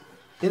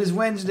It is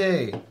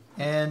Wednesday,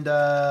 and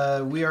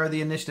we are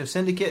the Initiative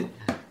Syndicate.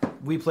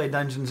 We play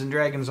Dungeons and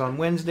Dragons on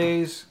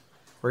Wednesdays.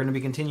 We're going to be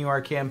continue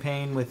our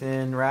campaign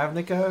within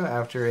Ravnica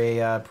after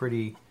a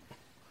pretty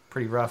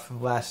rough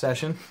last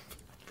session.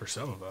 For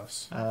some of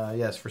us.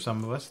 Yes, for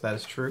some of us, that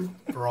is true.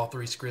 For all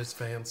three Skriz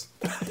fans.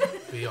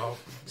 We all.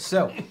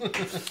 So,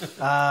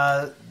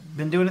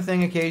 been doing a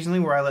thing occasionally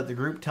where I let the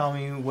group tell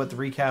me what the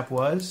recap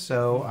was,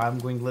 so I'm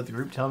going to let the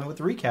group tell me what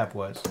the recap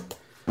was.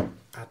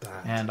 I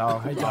died. And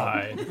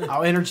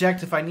I'll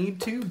interject if I need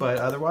to, but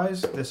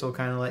otherwise, this will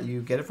kind of let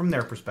you get it from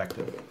their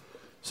perspective.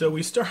 So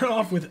we start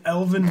off with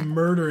Elvin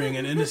murdering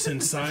an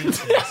innocent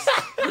scientist.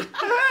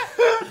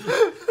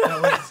 That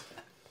was...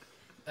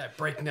 At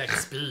breakneck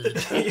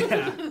speed.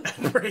 Yeah,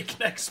 at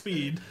breakneck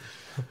speed.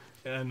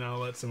 And I'll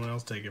let someone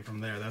else take it from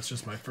there. That's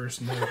just my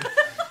first note.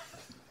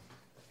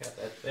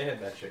 They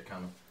had that shit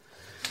coming.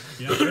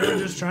 Yeah, they're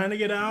just trying to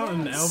get out,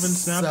 and Elvin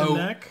snapped the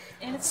neck.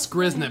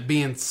 Skriznet,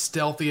 being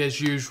stealthy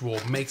as usual,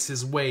 makes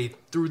his way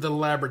through the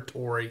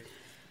laboratory,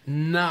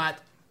 not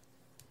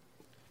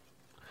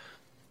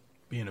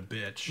being a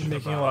bitch.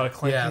 Making a lot of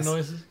clanking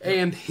noises.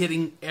 And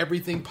hitting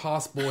everything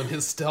possible in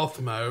his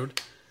stealth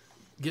mode.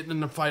 Getting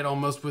in a fight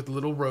almost with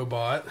Little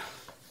Robot.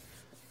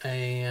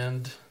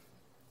 And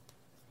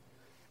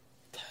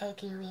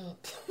taking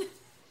it.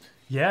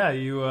 Yeah,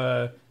 you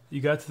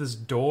got to this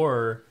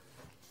door,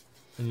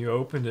 and you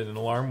opened it, and an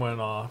alarm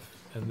went off,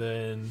 and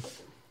then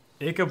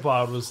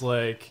Ichabod was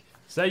like,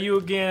 "Is that you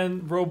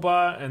again,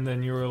 Robot?" And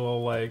then you were a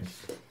little like,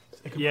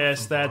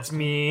 "Yes, that's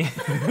me."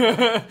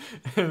 And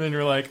then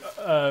you're like,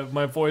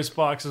 "My voice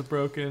box is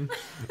broken."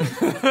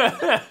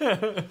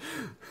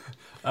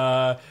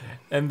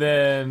 And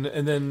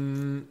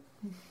then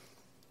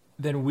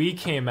we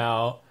came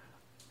out,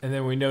 and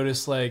then we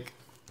noticed like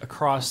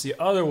across the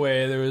other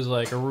way there was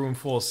like a room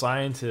full of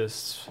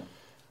scientists,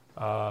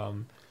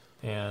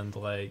 and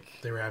like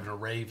they were having a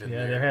rave in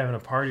there. Yeah, they're having a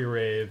party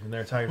rave, and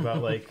they're talking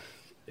about like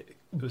it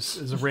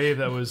was a rave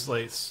that was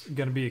like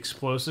going to be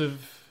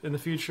explosive in the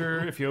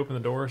future if you open the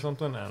door or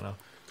something. I don't know.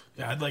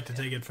 Yeah, I'd like to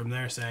take it from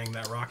there, saying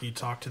that Rocky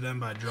talked to them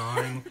by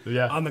drawing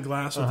Yeah. on the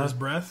glass with his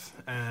breath,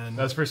 and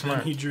That's pretty smart.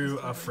 then he drew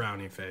a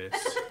frowny face.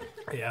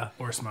 Yeah.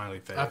 Or a smiley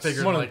face. I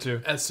figured One of like, the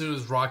two. as soon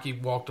as Rocky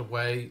walked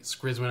away,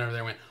 Skriz went over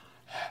there and went,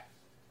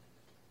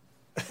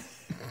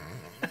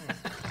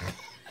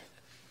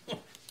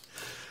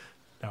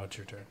 Now it's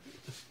your turn.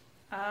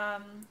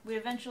 We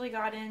eventually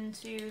got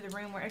into the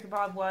room where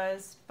Ichabod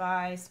was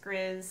by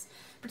Skriz,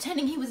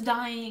 pretending he was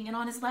dying and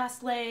on his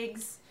last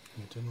legs.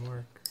 It didn't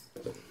work.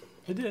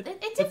 It did.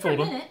 It did for a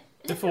fooled him. minute.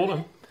 It fooled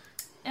him.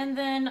 And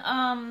then,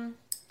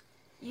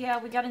 yeah,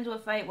 we got into a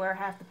fight where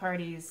half the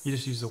party's, You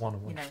just used the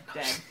one-on-one.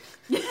 dead.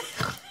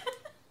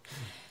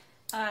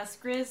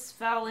 Skriz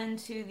fell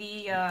into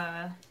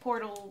the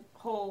portal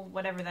hole,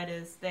 whatever that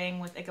is,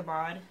 thing with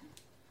Ichabod.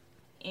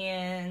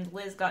 And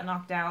Liz got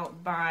knocked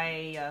out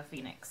by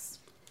Phoenix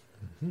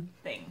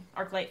thing.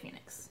 Arclight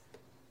Phoenix.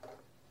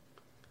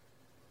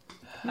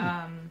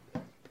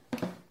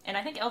 And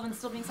I think Elvin's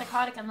still being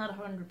psychotic. I'm not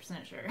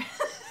 100% sure.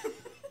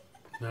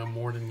 no,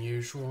 more than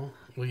usual.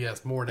 Well,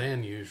 yes, more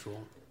than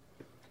usual.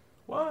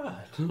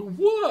 What?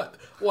 What?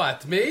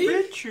 What, me?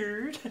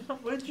 Richard,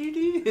 what'd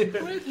you do?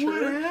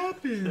 What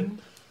happened?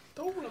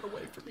 Don't run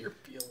away from your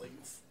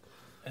feelings.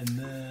 And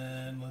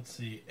then, let's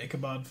see,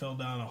 Ichabod fell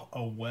down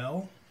a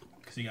well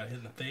because he got hit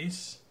in the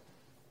face.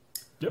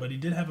 Yep. But he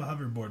did have a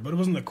hoverboard. But it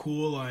wasn't the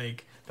cool,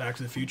 like, Back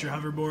to the Future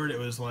hoverboard. It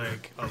was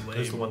like a lame...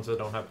 Just the ones that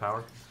don't have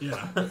power?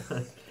 Yeah.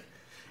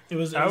 It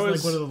was like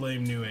one of the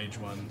lame New Age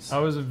ones. I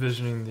was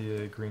envisioning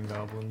the Green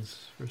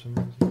Goblins for some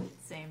reason.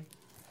 Same.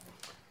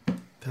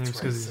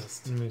 That's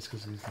racist. Maybe it's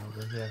because he's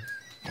over. Yeah.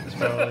 That's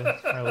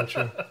probably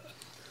true.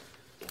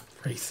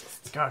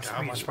 Racist. God,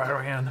 sweet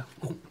Spider-Man.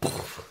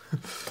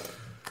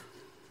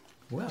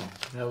 Well,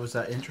 that was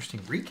an interesting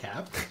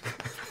recap.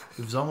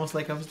 It was almost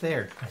like I was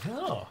there. I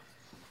know.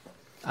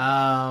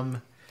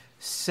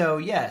 So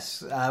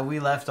yes,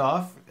 we left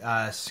off.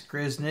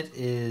 Skriznet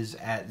is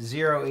at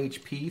 0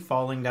 HP,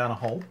 falling down a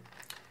hole.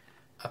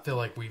 I feel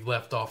like we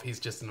left off. He's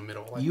just in the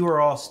middle. Like, You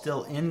are all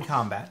still in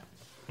combat.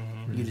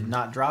 Mm-hmm. You did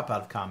not drop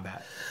out of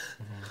combat.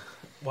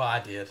 Mm-hmm. Well, I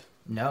did.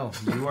 No,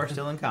 you are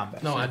still in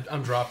combat. No,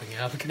 I'm dropping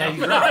out. Now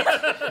you dropped.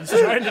 He's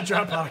trying to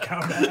drop out of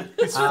combat.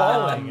 He's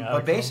falling.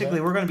 But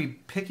basically, we're going to be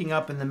picking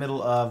up in the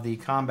middle of the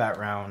combat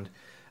round.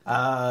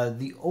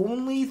 The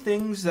only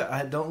things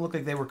that don't look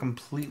like they were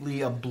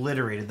completely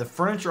obliterated. The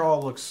furniture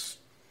all looks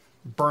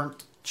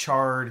burnt,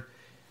 charred,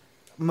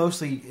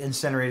 mostly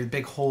incinerated.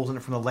 Big holes in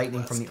it from the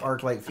lightning from the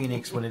Arclight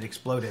Phoenix when it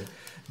exploded.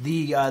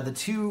 The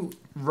two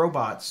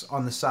robots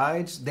on the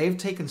sides, they've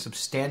taken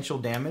substantial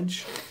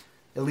damage.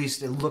 At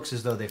least it looks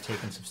as though they've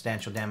taken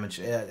substantial damage.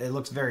 It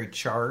looks very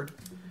charred.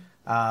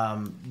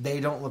 They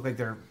don't look like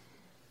they're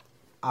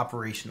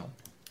operational.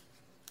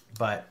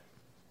 But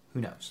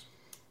who knows?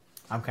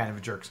 I'm kind of a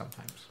jerk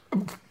sometimes.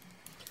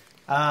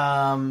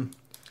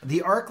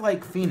 The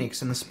arc-like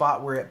Phoenix in the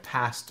spot where it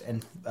passed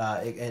and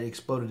it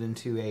exploded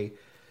into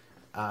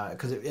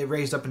because it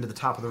raised up into the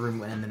top of the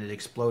room and then it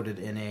exploded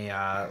in a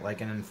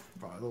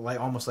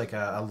almost like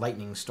a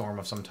lightning storm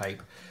of some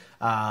type.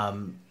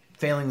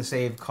 Failing the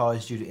save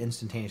caused you to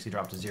instantaneously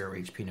drop to 0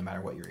 HP no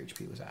matter what your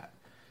HP was at,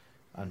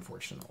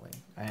 unfortunately.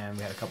 And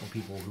we had a couple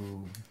people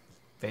who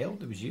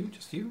failed. It was you,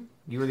 just you.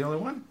 You were the only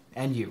one,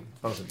 and you,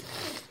 both of you.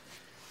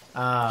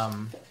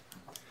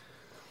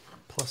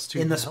 +2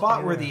 In the to spot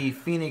help. where the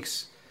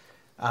Phoenix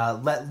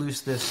let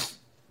loose this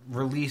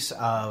release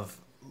of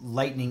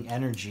lightning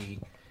energy,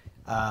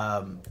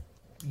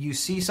 you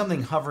see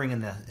something hovering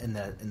in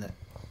the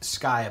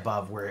sky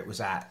above where it was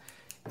at,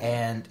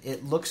 and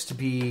it looks to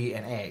be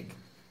an egg.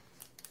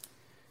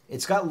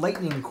 It's got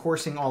lightning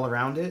coursing all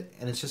around it,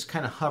 and it's just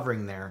kind of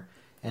hovering there,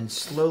 and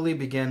slowly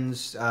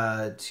begins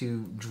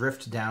to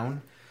drift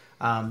down.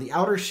 The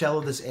outer shell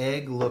of this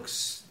egg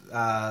looks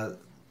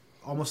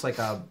almost like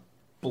a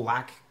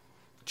black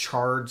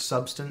charred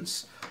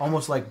substance,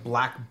 almost like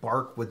black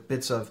bark with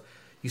bits of,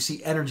 you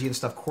see energy and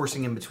stuff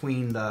coursing in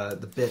between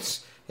the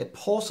bits. It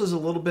pulses a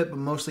little bit, but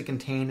mostly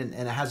contained, and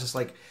it has this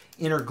like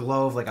inner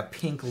glow of like a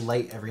pink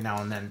light every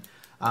now and then.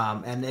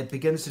 And it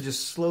begins to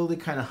just slowly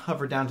kind of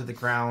hover down to the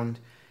ground,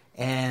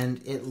 and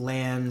it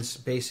lands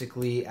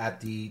basically at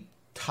the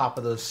top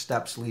of those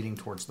steps leading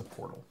towards the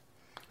portal.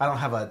 I don't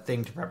have a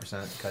thing to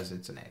represent it because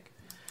it's an egg.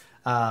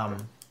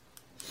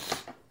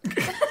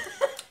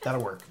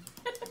 That'll work.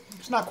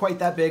 It's not quite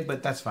that big,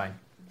 but that's fine.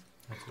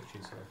 That's what she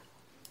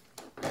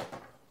said.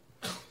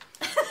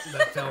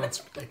 That fell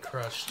and it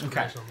crushed.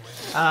 Okay.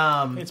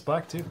 originally. It's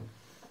black too.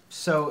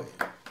 So,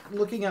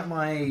 looking at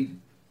my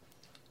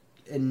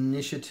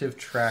initiative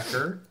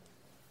tracker,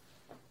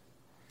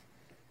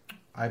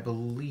 I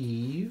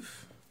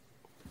believe...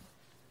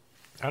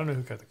 I don't know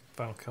who got the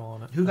final kill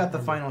on it. Who got the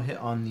I don't final hit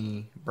on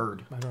the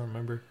bird? remember. I don't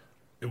remember.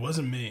 It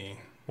wasn't me.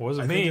 It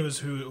wasn't I me. think it was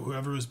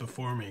whoever was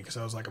before me, because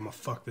I was like, I'm gonna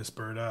fuck this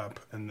bird up,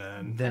 and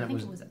then Then I it think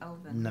was, it was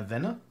Elvin.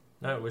 Navena?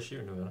 No, it was you,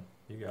 Nuna.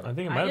 You got I it.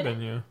 think it I might have did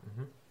been you.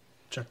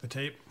 check the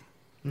tape.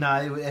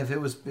 No,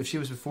 if she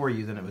was before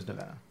you, then it was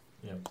Navena.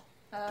 Yeah.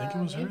 think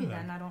it was her maybe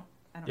then. I don't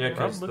Yeah, know.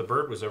 because the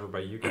bird was over by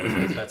you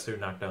guys. That's who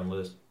knocked down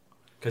Liz.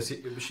 Because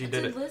she did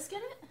Did it. Liz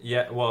get it?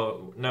 Yeah,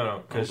 well, no, I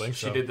don't because think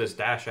she so. did this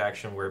dash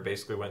action where it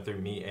basically went through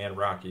me and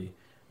Rocky,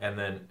 and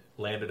then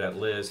landed at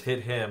Liz,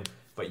 hit him,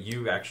 but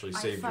you actually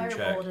saved I your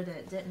check. firebolted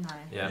it, didn't I?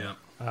 Yeah.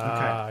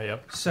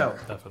 Yep. So,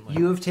 Definitely.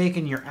 you have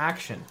taken your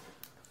action.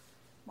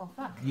 Well,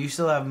 fuck. You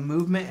still have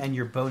movement and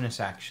your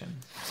bonus action.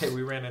 Hey,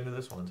 we ran into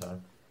this one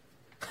time.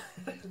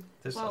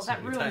 This Well, was that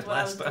something we ruins tried what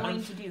I was last time.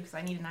 going to do because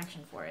I need an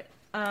action for it.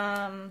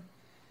 I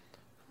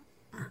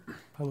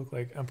look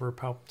like Emperor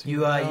Palpatine.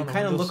 You down you on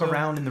kind of the look side.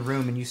 around in the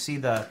room and you see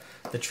the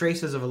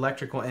traces of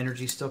electrical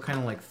energy still kind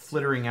of like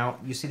flittering out.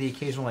 You see the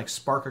occasional like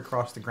spark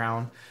across the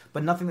ground,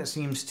 but nothing that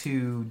seems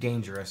too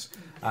dangerous.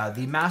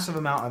 The massive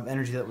amount of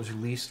energy that was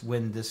released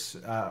when this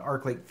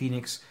Arclight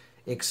Phoenix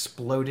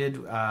exploded,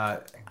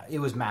 it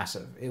was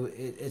massive.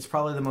 It's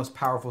probably the most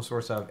powerful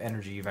source of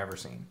energy you've ever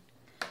seen.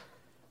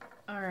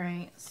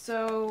 Alright,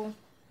 so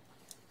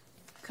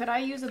could I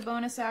use a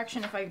bonus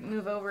action if I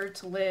move over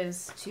to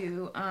Liz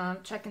to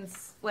check and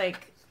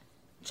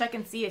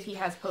see if he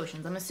has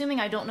potions? I'm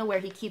assuming I don't know where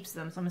he keeps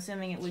them, so I'm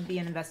assuming it would be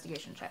an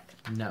investigation check.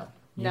 No.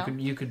 No?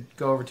 You could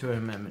go over to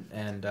him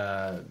and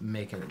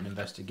make an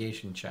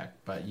investigation check,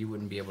 but you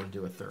wouldn't be able to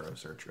do a thorough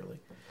search, really.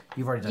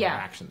 You've already done Yeah. an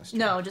action this turn.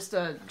 No, just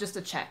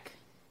a check.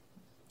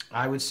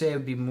 I would say it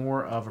would be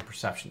more of a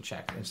perception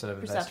check instead of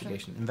Perception.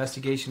 investigation.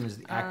 Investigation is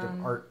the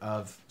active art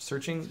of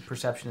searching.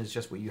 Perception is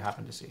just what you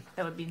happen to see.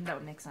 That would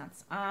make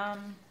sense. All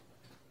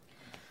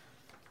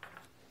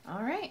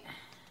right.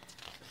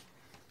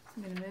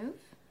 I'm gonna move.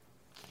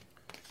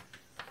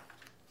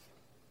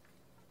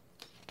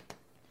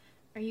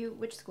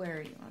 Which square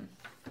are you on?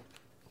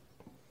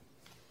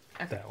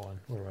 Okay. That one,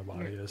 where my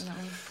body You're- is. that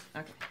one?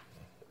 Okay.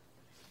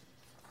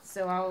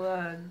 So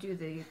I'll do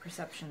the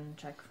perception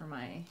check for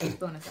my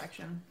bonus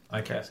action.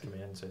 I cast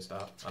command and say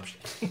stop. I'm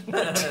just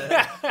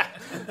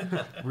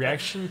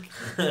Reaction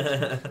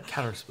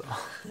counterspell.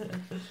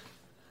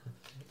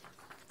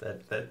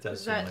 that does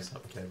Is seem that like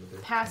something Ken would do.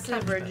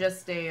 Passive or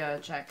just a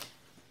check?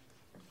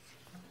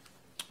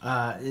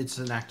 It's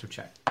an active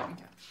check. Okay.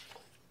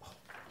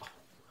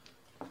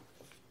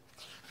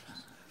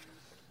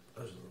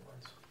 Those are the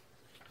ones.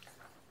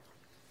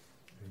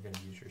 Are you going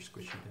to use your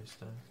squishy dice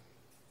then?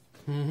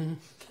 Mm-hmm.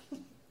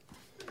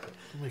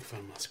 Don't make fun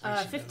of my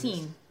squishy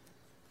 15.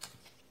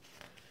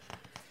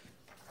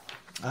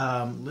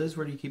 Liz,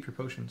 where do you keep your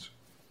potions?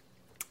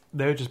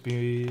 They would just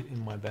be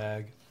in my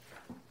bag.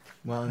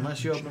 Well,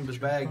 unless you open up his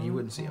bag, you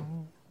wouldn't see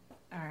them.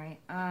 All right.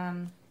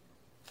 And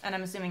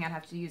I'm assuming I'd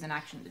have to use an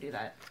action to do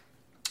that.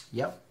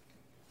 Yep.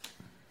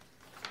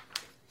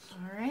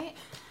 All right.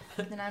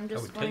 Then I'm I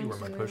just would tell going you where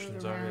my to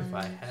potions are if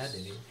I around had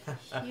any.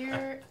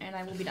 here, and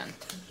I will be done.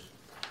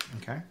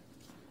 Okay.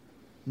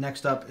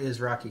 Next up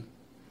is Rocky.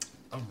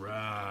 All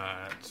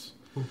right.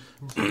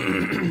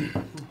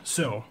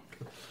 So,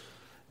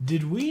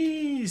 did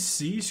we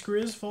see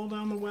Skriz fall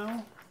down the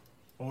well,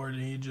 Or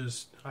did he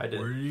just... I did.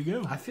 Where did he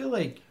go? I feel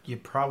like you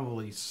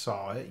probably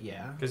saw it,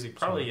 yeah. Because he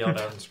probably yelled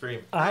out and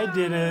screamed. I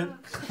didn't.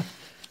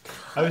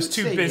 I was would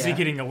too say busy yeah.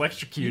 getting You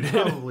electrocuted.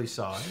 probably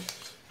saw it.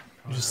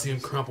 You just see him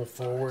crumple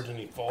forward and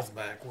he falls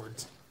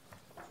backwards.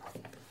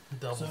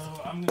 Double.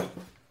 So I'm going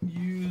to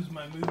use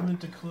my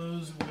movement to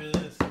close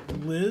with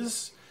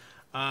Liz.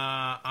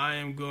 I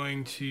am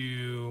going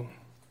to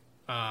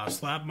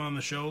slap him on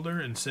the shoulder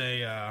and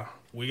say,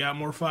 we got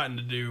more fighting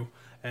to do,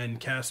 and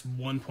cast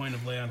 1 point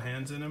of lay on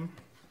hands in him.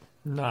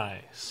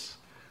 Nice.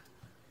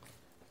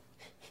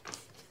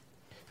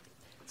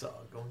 It's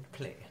all going to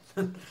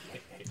plan.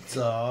 It's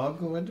all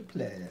going to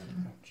plan.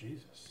 Oh,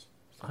 Jesus.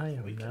 I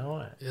am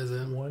now at Is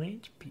it? 1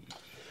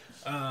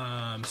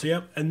 HP. So,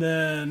 yep. And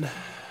then,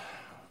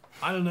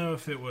 I don't know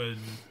if it would...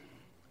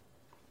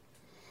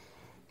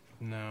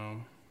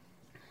 No.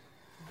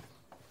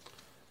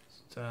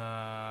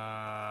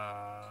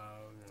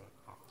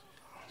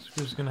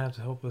 Screw's gonna have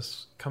to help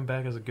us come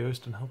back as a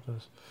ghost and help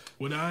us.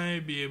 Would I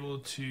be able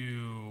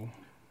to...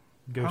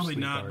 Ghost Probably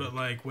sleep not, art. but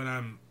like when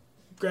I'm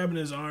grabbing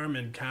his arm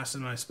and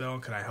casting my spell,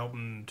 could I help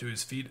him to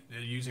his feet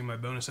using my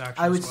bonus action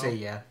I would as well? say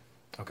yeah.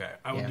 Okay,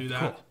 I will Yeah, do that.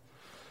 cool.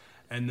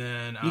 And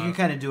then You can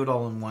kind of do it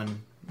all in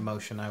one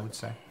motion, I would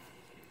say.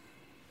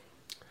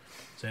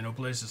 say no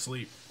place to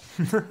sleep.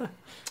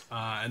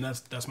 And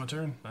that's my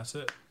turn. That's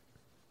it.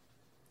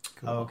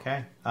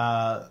 Okay.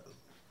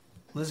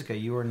 Lizica,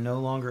 you are no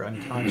longer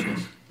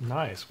unconscious.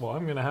 Nice. Well,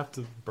 I'm gonna have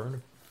to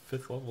burn a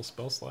 5th level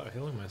spell slot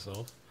healing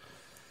myself.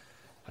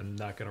 I'm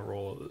not gonna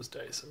roll all those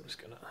dice. I'm just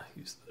gonna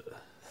use the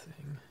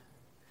thing.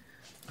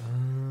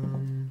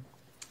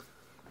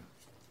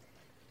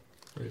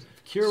 Where is it?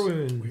 Cure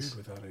wounds. Weird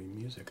without any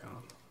music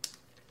on.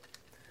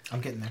 I'm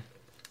getting there.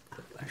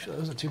 Actually, that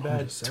wasn't too I'm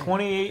bad. just saying,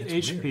 28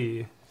 it's HP.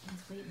 weird. I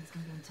was waiting. It's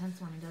gonna be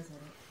intense when he does it.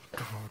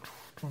 Like, oh,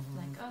 we're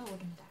gonna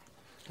die.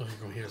 Oh, you're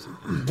going to hear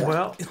some.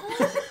 Well,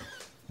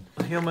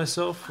 I heal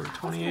myself for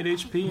 28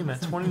 HP. I'm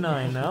at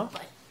 29 now.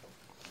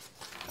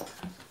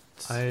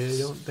 I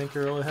don't think I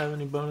really have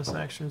any bonus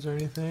actions or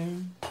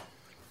anything.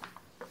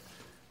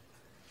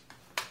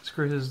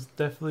 Screws is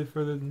definitely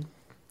further than...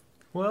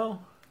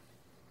 Well...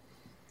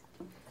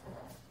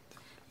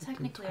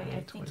 Technically, I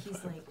think 25,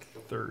 he's like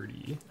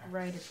 30.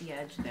 right at the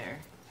edge there.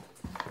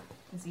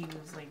 Because he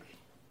was like,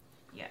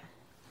 yeah.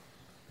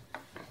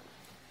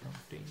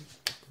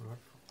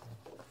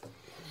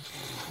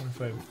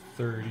 25,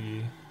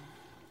 30.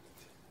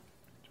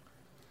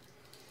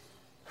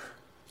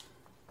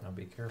 Now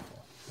be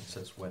careful. It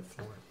says wet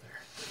floor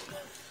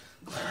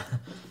up there.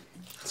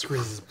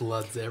 Screws'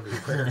 blood's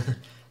everywhere.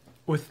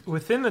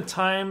 Within the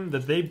time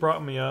that they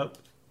brought me up,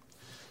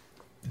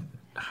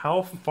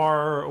 how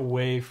far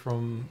away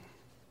from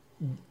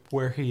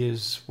where he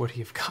is would he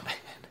have gotten?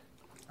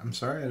 I'm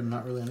sorry, I'm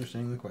not really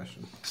understanding the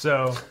question.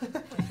 So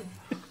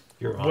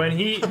You're on. when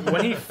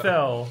he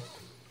fell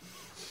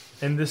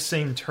in this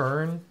same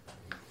turn,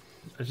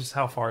 just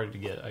how far did he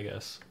get? I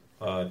guess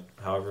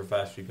However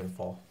fast you can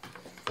fall.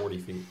 40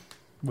 feet.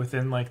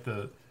 within like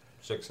the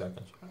 6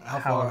 seconds. How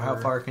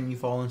However- far can you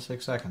fall in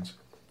 6 seconds?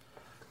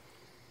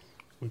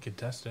 We could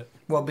test it.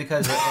 Well,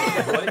 because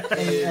What an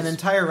is-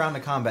 entire round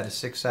of combat is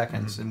 6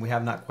 seconds, and we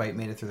have not quite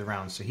made it through the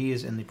round, so he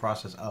is in the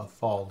process of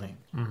falling.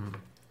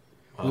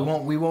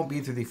 We won't be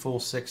through the full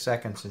 6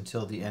 seconds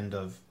until the end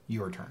of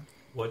your turn.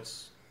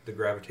 What's the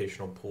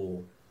gravitational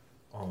pull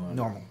on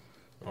Normal.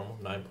 normal?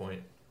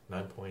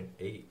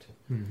 9.8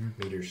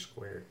 meters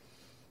squared.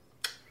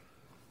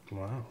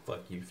 Wow.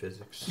 Fuck you,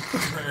 physics.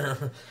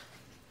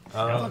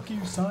 Fuck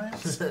you,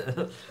 science.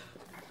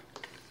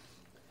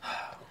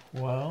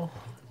 well,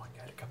 One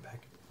guy to come back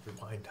and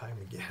rewind time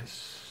again.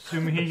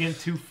 assuming he get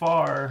too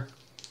far,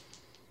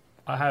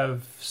 I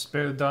have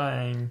spare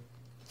dying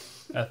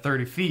at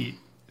 30 feet.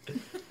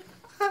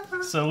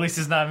 So at least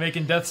he's not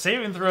making death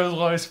saving throws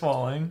while he's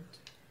falling.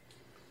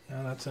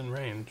 Yeah, that's in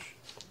range.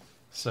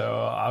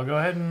 So I'll go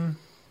ahead and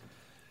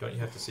Don't you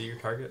have to see your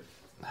target?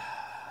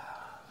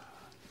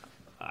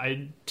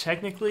 I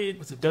technically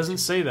it doesn't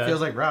say that.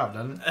 Feels like Rob,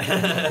 doesn't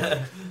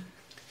it?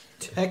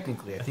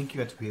 Technically, I think you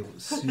have to be able to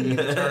see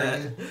the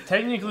target.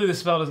 Technically, the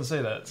spell doesn't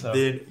say that, so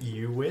Then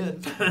you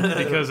win.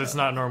 because it's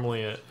not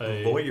normally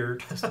a Lawyer.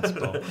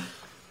 spell.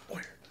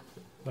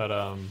 But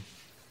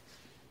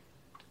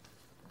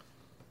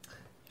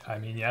I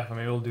mean, yeah, if I'm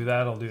able to do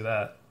that, I'll do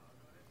that.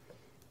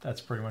 That's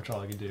pretty much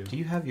all I can do. Do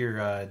you have your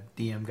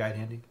DM guide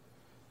handy?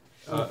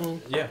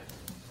 Yeah.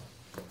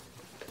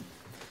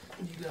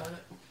 You got it.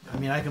 I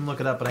mean, I can look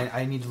it up, but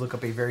I need to look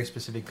up a very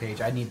specific page.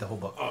 I need the whole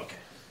book. Okay.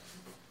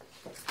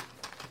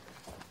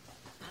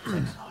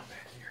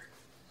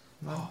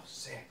 Oh,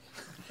 sick.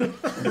 Look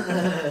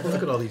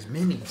at all these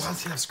minis. Why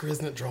does he have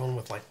Skriznit drawn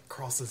with like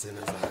crosses in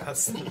his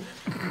ass?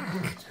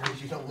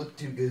 You don't look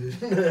too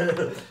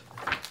good.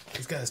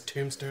 He's got his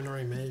tombstone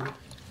already made.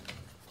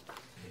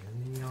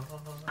 In the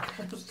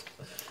arms.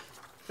 I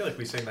feel like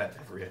we sing that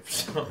every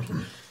episode.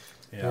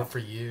 More for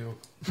you.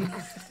 Who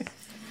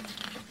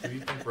do you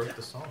think wrote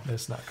the song?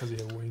 It's not because he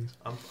has wings.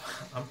 I'm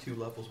 2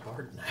 levels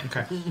bard now.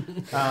 Okay.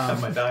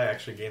 Have my die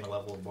actually gain a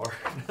level of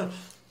bard.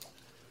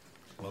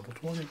 Level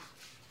 20.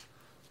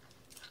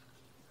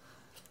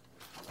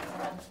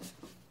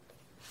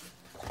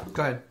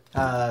 Go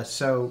ahead.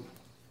 So,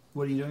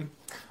 what are you doing?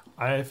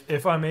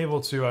 If I'm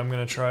able to, I'm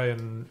going to try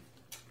and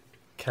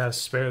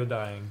cast Spare the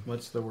Dying.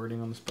 What's the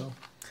wording on the spell?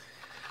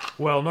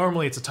 Well,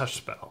 normally it's a touch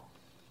spell.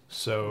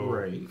 So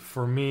Right.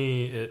 for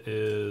me, it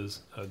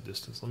is a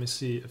distance. Let me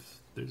see if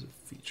there's a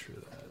feature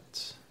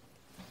that...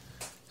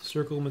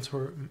 Circle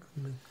Mator...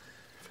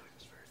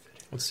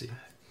 Let's see.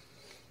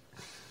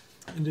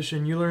 In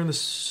addition, you learn the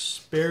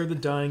Spare the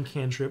Dying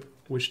cantrip,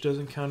 which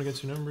doesn't count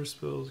against your number of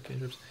spells,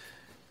 cantrips.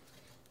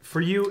 For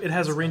you, it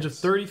has a range of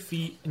 30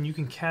 feet, and you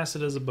can cast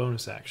it as a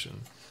bonus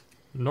action.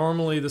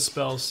 Normally, the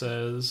spell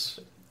says...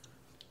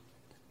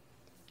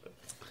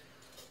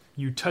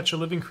 You touch a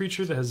living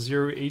creature that has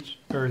 0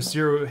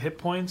 hit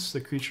points,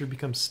 the creature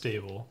becomes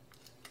stable.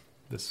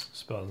 This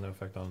spell has no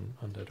effect on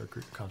undead or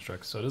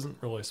constructs, so it doesn't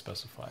really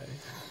specify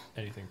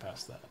anything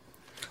past that.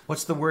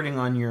 What's the wording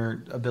on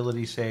your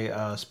ability, say,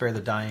 Spare the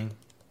Dying?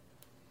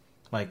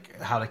 Like,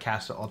 how to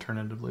cast it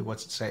alternatively?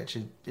 What's it say?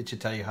 It should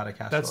tell you how to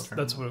cast it alternatively.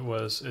 That's what it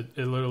was. It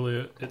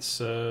literally, it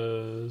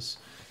says,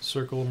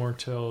 Circle of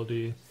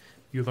Mortality.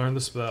 You learn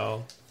the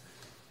spell.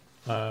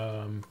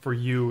 For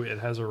you, it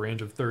has a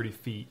range of 30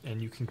 feet,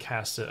 and you can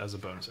cast it as a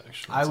bonus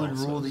action. I would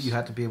rule that you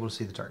have to be able to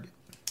see the target.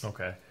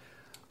 Okay.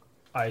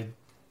 I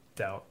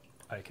doubt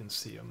I can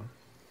see him.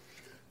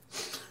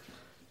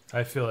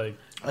 I feel like...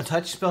 A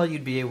touch spell,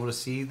 you'd be able to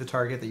see the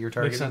target that you're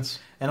targeting. Makes sense.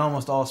 And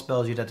almost all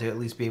spells, you'd have to at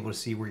least be able to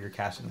see where you're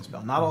casting the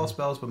spell. Not all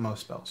spells, but most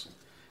spells.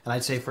 And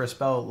I'd say for a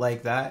spell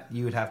like that,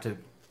 you would have to...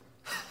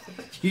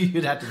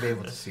 you'd have to be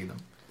able to see them.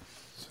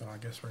 So I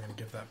guess we're going to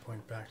give that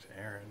point back to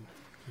Aaron.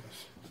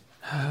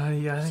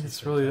 Yeah, I think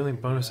it's really the only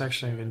bonus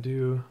action I can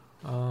do.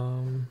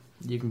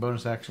 You can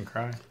bonus action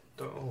cry.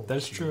 Oh,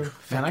 That's true.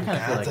 Man, I kind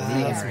of feel like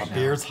Negan right now.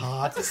 beer's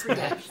hot.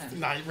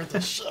 Night with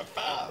the shit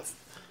fast.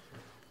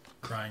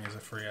 Crying is a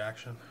free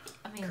action.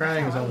 I mean,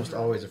 Crying is almost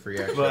always a free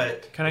action.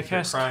 But Can I if you're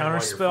cast crying while you're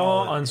Counterspell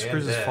falling on and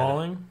Skrizz's dead,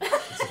 Falling?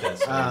 It's a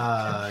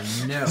death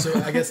save. No.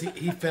 So I guess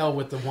he fell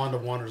with the Wand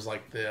of Wonders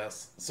like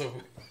this. So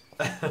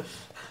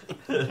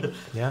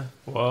Yeah.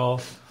 Well,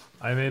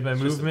 I made my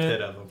It's just a pit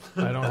movement. of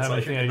 'em. I don't That's have all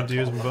anything you're I can gonna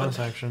do as a fall bonus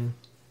on. action.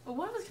 Well,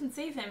 one of us can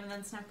save him and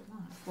then snap the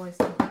wand before he's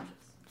still conscious.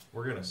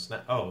 We're gonna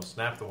snap. Oh,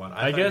 snap the one.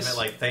 I thought guess-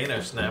 you meant like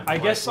Thanos snap. I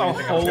I'm guess like, I'll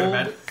what do you think I was hold-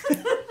 gonna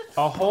imagine?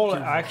 A whole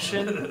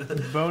action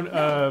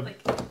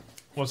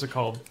what's it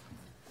called?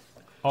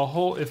 I'll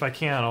hold if I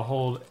can. I'll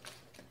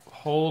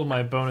hold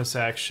my bonus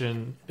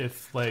action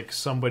if like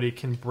somebody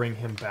can bring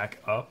him back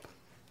up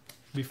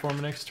before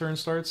my next turn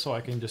starts, so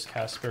I can just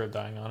cast Spare of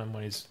Dying on him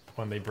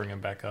when they bring him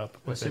back up.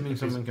 Assuming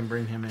someone can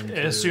bring him in.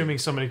 Assuming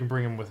somebody can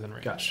bring him within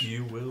range. Gotcha.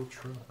 You will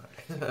try.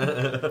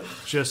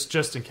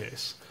 Just in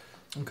case.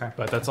 Okay.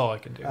 But that's all I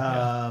can do.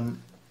 Yeah.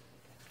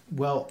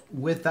 Well,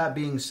 with that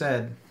being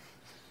said,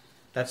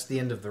 that's the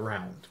end of the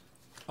round.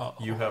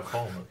 You have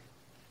fallen.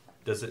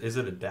 Is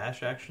it a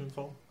dash action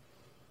fall?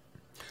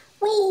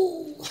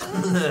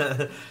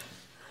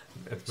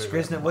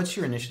 Skriznet, what's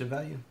your initiative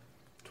value?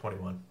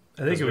 21.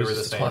 I think it we was were the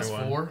just same. plus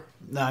 21. 4.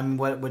 No, I mean,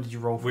 what did you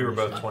roll for? We were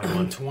both initiative?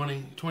 21.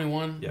 20,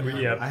 21. Yeah.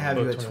 Yeah, I have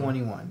you both at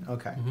 21.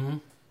 Okay.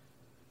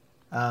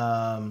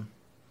 Mm-hmm.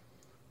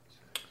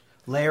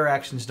 Layer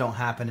actions don't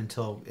happen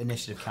until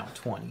initiative count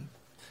 20.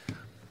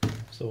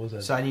 So what was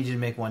that? So I need you to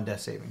make one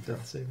death saving throw.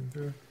 Death saving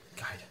throw.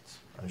 Guidance.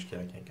 I'm just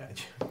kidding. I can't guide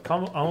you. I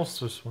almost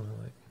just want to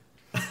like.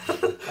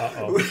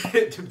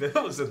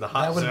 Bill was in the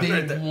hot That would zone be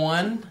right there.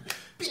 one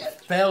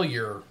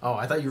failure. Oh,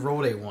 I thought you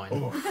rolled a 1.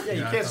 Yeah,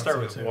 you I can't thought start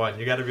so with too. 1.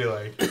 You got to be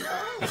like.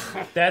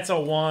 That's a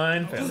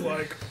 1.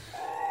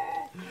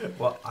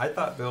 Well, I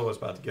thought Bill was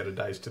about to get a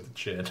dice to the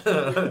chin.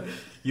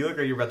 You look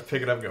like you're about to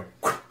pick it up and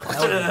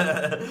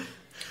go.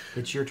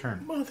 It's your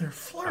turn. Mother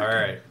flirt. All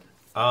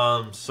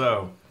right.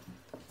 So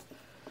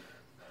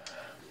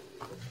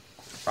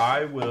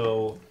I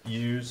will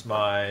use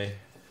my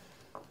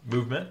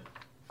movement.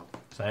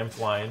 So I am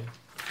flying.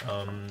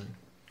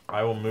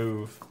 I will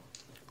move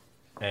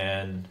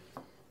and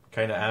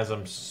kind of as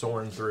I'm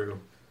soaring through,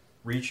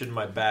 reach in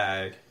my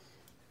bag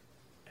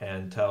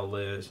and tell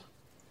Liz,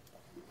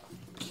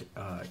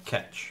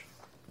 catch.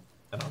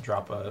 And I'll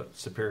drop a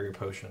superior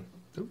potion.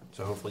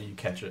 So hopefully you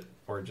catch it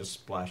or it just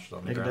splashes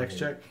on the Make a ground. dex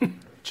check.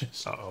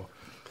 Just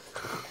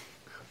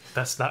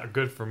that's not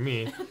good for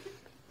me.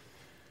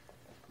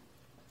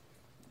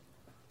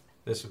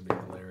 This would be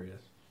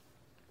hilarious.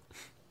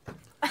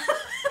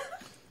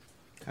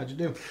 How'd you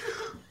do?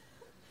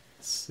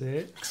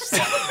 6.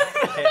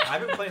 Hey,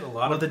 I've been playing a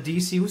lot Well, of. the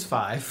DC was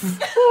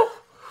 5.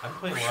 I've been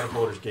playing a lot of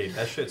Baldur's Gate.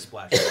 That shit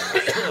splashes.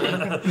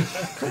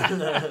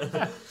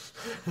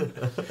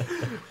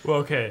 Well,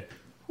 okay.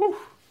 Whew.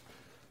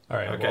 All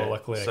right. Okay. Well,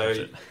 luckily I so catch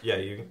it. yeah,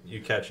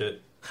 you catch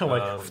it. I'm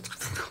like,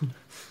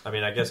 I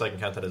mean, I guess I can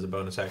count that as a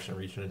bonus action,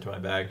 reaching into my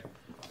bag.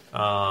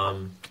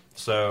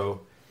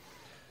 So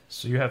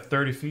so you have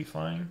 30 feet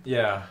flying.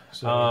 yeah.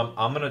 So-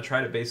 I'm gonna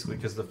try to basically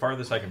because the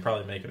farthest I can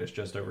probably make it is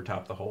just over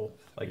top the hole,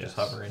 like just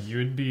Yes. hovering. You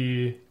would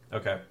be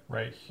Okay.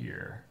 right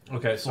here.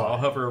 Okay. So Flying. I'll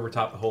hover over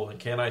top the hole, and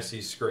can I see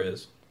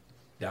Skriz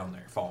down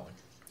there falling?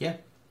 Yeah.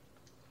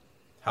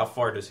 How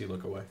far does he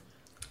look away?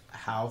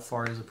 How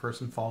far does a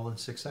person fall in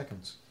 6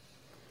 seconds?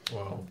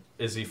 Well,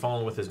 is he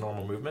falling with his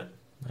normal movement?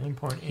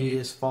 9.8. He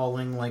is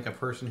falling like a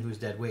person who's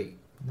dead weight.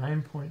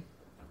 9.6.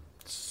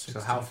 So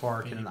how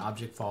far can an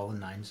object fall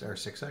in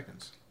 6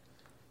 seconds?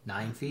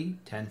 9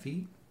 feet? 10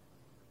 feet?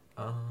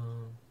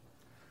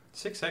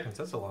 6 seconds.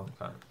 That's a long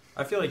time.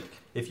 I feel like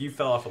if you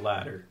fell off a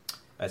ladder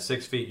at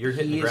 6 feet, you're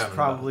hitting the He ground. is in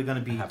probably about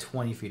going to be half-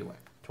 20 feet away.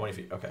 20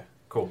 feet. Okay,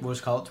 cool. We'll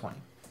just call it 20.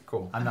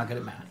 Cool. I'm not good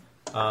at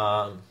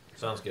math.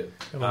 Sounds good.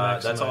 It'll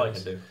That's all I maximize.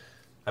 can do.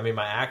 I mean,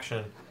 my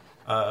action.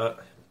 I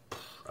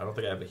don't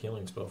think I have a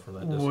healing spell from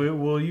that. Distance.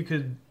 Well, you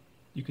could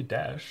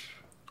dash.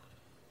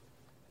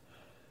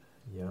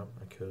 Yeah,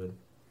 I could.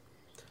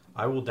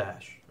 I will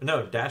dash.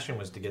 No, dashing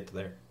was to get to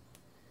there.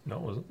 No,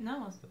 it wasn't.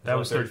 No. That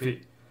was 30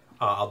 feet.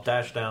 I'll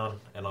dash down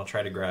and I'll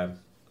try to grab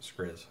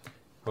Skriz. So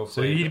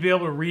Hopefully, you'd be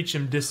able to reach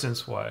him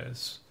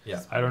distance-wise.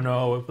 yeah. I don't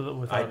know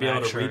without I'd be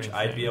able to action or reach.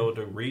 I'd be anything. able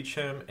to reach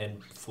him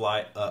and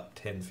fly up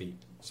 10 feet.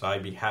 So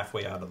I'd be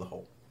halfway out of the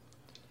hole,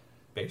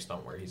 based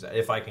on where he's at.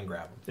 If I can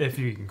grab him. If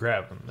you can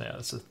grab him, yeah.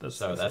 That's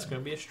Going to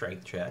be a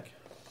strength check.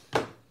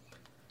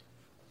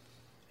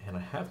 And I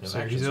have no So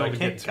action, he's so I able to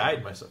can't get to guide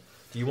him. myself.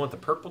 Do you want the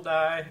purple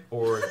die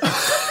or?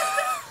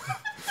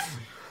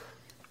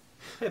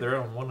 Hey, they're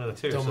on 1 and a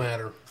 2. Don't so-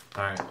 matter.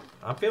 All right,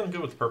 I'm feeling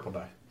good with the purple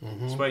die.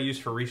 Mm-hmm. That's what I use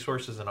for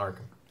resources in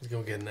Arkham. He's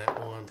gonna get in that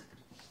one.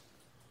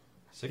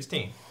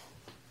 16.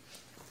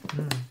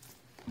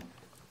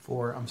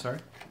 I'm sorry?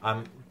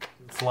 I'm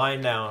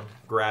flying down,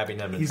 grabbing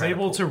them. And He's trying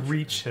able pull to them.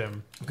 reach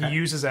him. Okay. He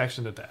uses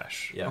action to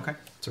dash. Yeah. Okay.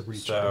 To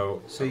reach him.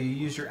 So So you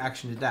use your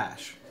action to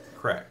dash.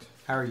 correct.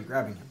 How are you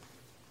grabbing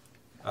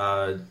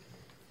him?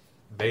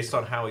 Based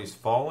on how he's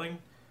falling,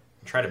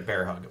 try to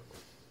bear hug him.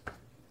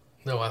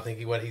 No, I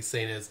think what he's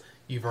saying is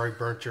you've already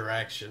burnt your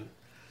action.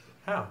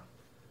 How?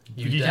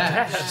 You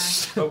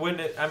dash. But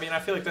wouldn't it? I mean, I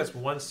feel like that's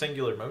one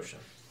singular motion.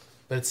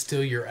 But it's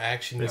still your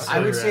action. It's I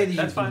would Correct. say that you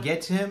That's can fine.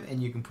 get to him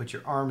and you can put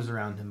your arms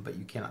around him, but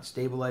you cannot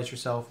stabilize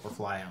yourself or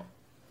fly out.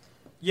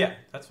 Yeah,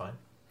 that's fine.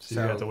 So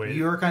you have to wait.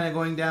 You're kind of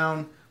going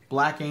down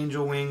Black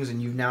Angel wings, and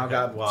you've now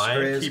got Well, I am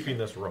Skriz keeping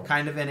this roll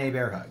kind of in a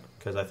bear hug.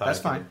 because I thought That's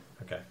I could-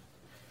 fine. Okay.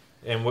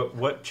 And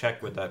what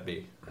check would that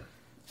be?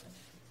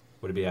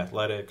 Would it be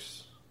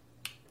athletics?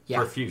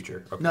 Yeah. For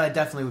future. Okay. No, it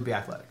definitely would be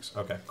athletics.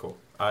 Okay, cool.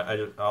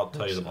 I'll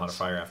tell you the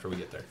modifier after we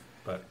get there.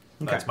 But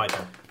that's my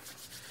turn.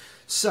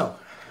 So,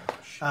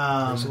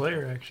 There's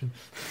layer action.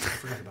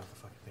 Forget about the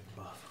fucking thing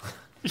above.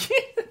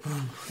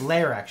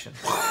 layer action.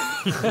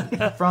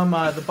 From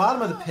the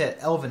bottom of the pit,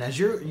 Elvin, as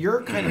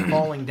you're kind of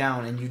falling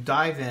down and you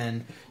dive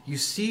in, you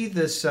see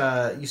this.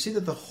 You see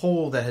that the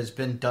hole that has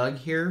been dug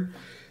here,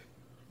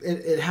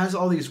 it has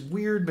all these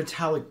weird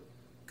metallic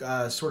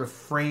sort of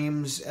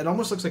frames. It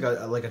almost looks like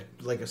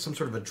some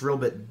sort of a drill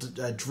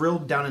bit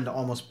drilled down into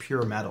almost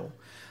pure metal.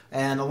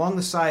 And along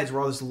the sides,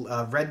 where all this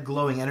red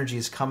glowing energy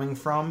is coming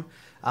from,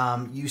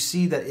 you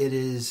see that it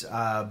is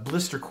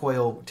blister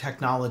coil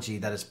technology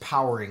that is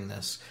powering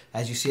this.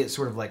 As you see it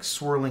sort of like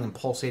swirling and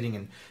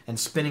pulsating and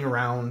spinning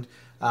around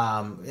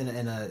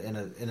in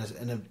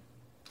a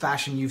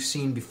fashion you've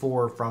seen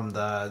before from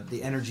the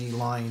energy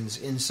lines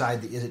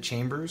inside the Izzet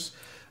chambers.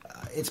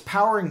 It's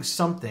powering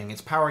something.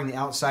 It's powering the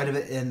outside of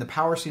it, and the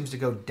power seems to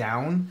go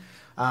down.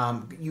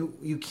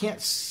 You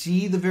can't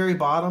see the very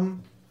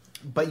bottom,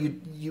 but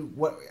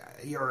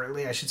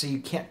I should say you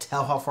can't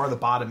tell how far the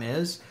bottom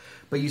is.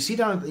 But you see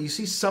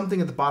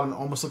something at the bottom that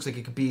almost looks like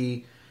it could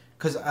be,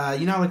 because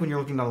you know how, like when you're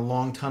looking down a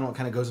long tunnel, it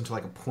kind of goes into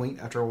like a point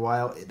after a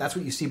while. That's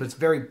what you see, but it's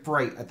very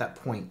bright at that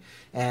point,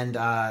 and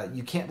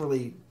you can't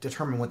really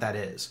determine what that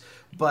is.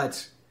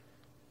 But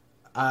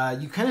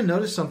you kind of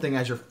notice something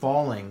as you're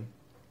falling.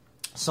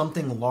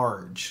 Something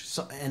large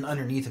and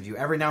underneath of you.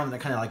 Every now and then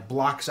it kind of like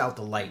blocks out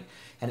the light,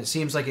 and it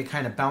seems like it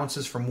kind of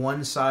bounces from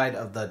one side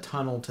of the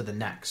tunnel to the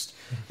next.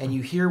 And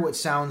you hear what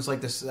sounds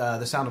like this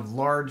the sound of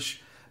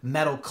large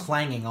metal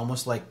clanging,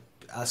 almost like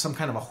some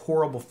kind of a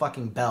horrible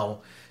fucking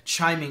bell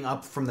chiming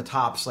up from the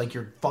tops, like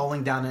you're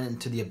falling down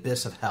into the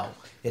abyss of hell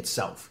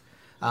itself.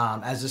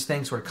 As this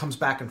thing sort of comes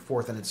back and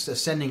forth, and it's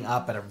ascending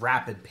up at a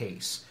rapid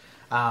pace.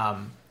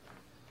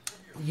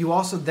 You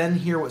also then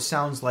hear what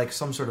sounds like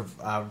some sort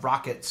of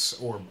rockets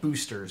or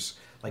boosters,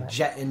 like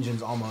jet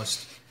engines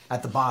almost,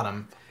 at the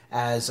bottom.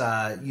 As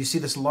you see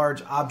this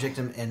large object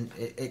and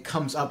it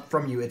comes up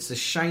from you. It's this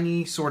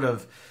shiny sort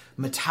of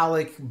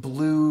metallic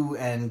blue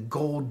and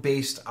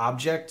gold-based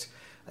object.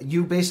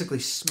 You basically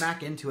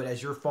smack into it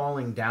as you're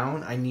falling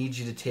down. I need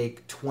you to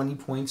take 20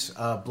 points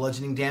of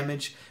bludgeoning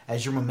damage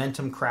as your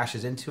momentum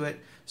crashes into it.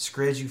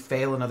 Skriz, you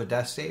fail another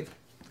death save.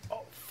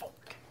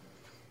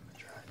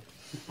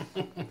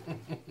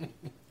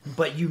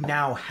 But you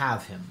now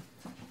have him.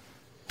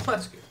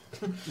 That's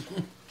good.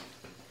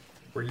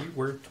 Were you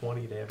worth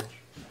 20 damage?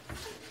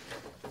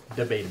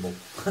 Debatable.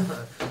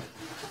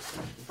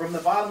 From the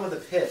bottom of the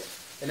pit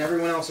and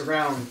everyone else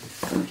around,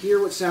 you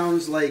hear what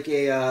sounds like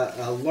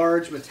a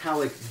large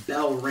metallic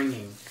bell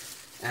ringing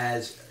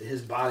as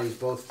his bodies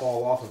both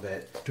fall off of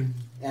it.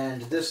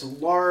 And this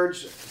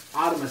large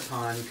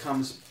automaton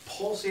comes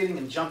pulsating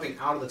and jumping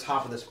out of the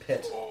top of this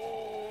pit.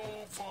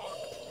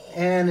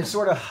 And it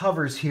sort of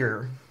hovers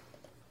here.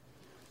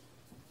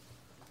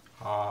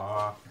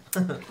 Ah.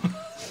 I'm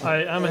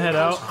gonna head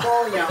out.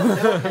 Falling out,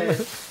 no head,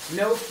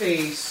 no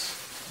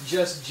face,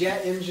 just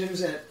jet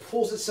engines, and it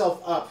pulls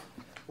itself up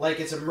like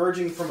it's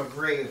emerging from a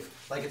grave,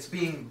 like it's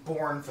being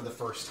born for the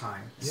first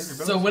time.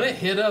 So when it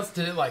hit us,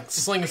 did it like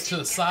sling us to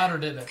the side, or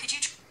did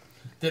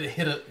it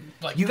hit it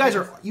like? You guys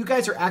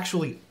are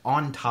actually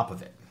on top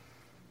of it.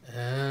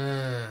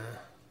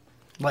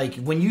 Like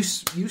when you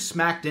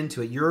smacked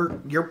into it,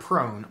 you're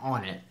prone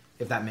on it,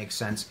 if that makes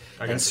sense.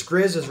 And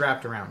Skriz is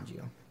wrapped around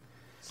you.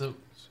 So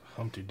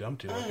Humpty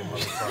Dumpty looking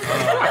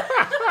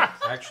motherfucker.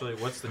 Actually,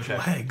 what's the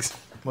check? Legs.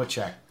 What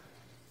check?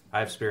 I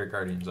have Spirit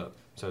Guardians up,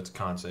 so it's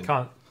con save.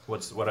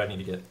 What I need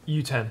to get?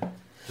 U10.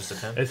 Just a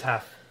 10?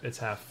 It's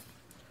half.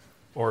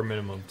 Or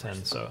minimum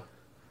 10, so.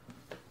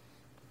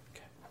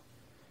 Okay.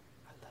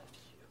 I love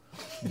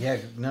you. Yeah,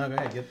 no, go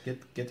ahead.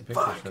 Get the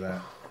pictures for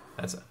that.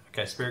 That's it.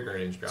 Okay, Spirit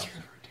Guardians drops.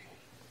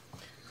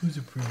 Who's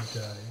a pretty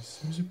dice?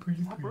 Who's a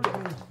pretty dice?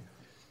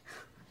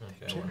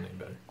 Okay, I want any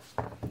better.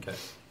 Okay.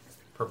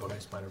 Purple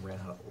dice might have ran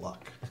out of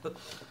luck.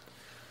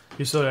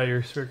 You still got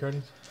your Spirit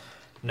Guardians?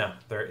 No,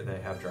 they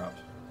have dropped.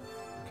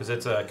 Because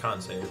it's a con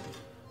save.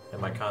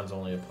 And my con's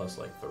only a plus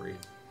like 3.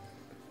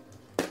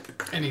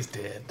 and he's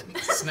dead.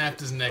 Snapped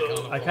his neck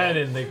on the I kind of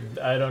didn't think.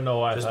 I don't know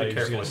why I Just thought be he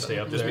was careful. going to stay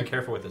up Just there. be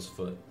careful with his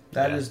foot.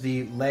 That is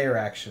the layer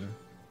action.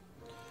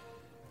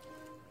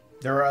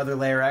 There are other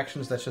layer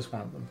actions. That's just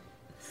one of them.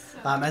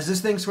 As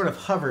this thing sort of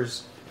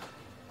hovers,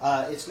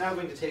 it's now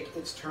going to take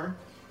its turn.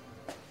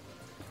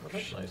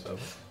 That's nice of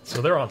it.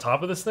 So they're on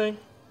top of this thing?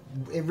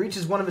 It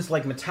reaches one of its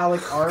like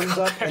metallic arms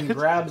up and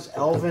grabs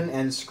Elvin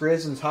and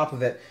Skriz on top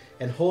of it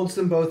and holds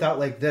them both out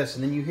like this.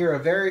 And then you hear a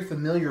very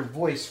familiar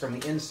voice from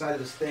the inside of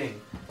this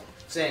thing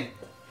saying,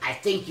 "I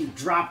think you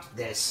dropped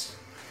this."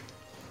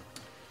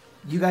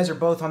 You guys are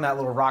both on that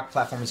little rock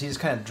platform, so he just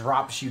kind of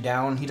drops you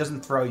down. He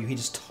doesn't throw you. He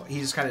just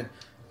kind of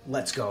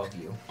lets go of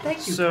you.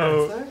 Thank you,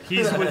 So Panther.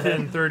 he's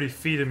within 30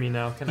 feet of me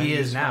now. Can I He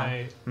use is now.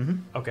 my...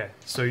 Mm-hmm. Okay,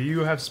 so you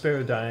have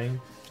Sparrow dying.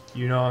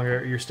 You no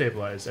longer... You're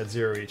stabilized at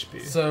 0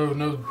 HP. So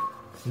no.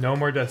 No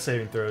more death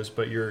saving throws,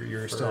 but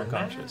you're still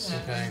unconscious.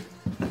 Okay.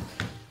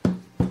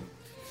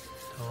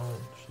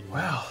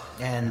 Wow.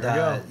 And There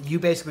we go. you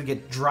basically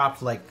get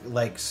dropped like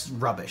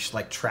rubbish,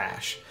 like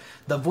trash.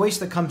 The voice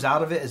that comes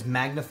out of it is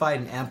magnified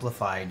and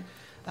amplified.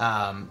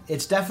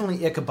 It's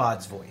definitely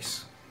Ichabod's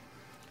voice.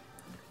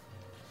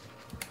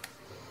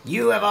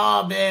 You have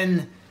all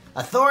been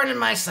a thorn in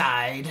my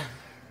side.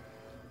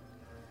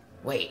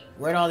 Wait,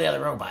 where'd all the other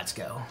robots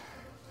go?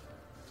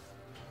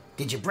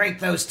 Did you break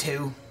those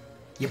two?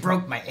 You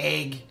broke my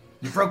egg.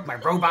 You broke my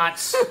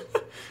robots.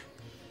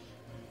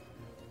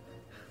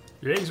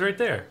 Your egg's right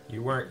there.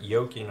 You weren't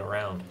yoking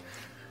around.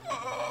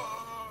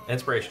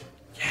 Inspiration.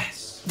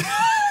 Yes.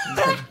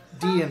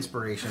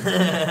 De-inspiration.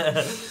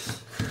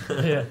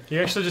 Yeah,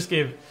 you actually just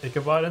gave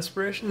Ichabod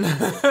inspiration? Yeah,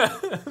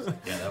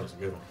 that was a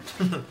good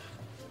one.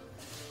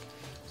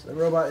 So the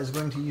robot is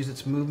going to use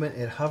its movement.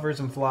 It hovers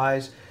and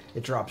flies.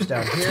 It drops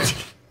down here.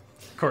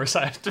 Of course,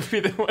 I have to be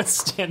the one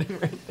standing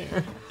right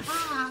there.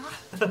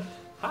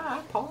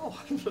 Hi, Paul.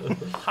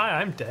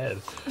 Hi, I'm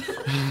dead.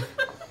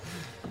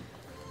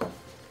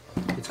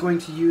 It's going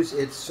to use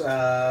its...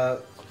 Well,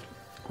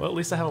 at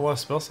least I have a lot of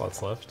spell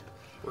slots left.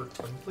 We're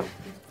completely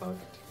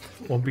fucked.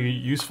 Won't be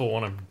useful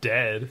when I'm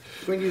dead.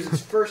 It's going to use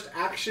its first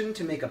action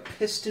to make a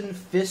piston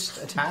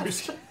fist attack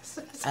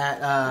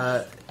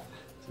at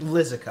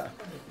Lizica.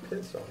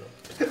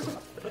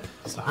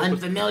 I'm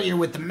familiar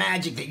with the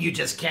magic that you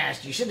just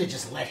cast. You should have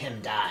just let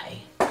him die.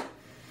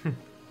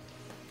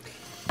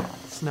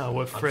 It's not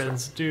what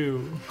friends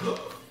do.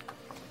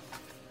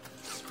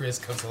 Chris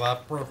comes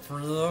alive for a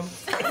friend.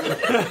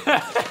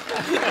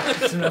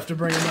 It's enough to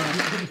bring him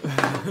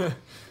up.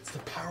 It's the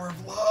power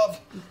of love.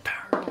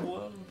 Power of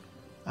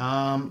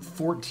love.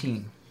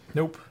 14.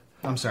 Nope.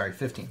 I'm sorry,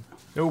 15.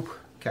 Nope.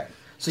 Okay.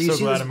 So you So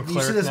see glad this, I'm a you see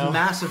cleric this now.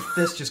 massive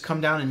fist just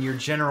come down in your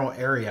general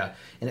area,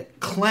 and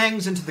it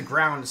clangs into the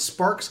ground.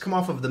 Sparks come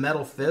off of the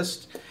metal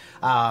fist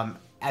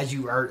as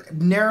you are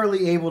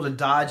narrowly able to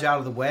dodge out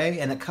of the way,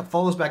 and it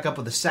follows back up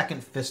with a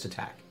second fist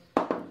attack.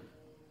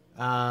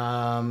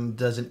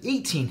 Does an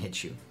 18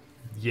 hit you?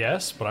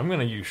 Yes, but I'm going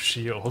to use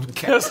shield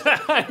because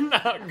I'm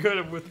not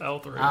good with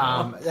health right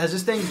now. As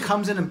this thing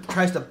comes in and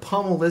tries to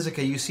pummel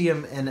Lizica, you see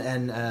him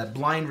in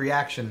blind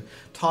reaction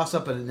toss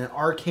up an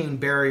arcane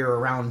barrier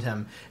around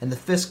him, and the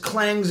fist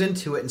clangs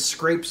into it and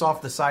scrapes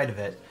off the side of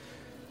it,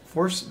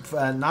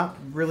 not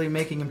really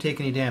making him take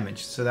any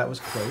damage. So that was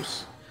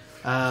close.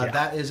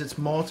 That is its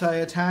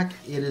multi-attack.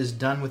 It is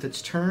done with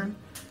its turn.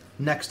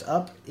 Next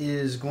up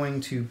is going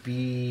to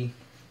be...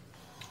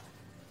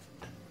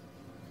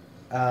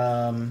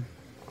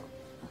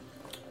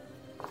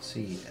 let's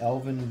see.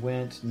 Elvin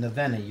went.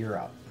 Navenna, you're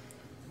up.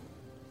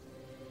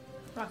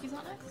 Rocky's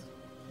not next?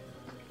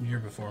 You're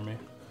before me.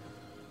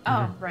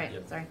 Oh, right.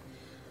 Yep. Sorry.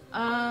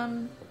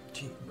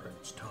 Team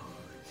Break's time.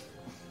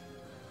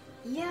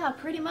 Yeah,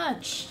 pretty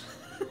much.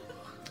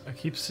 I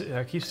keep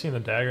seeing the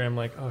dagger. I'm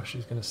like, oh,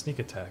 she's gonna sneak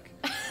attack.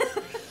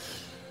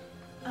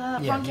 Yeah,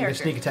 Wrong you can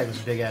character. sneak attack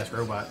this big ass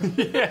robot.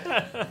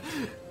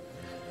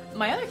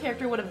 My other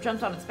character would have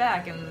jumped on its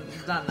back and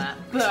done that,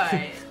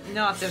 but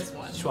not this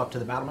one. Swap to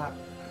the battle map.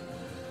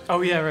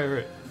 Oh yeah,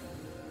 right.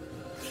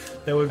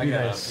 That would be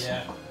nice.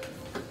 Yeah.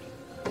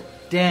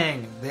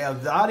 Dang,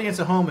 the audience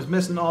at home is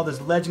missing all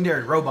this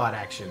legendary robot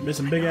action.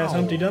 Missing big ass Ow.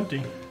 Humpty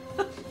Dumpty.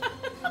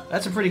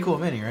 That's a pretty cool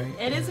mini, right?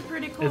 It is a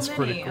pretty cool It's mini.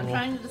 pretty I'm cool.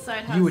 trying to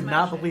decide how You to would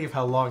not smash it. believe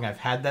how long I've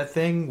had that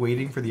thing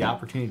waiting for the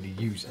opportunity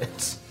to use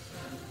it.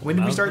 When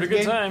did That we was a start the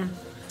pretty game? good time.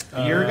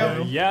 A year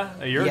ago? Yeah,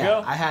 a year Yeah,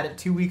 ago. I had it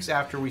 2 weeks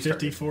after we started.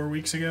 54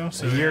 weeks ago.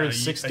 So A year yeah, and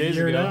 6 a days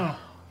year ago. now.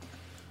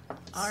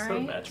 All So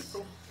right.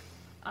 magical.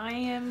 I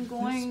am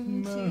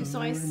going to. So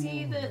I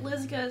see that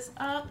Lizga's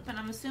up, and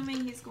I'm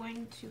assuming he's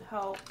going to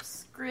help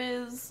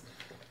Skriz.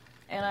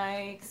 And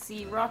I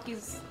see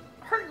Rocky's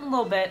hurting a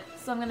little bit,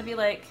 so I'm going to be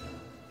like,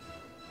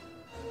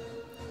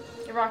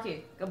 "Hey,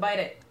 Rocky, go bite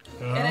it,"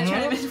 and then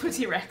turn him into a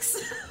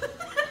T-Rex.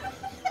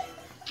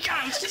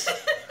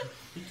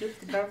 You get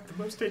the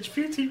most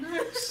HP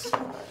T-Rex.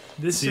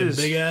 This See a is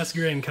big ass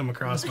grin come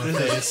across my this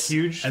is face,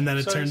 huge. and then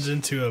it size. turns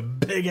into a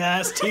big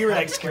ass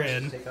T-Rex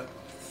grin.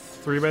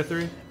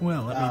 3x3.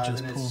 Well, let me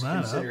just then pull it's that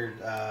up. considered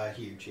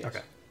huge, yes.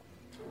 Okay.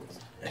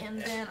 And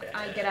then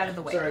I get out of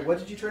the way. Sorry, what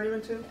did you turn him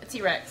into? A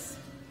T-Rex.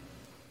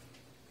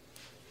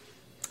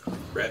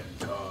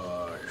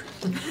 Reptar.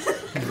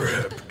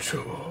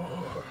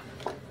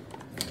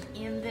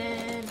 And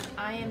then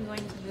I am going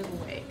to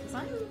move away, because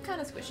I'm kind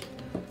of squishy.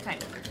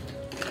 Kind of.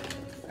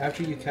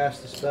 After you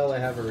cast the spell, I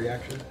have a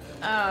reaction.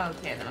 Oh,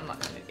 okay, then I'm not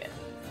going to move yet.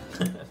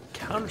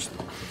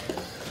 Counterspell.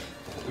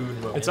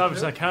 It's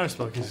obviously not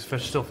counterspell because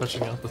he's still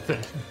fetching out the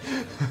thing.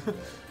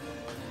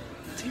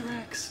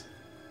 T-Rex.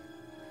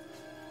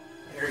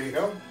 There you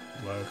go.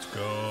 Let's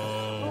go.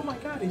 Oh my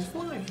god, he's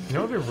flying. You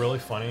know what would be really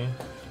funny?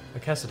 I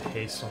casted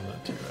haste on the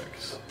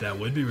T-Rex. That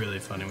would be really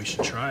funny. We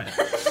should try it.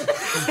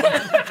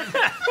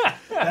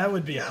 That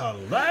would be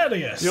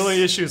hilarious. The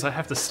only issue is I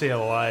have to stay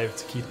alive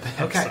to keep the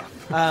hex Okay.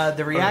 up.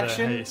 The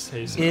reaction haste.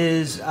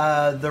 is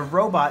the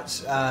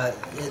robots,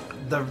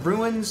 the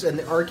ruins and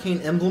the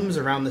arcane emblems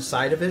around the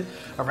side of it,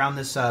 around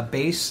this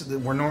base, that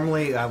were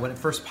normally, when it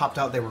first popped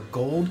out, they were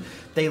gold.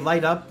 They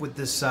light up with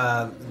this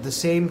the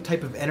same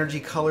type of energy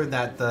color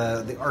that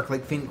the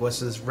Arc-Lake Phoenix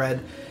was, is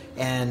red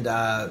and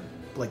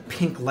like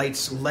pink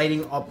lights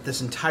lighting up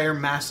this entire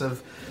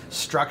massive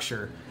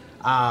structure.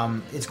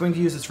 It's going to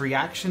use its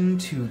reaction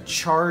to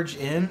charge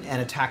in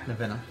and attack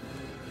Navina.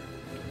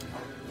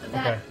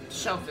 That Okay.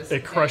 shelf is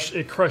It crushes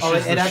Oh,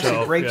 the it actually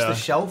shelf, breaks yeah. the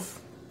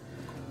shelf.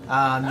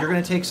 You're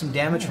going to take some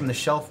damage from the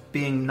shelf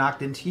being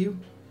knocked into you.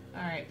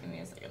 Alright, give me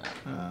a second.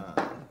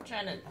 I'm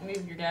trying to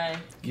move your guy.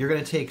 You're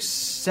going to take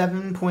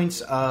 7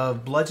 points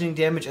of bludgeoning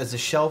damage as the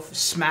shelf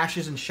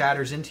smashes and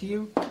shatters into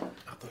you.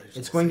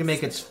 It's going to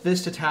make its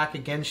fist attack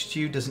against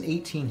you. Does an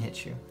 18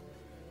 hit you?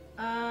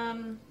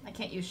 I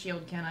can't use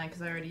shield, can I?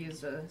 Because I already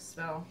used a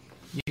spell.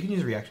 You can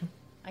use a reaction.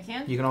 I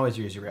can? You can always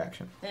use your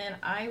reaction. Then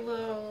I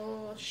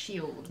will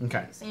shield.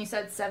 Okay. And you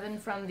said 7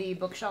 from the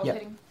bookshelf Yep.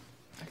 hitting?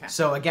 Okay.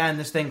 So again,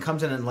 this thing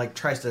comes in and like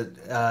tries to.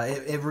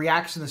 It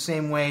reacts in the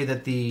same way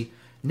that the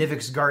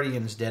Nivix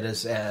Guardians did,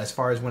 as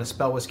far as when a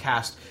spell was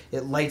cast.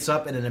 It lights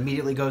up and it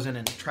immediately goes in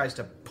and tries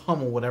to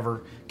pummel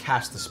whatever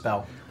cast the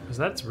spell. Is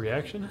that its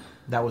reaction?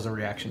 That was a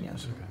reaction,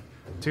 yes.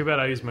 Too bad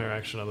I used my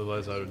reaction,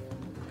 otherwise I would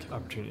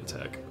opportunity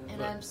attack.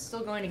 And I'm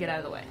still going to get out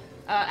of the way.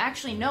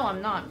 Actually, no, I'm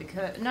not,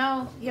 because...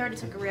 No, he already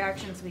took a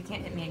reaction, so he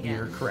can't hit me again.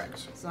 You're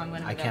correct. So I'm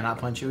going to I cannot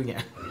punch you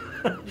again.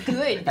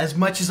 Good. As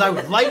much as I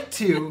would like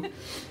to.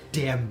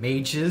 Damn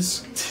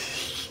mages.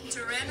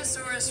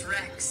 Tyrannosaurus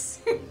Rex.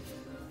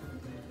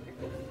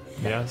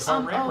 Yes.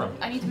 Oh,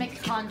 I need to make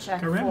a con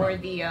check Caramba. for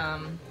the,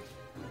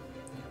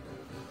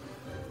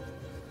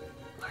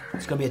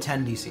 It's going to be a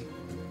 10 DC.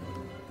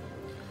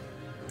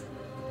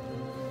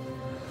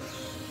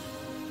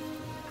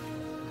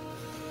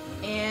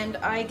 And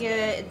I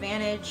get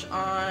advantage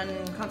on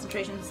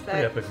concentration Pretty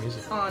epic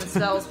music. on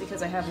spells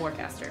because I have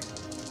Warcaster.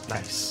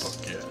 Nice.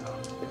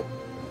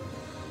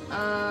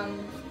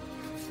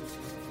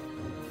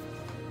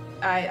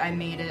 I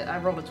made it. I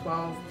rolled a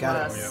 12 Got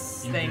it.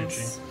 plus Yep, you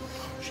things.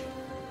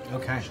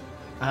 Okay.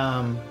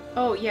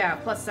 Oh yeah,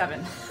 plus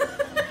 7.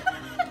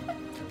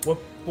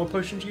 What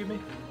potion did you give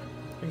me?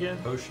 Again?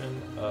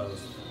 Potion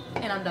of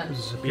And I'm done.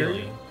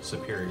 healing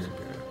superior.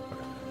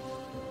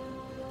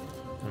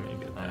 Let me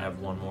get I that. have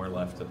one more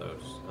left of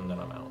those, and then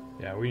I'm out.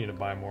 Yeah, we need to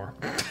buy more.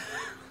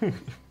 I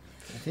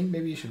think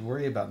maybe you should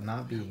worry about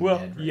not being Well,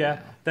 dead right yeah,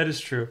 now. that is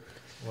true.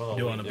 Well, You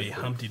don't we want to did be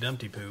the- Humpty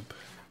Dumpty poop.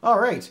 All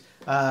right.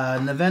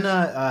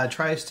 Navina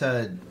tries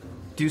to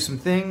do some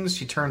things.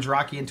 She turns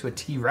Rocky into a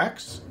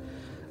T-Rex.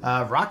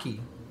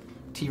 Rocky,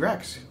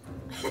 T-Rex,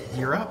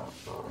 you're up.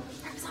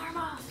 Rip his arm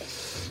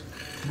off.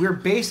 We're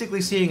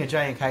basically seeing a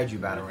giant kaiju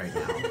battle right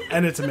now.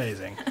 And it's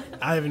amazing.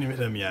 I haven't even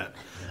hit him yet.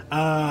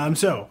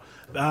 So,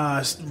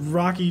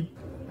 Rocky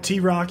T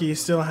Rocky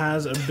still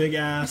has a big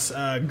ass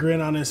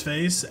grin on his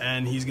face,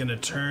 and he's gonna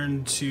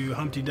turn to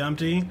Humpty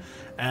Dumpty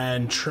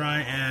and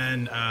try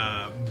and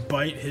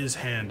bite his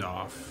hand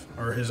off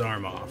or his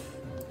arm off.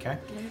 Okay.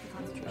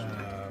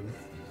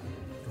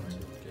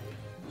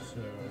 So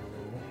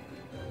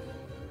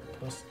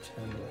plus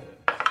 10 to hit.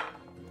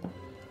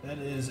 That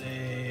is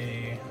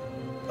a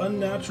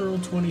unnatural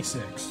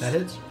 26. That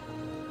hits.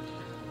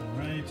 All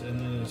right, and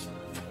then it's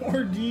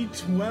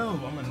 4d12.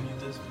 I'm gonna need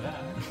this back.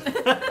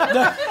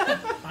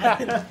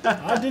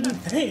 I didn't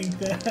think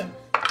that.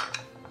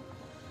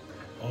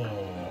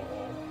 Oh.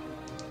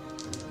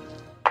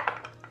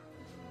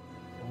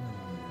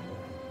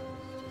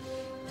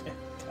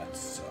 That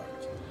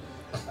sucked.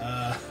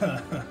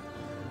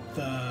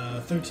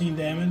 The 13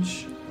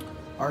 damage.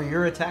 Are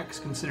your attacks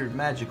considered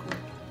magical?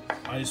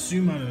 I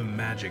assume I'm a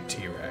magic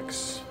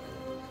T-Rex.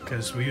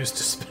 Because we used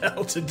a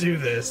spell to do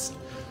this.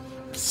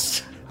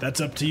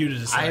 That's up to you to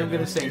decide. I am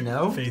going to say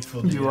no.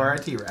 Faithful You DM. are a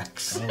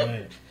T-Rex. All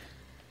right.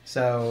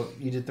 So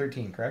you did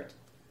 13, correct?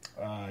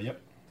 Yep.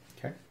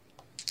 Okay.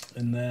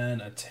 And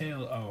then a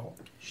tail. Oh,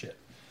 shit.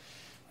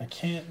 I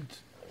can't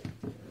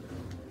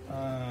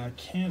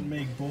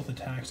make both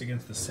attacks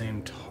against the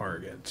same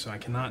target, so I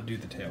cannot do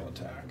the tail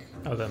attack,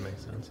 Oh, that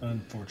makes sense.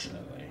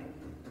 unfortunately.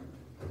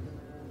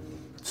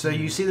 So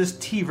you see this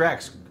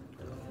T-Rex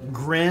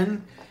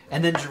grin,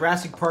 and then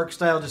Jurassic Park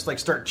style just like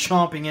start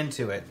chomping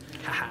into it.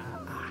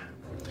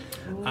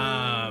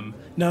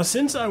 Now,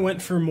 since I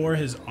went for more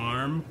his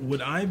arm,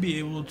 would I be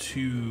able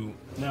to?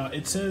 Now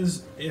it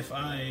says if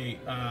I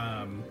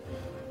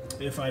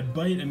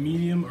bite a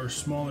medium or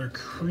smaller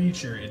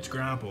creature, it's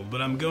grappled.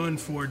 But I'm going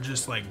for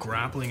just like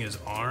grappling his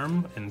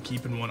arm and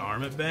keeping one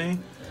arm at bay.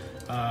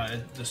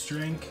 The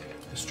strength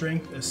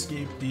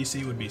escape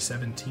DC would be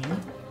 17.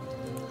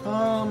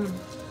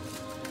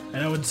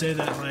 And I would say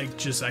that like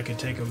just I could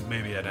take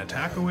maybe an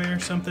attack away or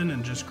something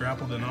and just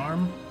grappled an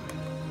arm.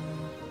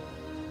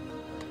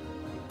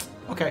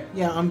 Okay,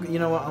 yeah, you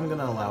know what? I'm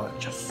gonna allow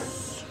it.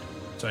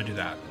 So I do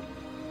that.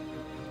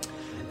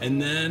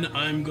 And then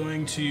I'm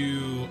going to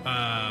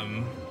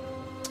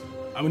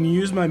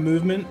use my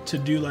movement to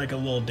do like a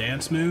little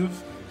dance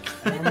move.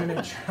 And I'm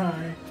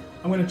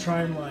gonna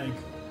try and like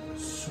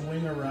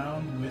swing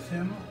around with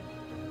him.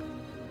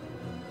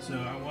 So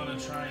I want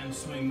to try and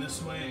swing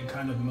this way and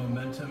kind of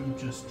momentum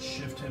just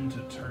shift him to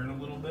turn a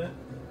little bit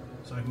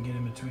so I can get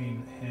in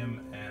between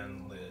him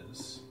and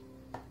Liz.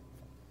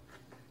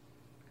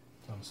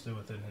 So I'm still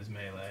within his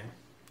melee.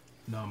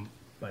 No, I'm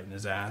biting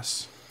his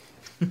ass.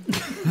 And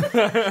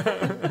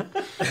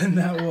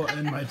that will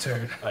end my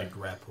turn. I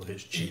grapple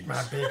his cheeks.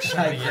 My big I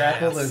shiny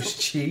grapple ass. those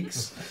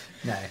cheeks.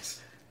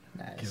 Nice.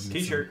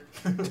 T-shirt.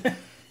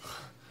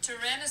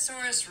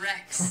 Tyrannosaurus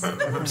Rex. Roar.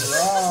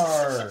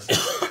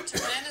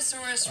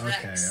 Tyrannosaurus Okay,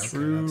 Rex. that's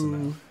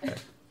enough.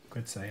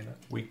 Quit saying it.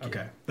 Weak.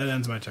 Okay, that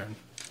ends my turn.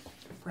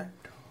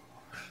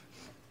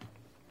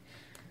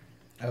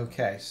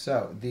 Okay,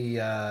 so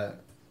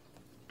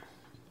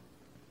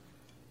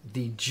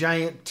the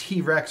giant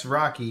T-Rex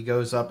Rocky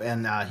goes up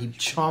and he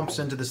chomps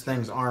into this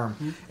thing's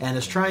arm and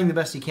is trying the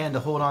best he can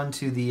to hold on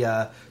to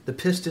the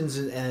pistons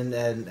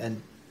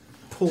and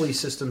pulley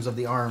systems of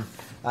the arm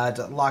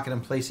to lock it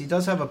in place. He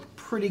does have a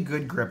pretty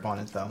good grip on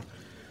it, though.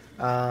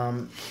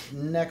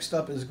 Next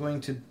up is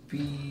going to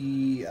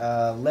be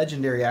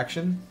legendary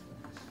action.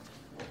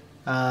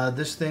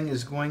 This thing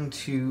is going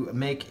to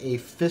make a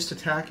fist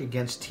attack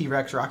against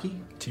T-Rex Rocky.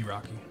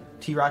 T-Rocky.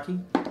 T-Rocky.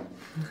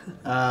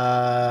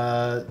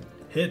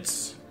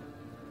 Hits.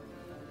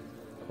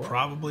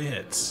 Probably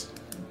hits.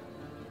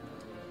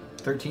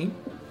 13.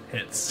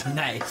 Hits.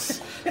 Nice.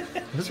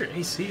 What's your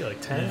AC?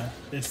 Like 10? Yeah,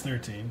 it's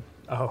 13.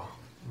 Oh.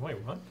 Wait,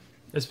 what?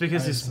 It's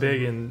because he's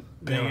big and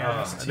big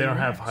ass they don't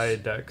have T-Rex. high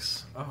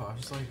dex. Oh, I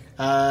was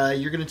like,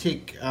 You're going to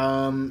take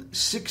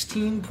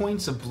 16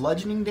 points of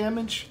bludgeoning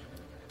damage.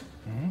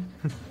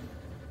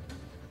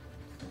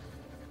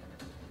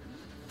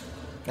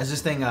 As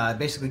this thing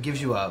basically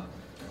gives you a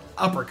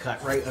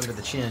uppercut right under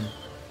the chin.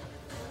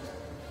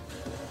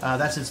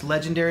 That's its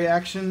legendary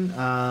action.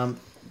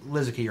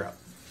 Lizica, you're up.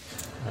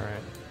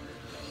 Alright.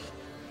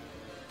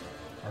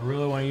 I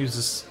really want to use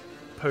this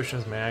potion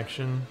as my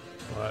action,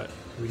 but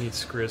we need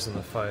Skriz in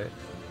the fight.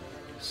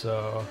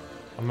 So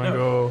I'm gonna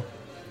go.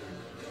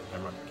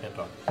 never mind, can't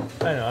talk.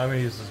 I know, I'm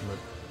gonna use this move.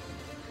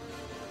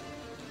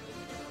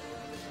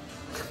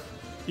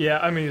 Yeah,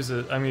 I'm gonna use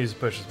it. I'm gonna use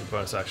push as my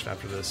bonus action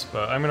after this,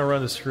 but I'm gonna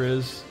run the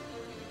Skriz.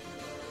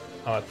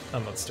 Oh,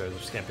 I'm upstairs. I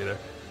just can't be there.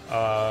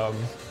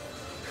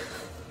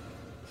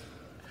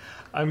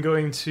 I'm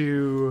going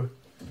to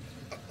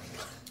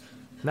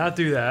not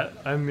do that.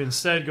 I'm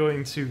instead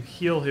going to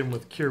heal him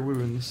with Cure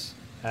Wounds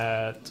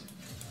at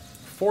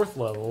 4th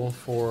level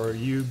for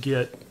you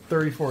get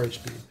 34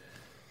 HP,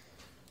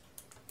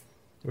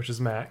 which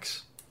is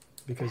max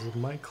because of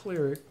my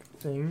cleric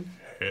thing.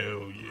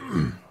 Hell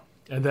yeah.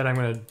 And then I'm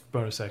going to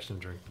bonus action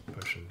drink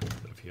potion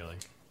of healing.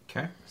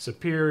 Okay.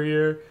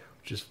 Superior,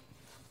 which is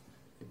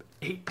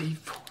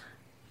 8d4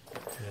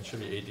 And it should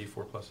be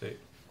 8d4 plus 8.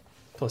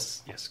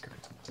 plus yes,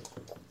 correct.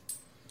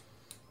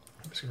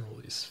 I'm just gonna roll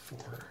these 4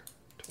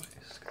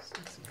 twice because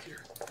it's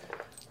easier.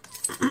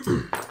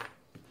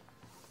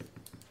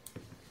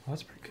 Well,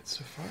 that's pretty good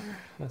so far.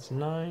 That's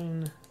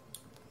 9,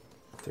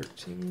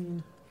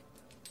 13.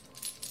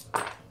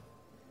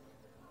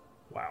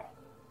 Wow.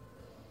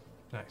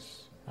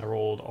 Nice. I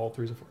rolled all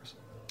 3s and 4s.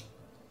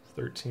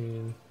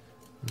 13,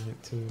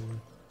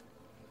 19,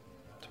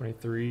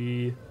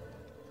 23,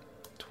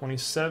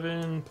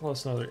 27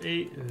 plus another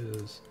 8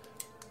 is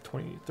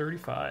 20,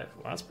 35.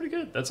 Wow, that's pretty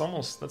good. That's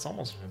almost It's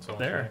almost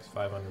there. max,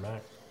 5 under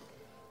max.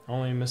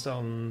 Only missed out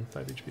on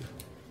 5 HP.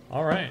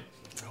 All right.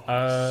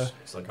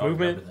 It's like, I'll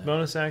remember Movement, that.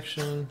 bonus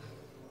action,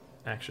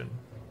 action.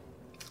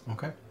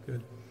 Okay.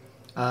 Good.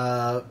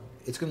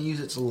 It's going to use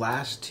its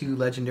last 2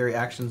 legendary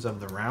actions of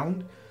the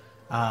round.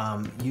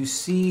 You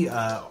see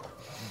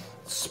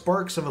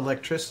sparks of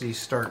electricity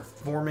start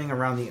forming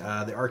around the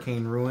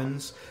arcane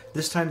ruins.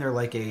 This time they're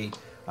like a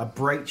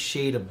bright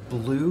shade of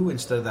blue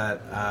instead of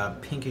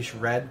that pinkish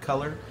red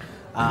color.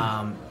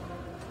 As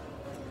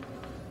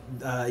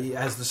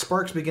the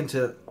sparks begin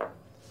to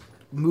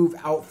move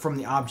out from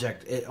the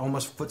object, it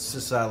almost puts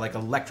this like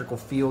electrical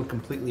field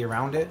completely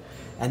around it,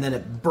 and then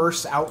it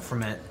bursts out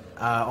from it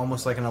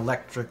almost like an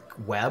electric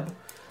web.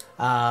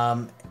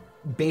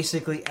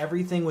 Basically,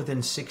 everything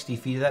within 60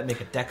 feet of that make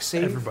a dex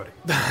save. Everybody.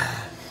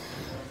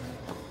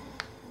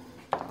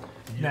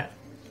 Yeah.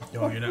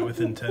 Oh, you're not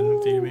within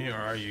 10 feet of me, or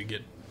are you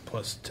get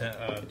plus 10,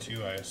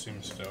 2, I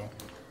assume still.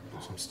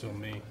 So I'm still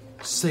me.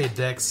 Say a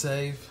dex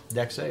save.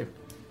 Dex save.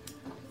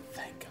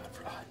 Thank God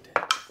for odd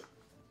dex.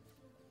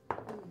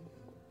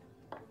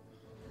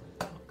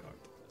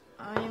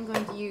 I am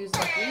going to use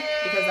Lucky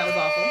because that was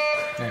awful.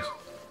 Nice.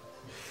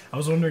 I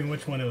was wondering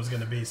which one it was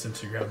going to be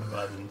since you grabbed the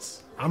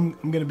buttons. I'm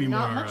going to be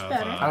Not more much of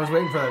better. I was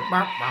waiting for the.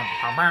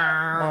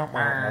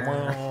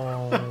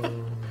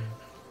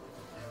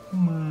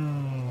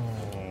 Hmm.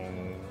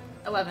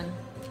 11.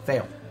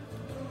 Fail.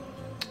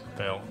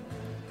 Fail.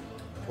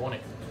 20.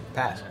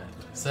 Pass.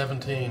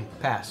 17.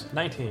 Pass.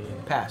 19.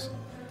 Pass.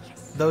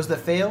 Those that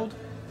failed,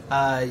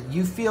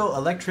 you feel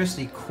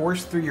electricity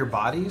course through your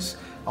bodies.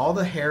 All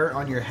the hair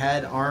on your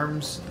head,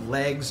 arms,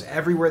 legs,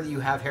 everywhere that you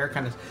have hair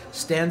kind of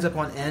stands up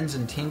on ends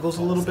and tingles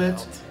a little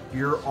bit.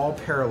 You're all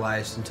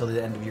paralyzed until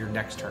the end of your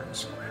next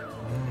turns.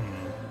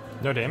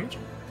 No damage?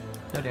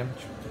 No damage.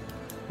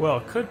 Well,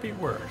 it could be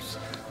worse.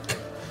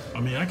 I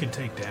mean, I could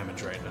take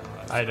damage right now.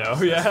 I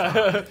know,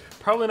 yeah.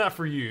 Probably not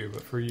for you,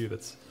 but for you,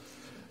 that's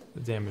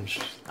the damage.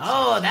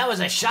 Oh, that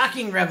was a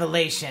shocking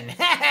revelation.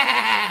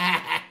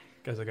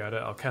 Guys, I got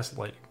it. I'll cast a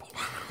lightning bolt.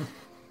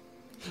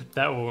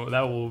 that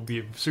will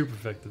be super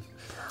effective.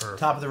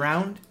 Top of the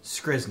round,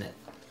 Skriznit.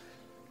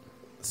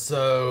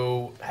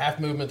 So, half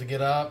movement to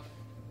get up.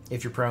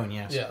 If you're prone,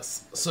 yes.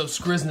 Yes. So,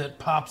 Skriznit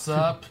pops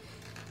up.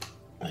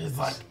 He's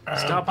like,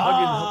 Stop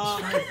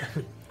hugging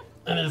him.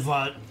 and he's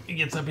like, he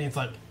gets up and he's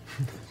like,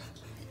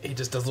 he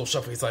just does a little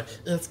shuffle. He's like,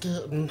 it's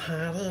getting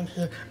hot in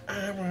here.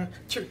 I want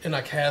to. And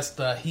I cast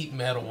heat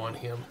metal on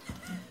him.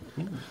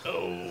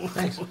 Oh.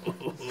 Nice.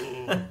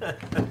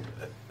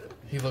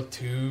 He looked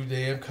too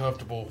damn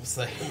comfortable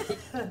saying,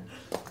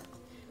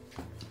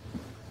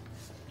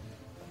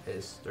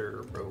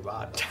 Mr.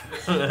 Robot.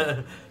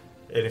 And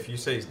if you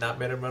say he's not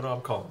made of metal,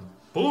 I'm calling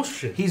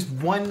bullshit. He's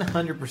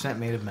 100%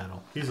 made of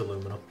metal. He's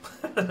aluminum.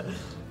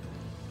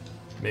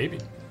 Maybe.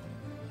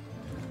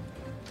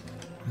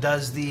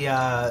 Does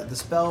the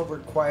spell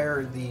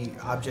require the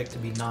object to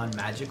be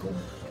non-magical?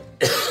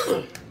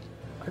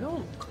 I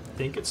don't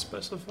think it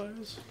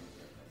specifies.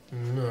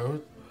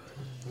 no.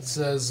 It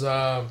says,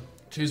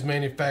 choose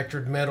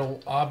manufactured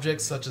metal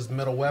objects such as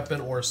metal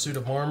weapon or a suit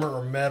of armor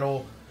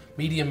or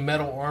medium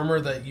metal armor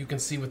that you can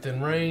see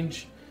within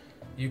range.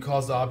 You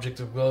cause the object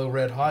to glow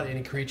red hot.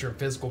 Any creature in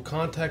physical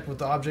contact with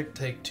the object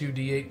take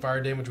 2d8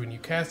 fire damage when you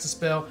cast a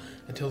spell.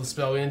 Until the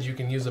spell ends, you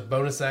can use a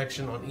bonus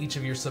action on each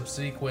of your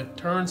subsequent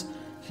turns.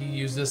 You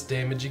use this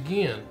damage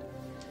again.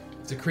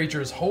 If the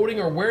creature is holding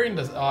or wearing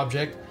the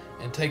object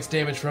and takes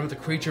damage from it, the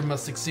creature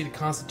must succeed a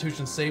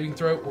Constitution saving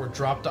throw or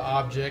drop the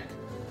object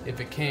if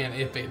it can.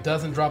 If it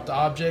doesn't drop the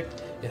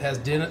object, it has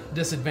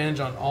disadvantage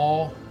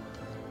on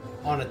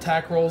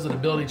attack rolls and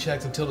ability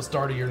checks until the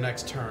start of your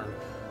next turn.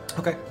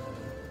 Okay.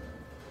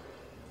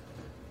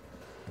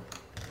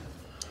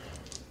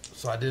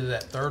 So I did it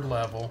at 3rd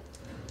level.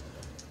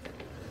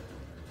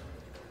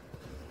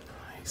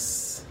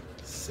 Nice.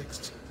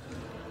 16.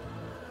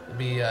 It'd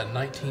be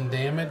 19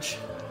 damage.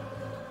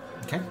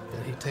 Okay.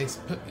 And he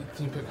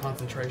can put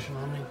concentration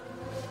on me.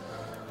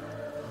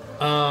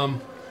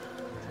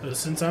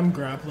 Since I'm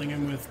grappling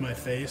him with my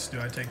face,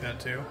 do I take that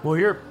too? Well,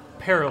 you're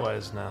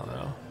paralyzed now,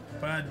 though.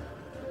 But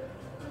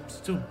I'm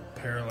still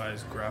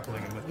paralyzed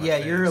grappling him with my Yeah,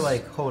 face. you're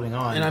like holding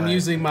on. And I'm but-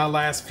 using my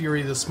last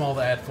Fury the Small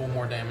to add 4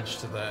 more damage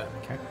to that.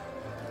 Okay.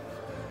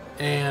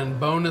 And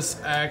bonus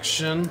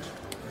action.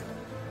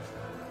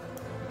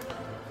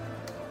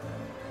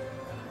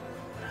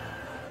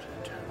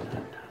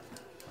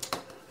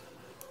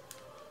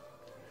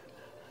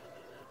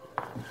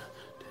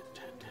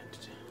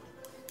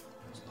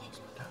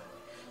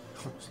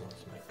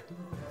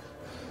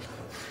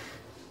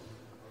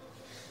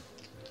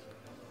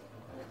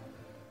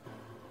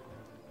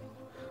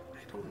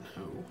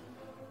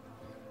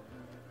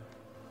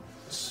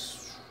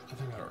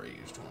 already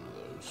used one of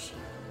those.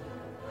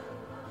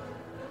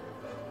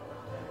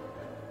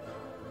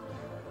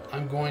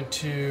 I'm going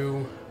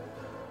to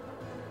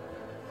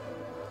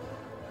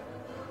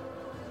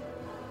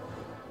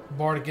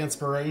Bardic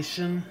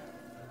Inspiration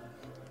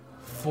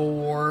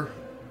for...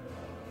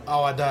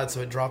 Oh, I died,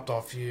 so it dropped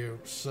off you.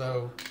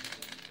 So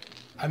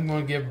I'm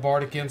going to give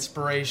Bardic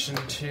Inspiration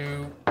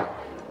to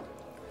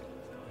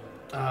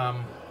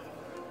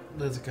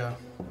Lizica.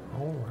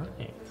 All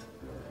right.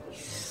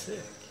 Sick.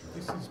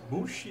 This is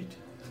bullshit.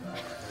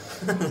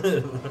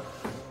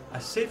 I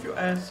saved your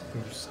ass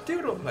and you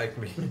still don't like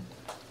me.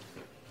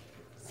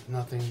 It's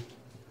nothing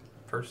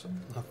Person?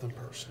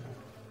 personal.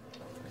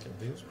 Fucking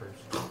this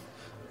person.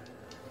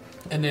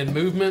 And then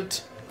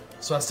movement.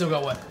 So I still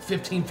got, what,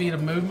 15 feet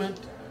of movement?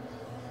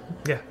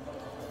 Yeah.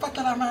 Fuck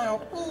it, I'm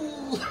out.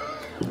 Ooh.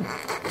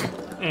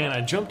 And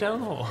I jumped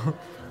down the hole.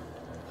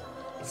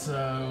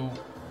 So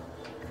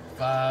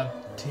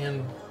 5,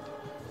 10,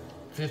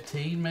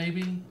 15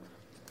 maybe?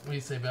 What do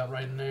you say, about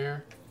right in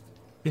there?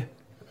 Yeah.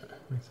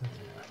 Makes sense.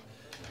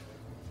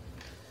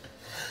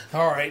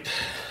 All right.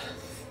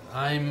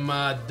 I'm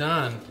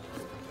done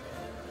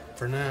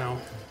for now.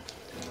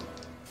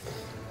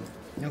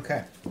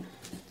 Okay.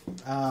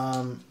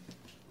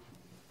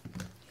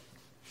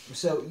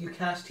 So you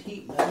cast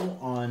heat metal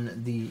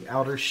on the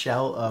outer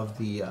shell of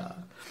the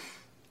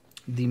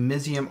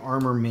Mizium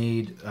armor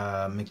made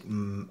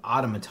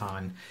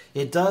automaton.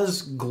 It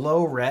does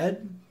glow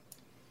red.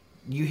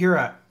 You hear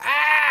a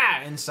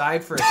ah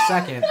inside for a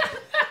second,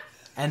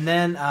 and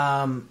then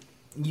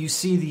you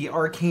see the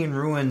arcane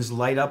ruins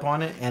light up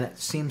on it, and it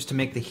seems to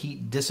make the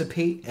heat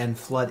dissipate and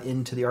flood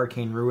into the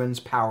arcane ruins,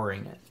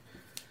 powering it.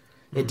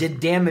 It did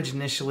damage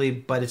initially,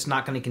 but it's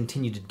not going to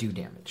continue to do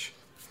damage.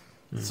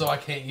 So I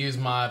can't use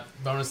my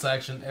bonus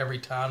action every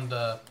time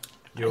to...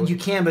 You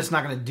can, but it's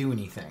not going to do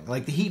anything.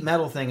 Like the heat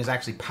metal thing is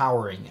actually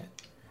powering it.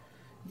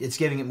 It's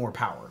giving it more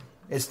power.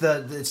 It's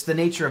the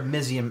nature of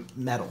Mizium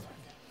metal.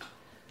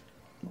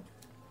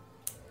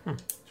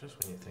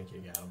 Just when you think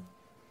you got him.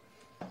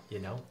 You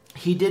know?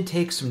 He did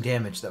take some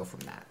damage though from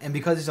that, and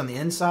because he's on the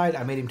inside,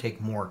 I made him take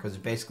more because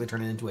it basically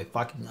turned it into a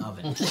fucking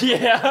oven.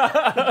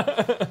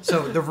 Yeah.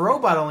 So the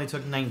robot only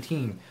took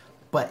 19,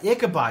 but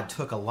Ichabod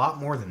took a lot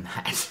more than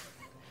that.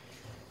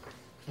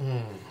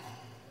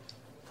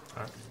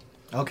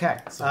 Okay.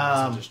 So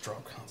I just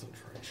drop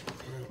concentration.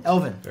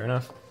 Elvin. Fair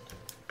enough.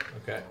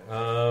 Okay.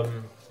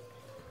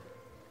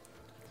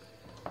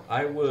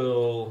 I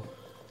will.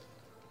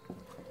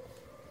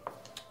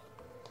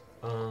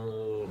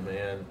 Oh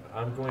man,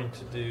 I'm going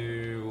to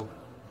do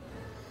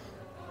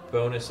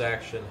bonus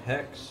action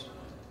hex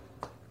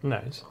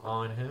Nice.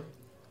 on him,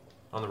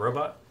 on the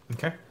robot.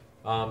 Okay.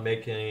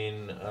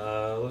 Making.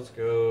 Let's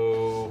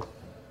go.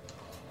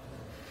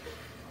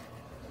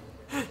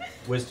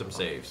 Wisdom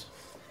saves.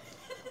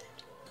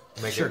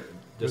 Make Sure.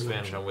 it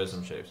disadvantage on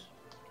wisdom saves.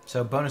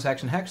 So bonus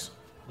action hex.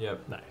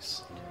 Yep.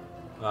 Nice.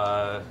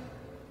 I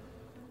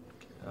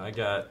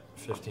got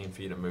 15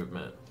 feet of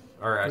movement.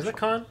 Or Is actually, that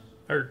con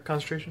or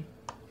concentration?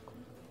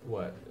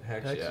 what?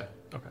 Hex? Hex? Yeah.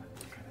 Okay.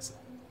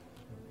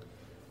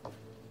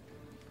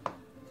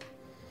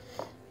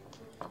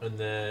 And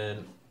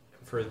then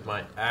for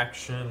my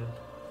action,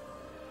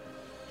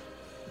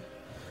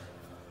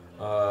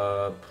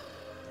 I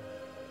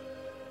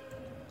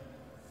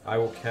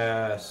will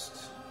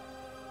cast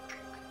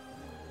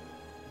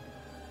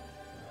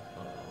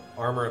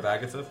Armor of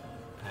Agatha.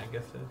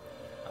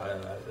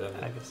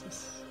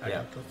 Agassiz.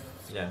 Yeah.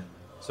 Yeah.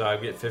 So I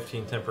get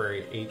 15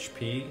 temporary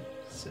HP,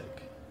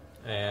 Sick.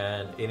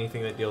 and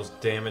anything that deals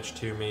damage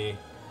to me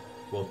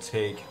will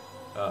take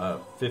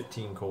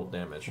 15 cold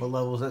damage. What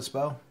level is that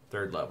spell?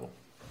 3rd level.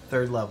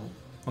 3rd level.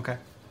 Okay.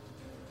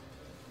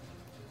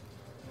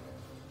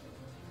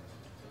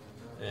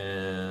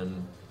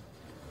 And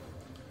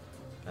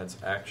that's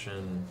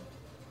action.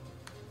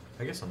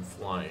 I guess I'm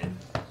flying,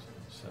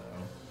 so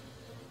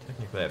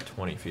technically I have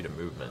 20 feet of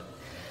movement.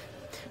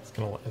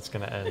 It's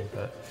gonna end,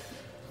 but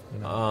you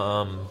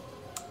know,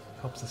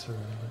 helps us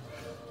remember.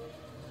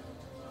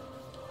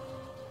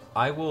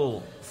 I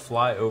will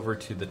fly over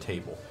to the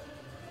table.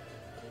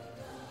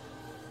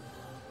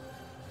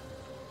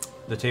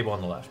 The table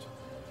on the left.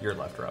 Your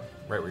left, Rob.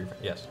 Right where you're.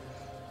 Yes.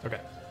 Okay.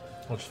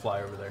 I'll just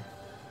fly over there.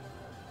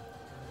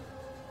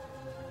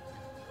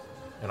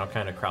 And I'll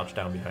kind of crouch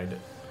down behind it.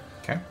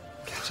 Okay.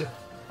 Gotcha.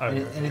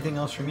 Anything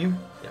else from you?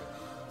 Yep.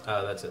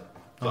 That's it.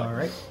 Go All ahead.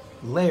 right.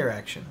 Layer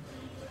action.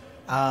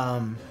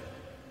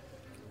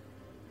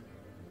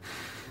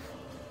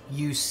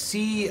 You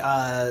see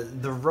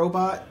the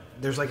robot.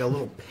 There's like a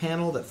little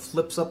panel that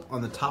flips up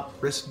on the top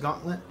wrist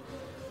gauntlet,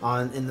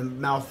 in the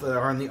mouth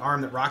or on the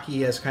arm that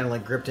Rocky has kind of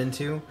like gripped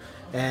into,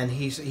 and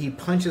he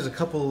punches a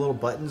couple of little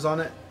buttons on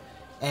it,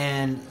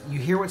 and you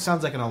hear what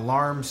sounds like an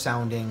alarm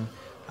sounding,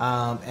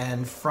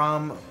 and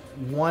from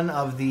one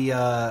of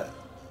the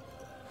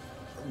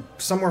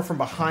somewhere from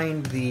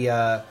behind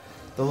the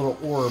little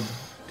orb.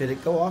 Did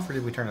it go off or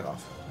did we turn it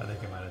off? I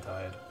think it might have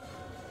died.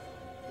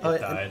 Oh, It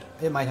died.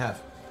 It might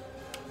have.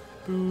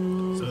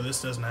 So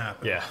this doesn't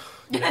happen. Yeah.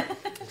 Not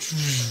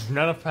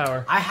enough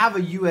power. I have a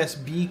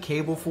USB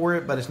cable for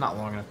it, but it's not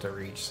long enough to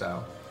reach,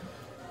 so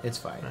it's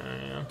fine.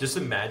 Just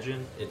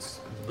imagine it's.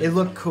 It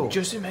looked cool.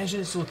 Just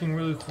imagine it's looking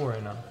really cool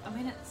right now. I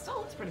mean, it still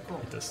looks pretty cool.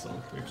 It does still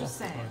look pretty cool. Just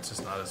saying. It's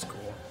just not as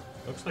cool.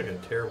 Looks like a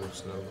terrible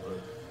snow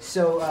globe.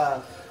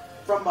 So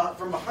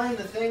from behind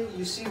the thing,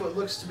 you see what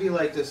looks to be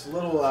like this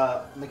little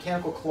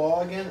mechanical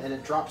claw again, and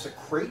it drops a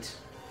crate.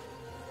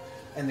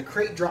 And the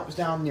crate drops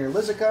down near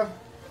Lizica,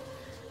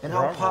 and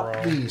I'll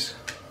pop these.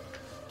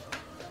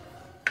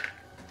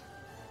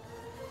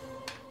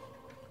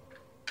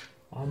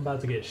 I'm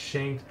about to get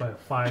shanked by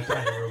 5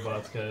 tiny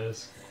robots,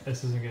 guys.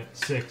 This isn't good.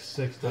 Six.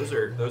 Those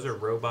are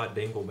robot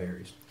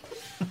dingleberries.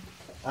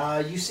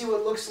 You see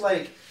what looks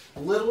like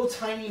little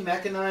tiny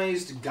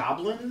mechanized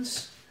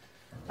goblins.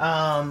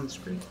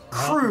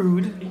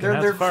 Crude.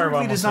 They're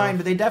crudely designed,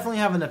 but they definitely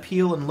have an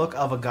appeal and look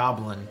of a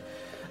goblin.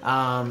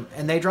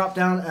 And they drop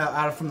down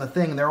out from the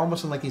thing, and they're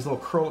almost in like these little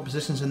curl-up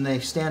positions, and they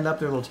stand up.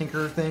 They're little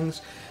tinker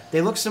things.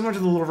 They look similar to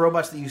the little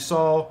robots that you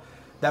saw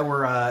that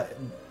were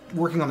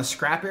working on the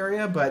scrap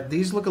area, but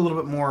these look a little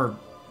bit more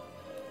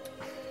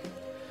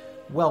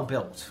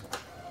well-built.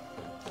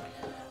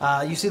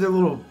 You see their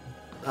little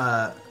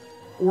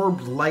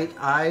orbed light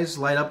eyes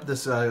light up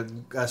this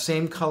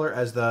same color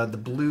as the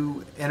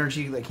blue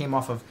energy that came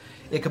off of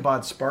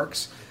Ichabod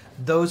Sparks.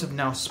 Those have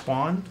now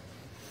spawned.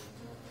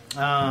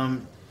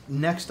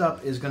 Next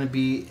up is going to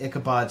be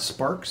Ichabod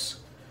Sparks.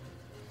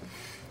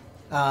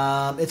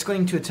 It's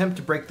going to attempt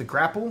to break the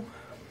grapple.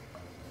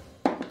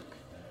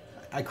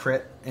 I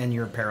crit, and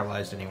you're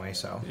paralyzed anyway,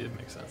 so. It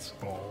makes sense.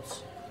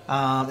 Balls.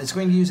 It's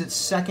going to use its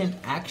second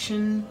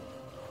action.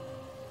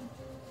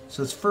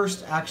 So its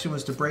first action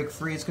was to break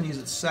free. It's going to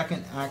use its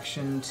second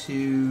action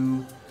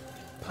to...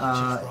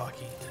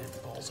 Rocky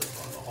and balls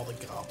over on all the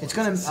goblins. It's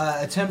going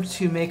to attempt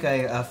to make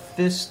a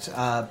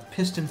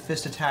piston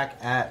fist attack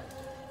at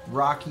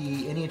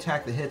Rocky. Any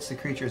attack that hits the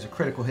creature is a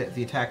critical hit if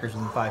the attacker is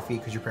within 5 feet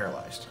because you're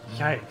paralyzed.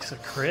 Yikes, a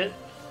crit?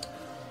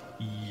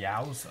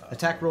 Yowza.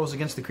 Attack rolls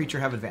against the creature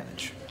have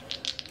advantage.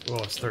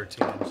 Well, it's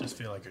 13. I just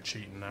feel like you're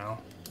cheating now.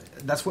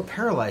 That's what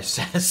paralyzed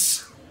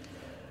says.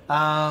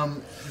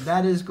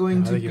 That is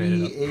going to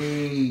be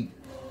a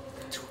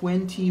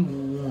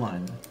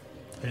 21.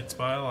 Hits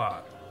by a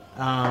lot.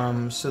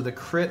 So the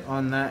crit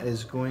on that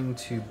is going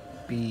to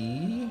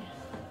be...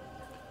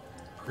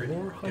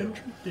 400?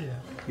 Yeah.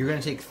 You're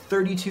going to take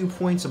 32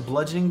 points of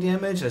bludgeoning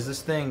damage as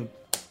this thing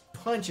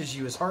punches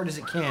you as hard as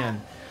it can.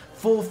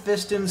 Full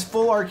fistons,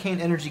 full arcane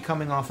energy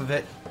coming off of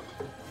it.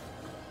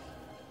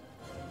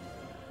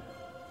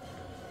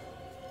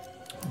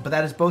 But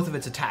that is both of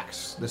its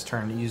attacks this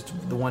turn. It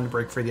used the one to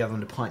break free, the other one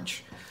to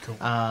punch. Cool.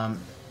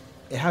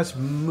 It has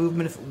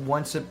movement if it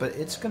wants it, but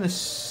it's gonna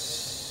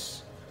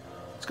stay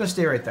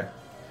right there.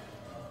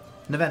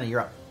 Navenna, you're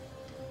up.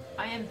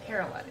 I am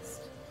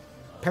paralyzed.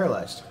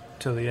 Paralyzed.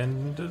 Till the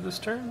end of this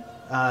turn?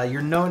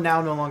 You're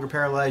now no longer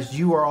paralyzed.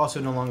 You are also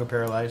no longer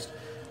paralyzed.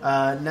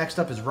 Next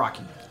up is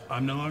Rocky.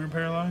 I'm no longer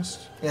paralyzed?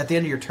 At the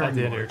end of your turn. At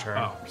the end of you your turn.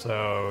 Oh.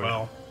 So,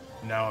 Well,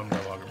 now I'm no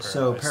longer paralyzed.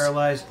 So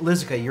paralyzed.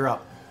 Lizica, you're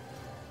up.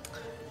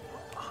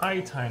 hi,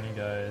 tiny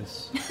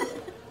guys.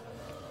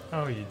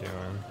 How are you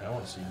doing? I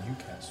want to see you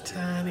cast.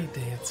 Tiny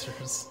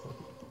dancers.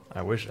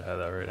 I wish I had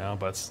that right now,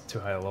 but it's too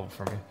high a level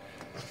for me.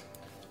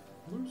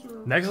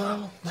 Next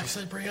level? Next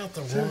I bring out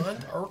the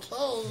wand.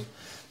 Okay.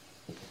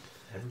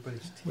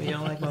 Everybody's You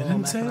don't like my I little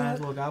didn't say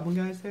mechanized that. little goblin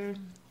guys there?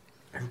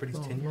 everybody's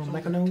 10 Little years old.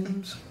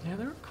 mechanomes. Yeah,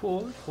 they're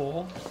cool. They're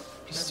cool.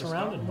 Just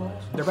surrounded by them.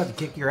 They're about to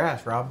kick your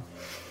ass, Rob.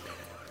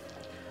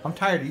 I'm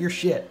tired of your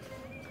shit.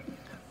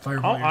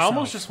 Fireball I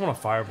almost just want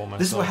to fireball myself.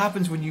 This is what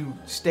happens when you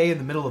stay in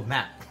the middle of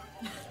map.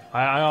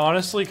 I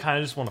honestly kind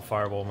of just want to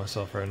fireball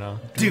myself right now.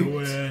 Do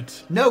it.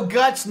 it. No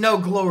guts, no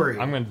glory.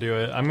 I'm going to do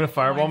it. I'm going to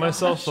fireball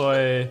myself so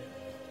I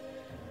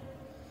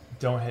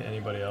don't hit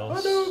anybody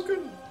else.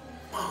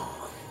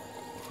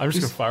 I'm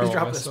just going to He's fireball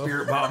dropping a myself.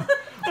 spirit bomb.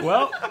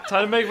 Well,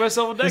 time to make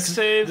myself a dex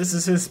save. This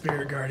is his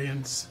Spirit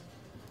Guardians.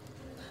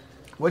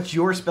 What's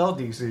your spell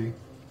DC?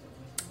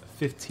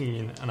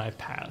 15, and I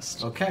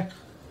passed Okay.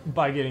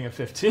 by getting a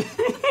 15.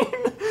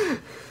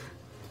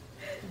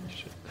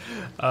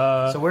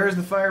 So where's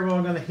the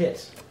fireball gonna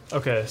hit?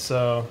 Okay,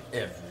 so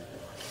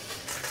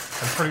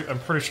If I'm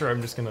pretty sure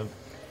I'm just gonna.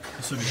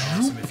 This would be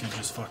awesome if you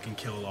just fucking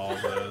killed all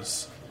of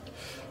those.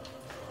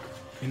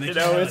 I mean, they You could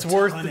know, have it's a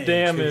worth tonnage. the could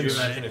you damage.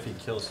 imagine if he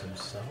kills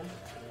himself?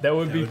 That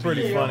would That be would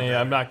pretty be funny. okay.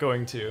 I'm not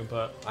going to,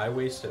 but I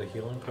wasted a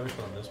healing potion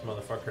on this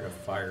motherfucker to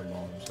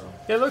fireball himself.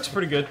 yeah, it looks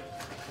pretty good.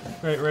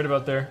 Right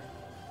about there.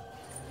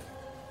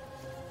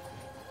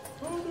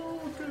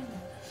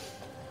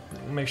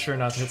 Make sure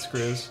not to hit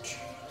Screws.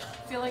 I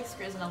feel like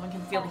Skriz and Elvin can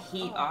feel the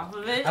heat off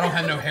of it. I don't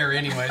have no hair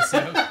anyway, so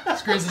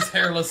Skriz is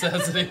hairless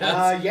as it is.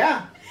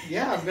 Yeah,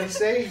 I'm gonna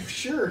say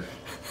sure.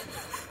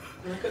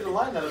 I couldn't have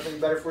lined that up any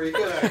better for you,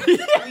 could I? I mean, you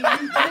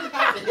did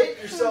have to hit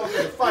yourself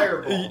with a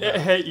fireball.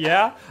 Hey,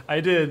 yeah, I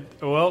did.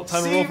 Well,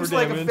 time to roll for Seems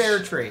like damage. a fair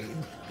trade.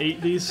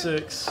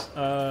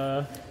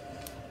 8d6.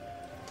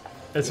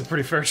 It's a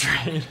pretty fair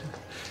trade.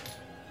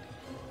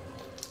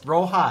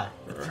 Roll high.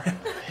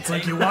 It's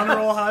like you want to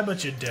roll high,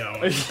 but you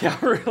don't. Yeah,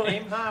 really.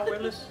 Aim high,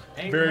 Willis.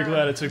 Aim Very high.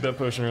 glad I took that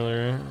potion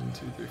earlier. 1,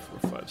 2, 3,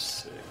 4, 5,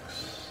 6,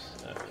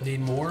 7, Need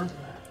more?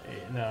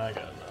 8. No, I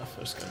got enough.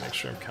 I just gotta make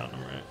sure I'm counting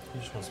them right. He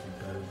just wants to be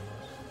better than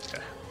us.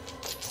 Okay.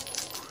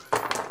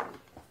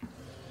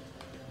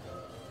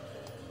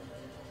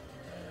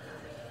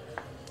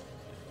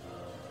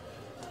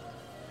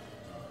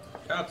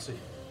 Gutsy.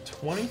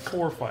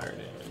 24 fire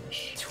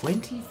damage.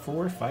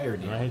 24 fire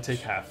And I damage. take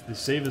half. The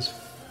save is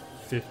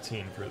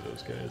 15 for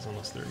those guys,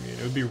 unless they're immune.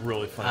 It would be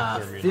really fun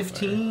if they're immune. to fire.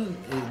 15.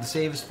 The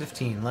save is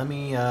 15. Let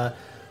me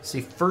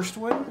see. First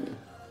one.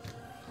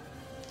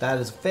 That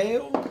is a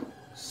fail.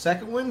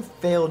 Second one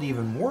failed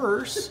even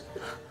worse.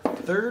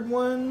 Third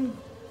one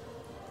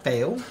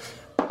failed.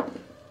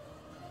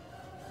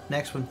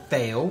 Next one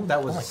failed.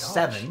 That was Oh my a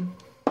gosh. 7.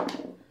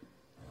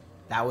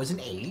 That was an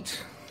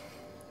 8.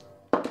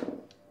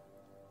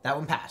 That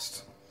one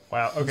passed.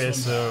 Wow. Okay,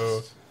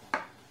 so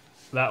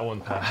that one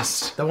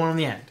passed. The one on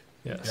the end.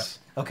 Yes.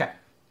 Okay.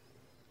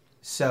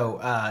 So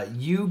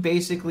you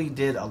basically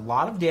did a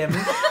lot of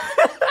damage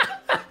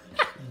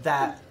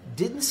that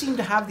didn't seem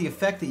to have the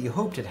effect that you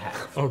hoped it had.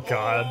 Oh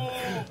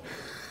God.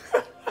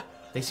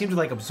 They seemed to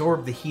like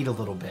absorb the heat a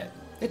little bit.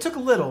 It took a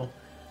little.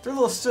 They're a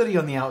little sooty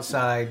on the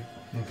outside.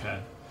 Okay.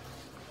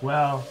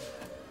 Well,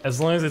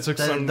 as long as it took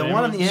The some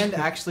one on the damage, end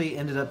actually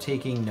ended up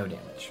taking no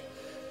damage.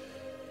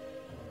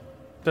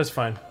 that's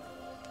fine.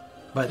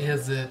 But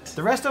Is it?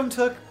 the rest of them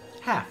took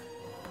half.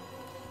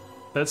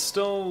 That's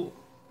still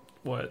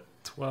what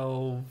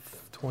 12,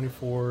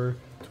 24,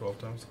 12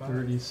 times 5.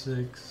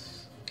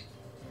 36.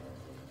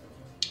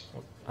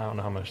 I don't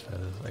know how much that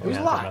is. I It was a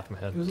can't lot. math in my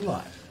head. It was a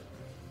lot.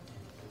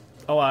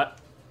 A lot.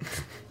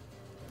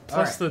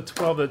 Plus Alright. the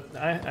 12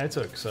 that I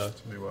took. So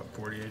It'd be what,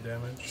 48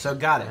 damage? So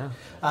got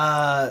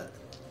it.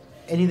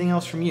 Anything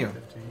else from you?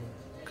 15.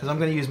 Because I'm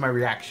going to use my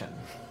reaction.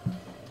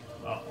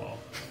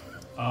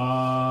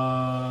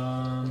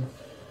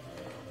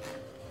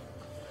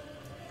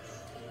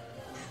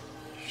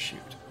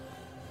 Shoot.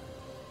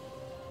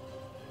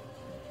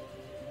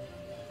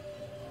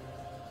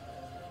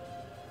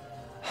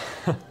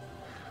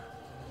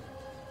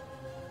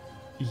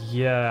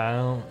 Yeah, I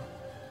don't.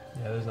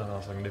 Yeah, there's nothing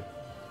else I can do.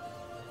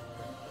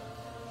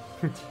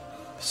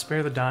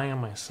 Spare the dying on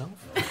myself.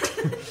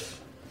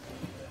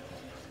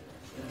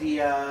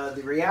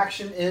 The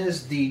reaction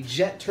is the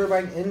jet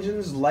turbine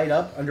engines light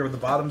up under the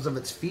bottoms of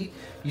its feet.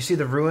 You see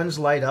the ruins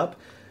light up.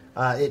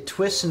 It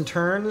twists and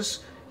turns,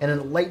 and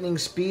at lightning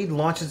speed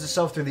launches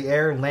itself through the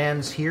air,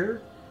 lands here,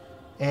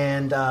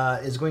 and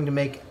is going to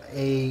make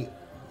a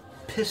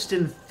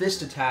piston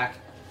fist attack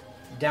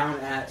down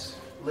at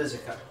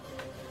Lizica.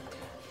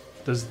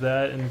 Does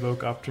that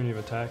invoke opportunity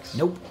of attacks?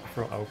 Nope.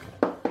 Okay.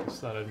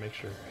 Just thought I'd make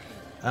sure.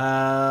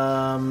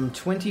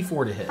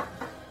 24 to hit.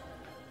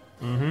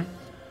 Mm-hmm.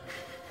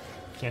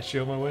 Can't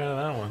shield my way out of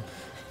that one.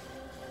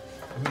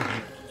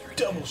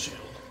 Double shield.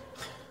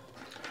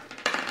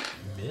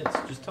 Miss.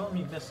 Just tell him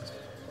he misses.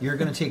 You're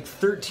going to take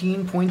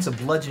 13 points of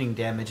bludgeoning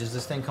damage as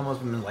this thing comes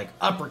up and like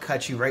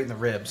uppercuts you right in the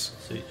ribs.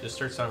 So it just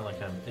starts sounding like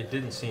him. It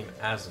didn't seem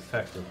as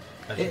effective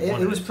as you It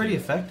wanted was to. pretty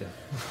effective.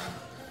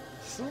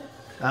 It's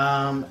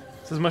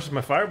So as much as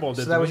my fireball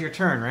did. that to was me. your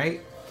turn,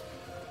 right?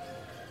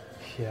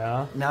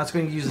 Yeah. Now it's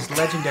going to use its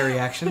legendary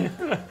action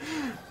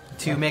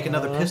to make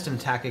another piston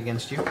attack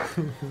against you.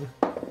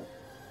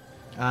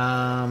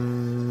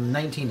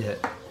 19 to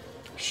hit.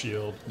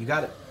 Shield. You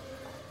got it.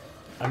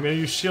 I'm gonna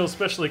use shield,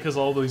 especially because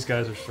all these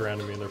guys are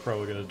surrounding me and they're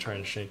probably gonna try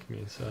and shank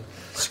me. So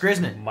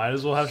Skriznet, might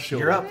as well have shield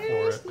You're up.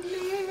 for it.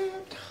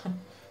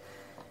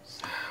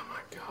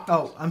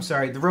 oh, I'm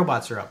sorry. The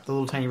robots are up. The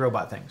little tiny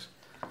robot things.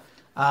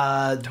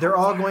 They're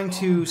all going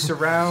to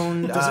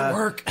surround. Doesn't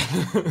work.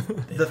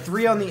 The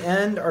 3 on the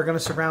end are going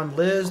to surround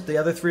Liz. The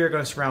other 3 are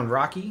going to surround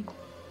Rocky.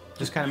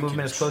 Just kind of move them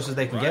as close as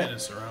they can Try get. to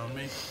surround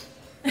me.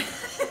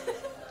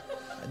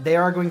 They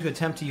are going to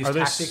attempt to use Are they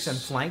tactics and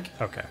flank.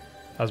 Okay.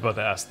 I was about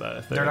to ask that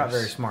if They're not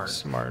very smart.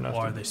 Smart enough.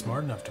 Or to are they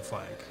smart enough to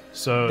flank?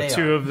 So They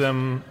two are. of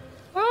them.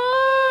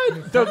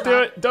 Don't do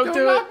it! Don't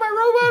do knock it! my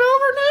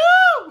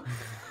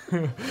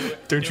robot over now!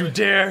 Don't you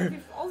dare! He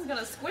falls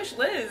gonna squish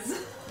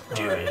Liz.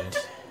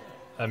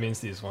 That means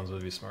these ones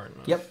would be smart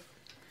enough. Yep.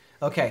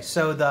 Okay,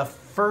 so the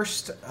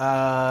first.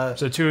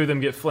 So two of them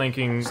get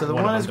flanking. So the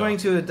of one them is going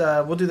don't.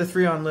 to. We'll do the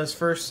 3 on Liz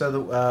first. So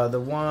the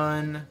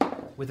one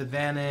with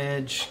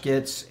advantage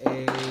gets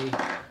a.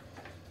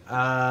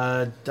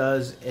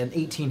 Does an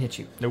 18 hit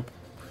you? Nope.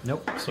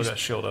 Nope. Still got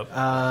shield up.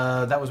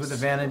 That was with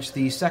advantage.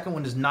 The second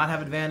one does not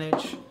have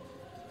advantage.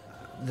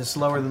 This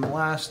lower than the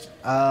last.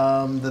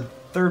 The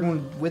third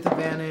one with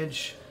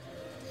advantage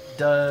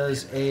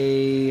does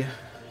a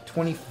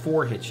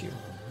 24 hit you.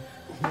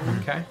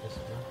 Okay.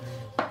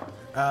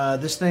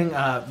 This thing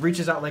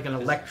reaches out like an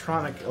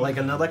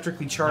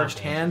electrically charged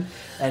hand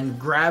and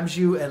grabs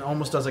you and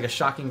almost does like a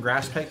shocking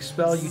grasp type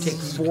spell. You take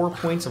 4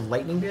 points of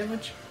lightning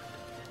damage.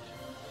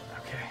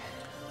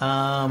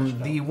 Okay.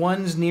 The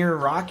ones near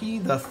Rocky,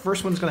 the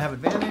first one's going to have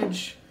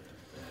advantage.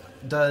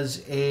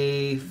 Does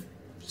a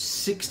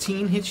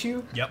 16 hit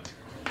you? Yep.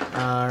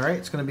 Alright,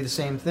 it's going to be the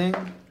same thing.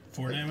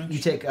 4 damage. You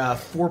take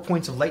 4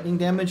 points of lightning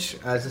damage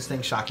as this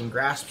thing shocking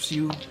grasps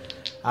you.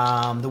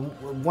 The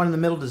one in the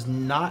middle does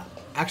not.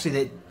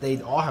 Actually,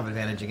 they all have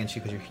advantage against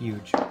you because you're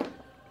huge.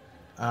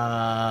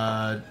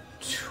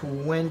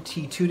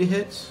 22 to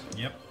hit.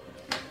 Yep.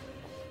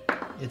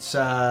 It's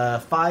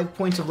 5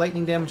 points of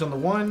lightning damage on the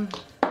one,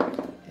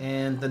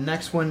 and the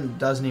next one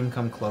doesn't even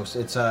come close.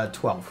 It's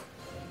 12.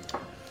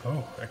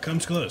 Oh, that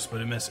comes close,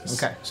 but it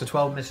misses. Okay, so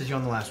 12 misses you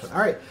on the last one. All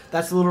right,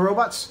 that's the little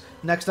robots.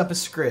 Next up is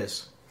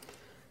Skriz.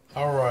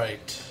 All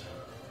right.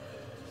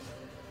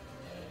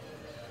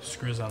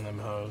 Skriz on them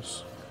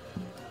hoes.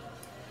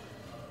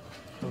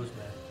 Hose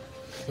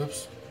man.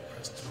 Oops.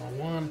 Pressed the wrong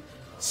one.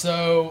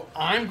 So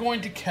I'm going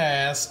to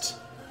cast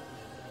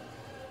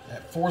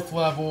at 4th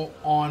level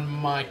on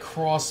my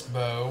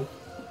crossbow.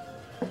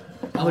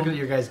 I'm looking at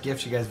your guys'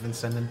 gifts you guys have been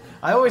sending.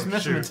 I always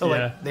miss them Sure, until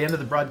yeah. like the end of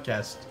the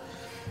broadcast.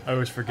 I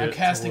always forget. I'm to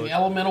casting look.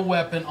 elemental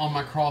weapon on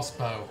my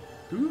crossbow,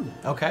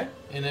 Okay.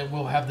 and it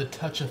will have the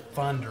touch of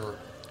thunder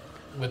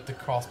with the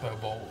crossbow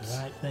bolts.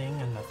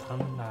 Lightning and the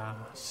thunder.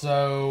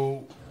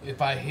 So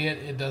if I hit,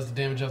 it does the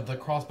damage of the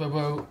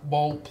crossbow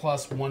bolt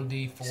plus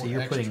 1d4 So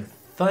you're extra. putting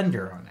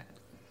thunder on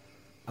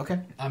it. Okay.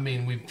 I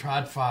mean, we've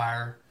tried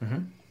fire,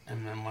 Mhm.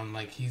 and then when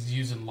like he's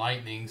using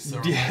lightning, so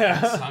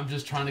Yeah. I'm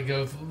just trying to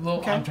go. Little,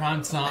 Okay. I'm trying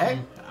Hey,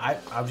 something.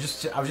 I was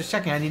just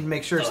checking. I need to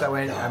make sure so that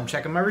way I'm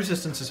checking my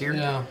resistances here,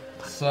 Yeah.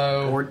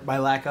 So or my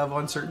lack of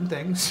on certain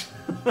things.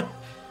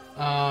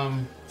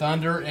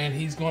 thunder, and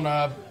he's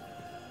gonna.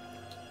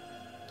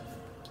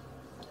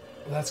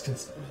 That's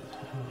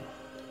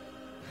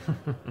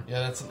yeah,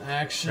 that's an Gotta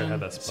action. have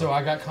that spell. So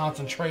I got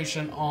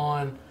concentration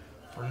on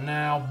for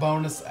now.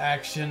 Bonus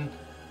action.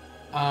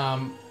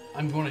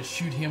 I'm going to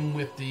shoot him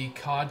with the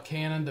cod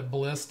cannon, the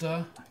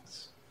ballista,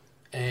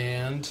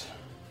 and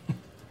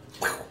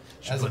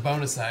as a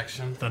bonus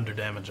action. Thunder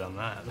damage on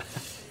that.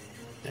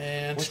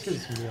 And What's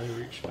his melee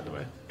reach, by the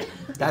way?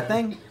 That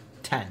thing,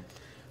 10.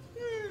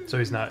 So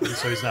he's not.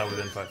 So he's not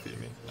within 5 feet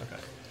of me.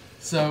 Okay.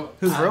 so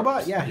Who's I-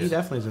 robot? Yeah, he Yeah.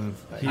 definitely is within.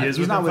 He He's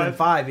is not within within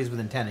 5. He's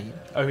within 10 of you.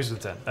 Oh, he's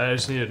within 10. I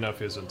just needed to know if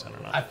he was within 10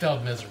 or not. I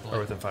failed miserably. Or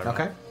within 5. Or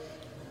Okay.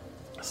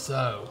 not.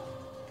 So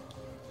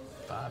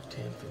 5,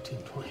 10,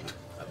 15, 20,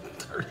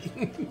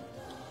 30.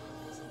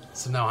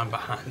 So now I'm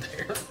behind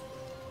there.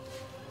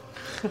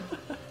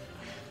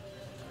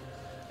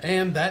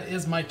 And that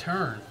is my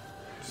turn.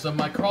 So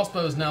my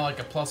crossbow is now like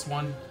a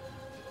 +1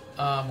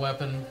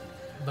 weapon,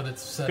 but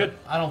it's set. Good.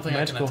 I don't think I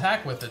Magical. can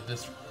attack with it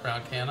this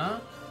round, can I?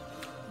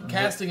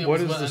 Casting it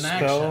What was is the an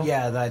spell? action.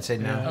 Yeah, I'd say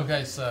no.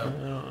 Okay,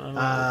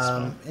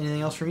 so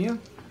Anything else from you?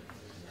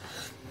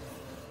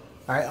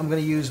 All right, I'm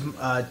going to use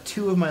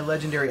 2 of my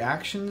legendary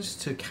actions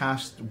to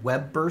cast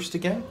Web Burst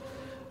again.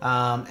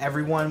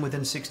 Everyone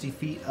within 60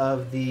 feet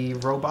of the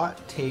robot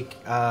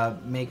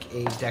make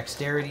a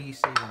Dexterity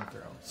saving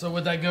throw. so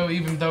would that go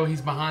even though he's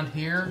behind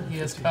here? He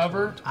has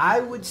cover. I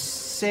would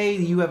say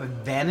you have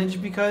advantage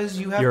because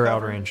you have You're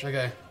cover. outrange.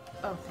 Okay.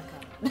 Oh,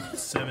 thank God.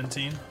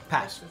 17.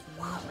 Pass. This is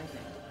not my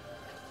thing.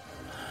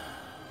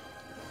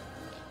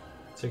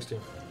 16.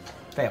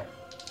 Fail.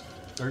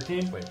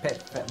 13. Wait,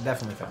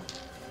 Definitely fail.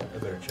 I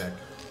better check.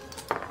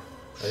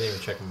 I didn't even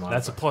check my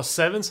That's a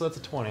 +7, so that's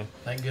a 20.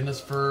 Thank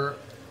goodness for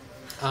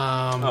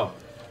Oh,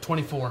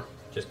 24.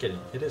 just kidding.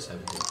 It is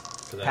 17.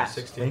 So that's Pass.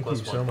 16 Thank plus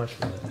you 1. so much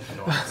for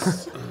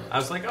that. I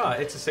was like, oh,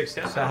 it's a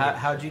 16. So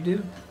how'd you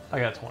do? I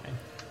got 20.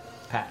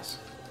 Pass.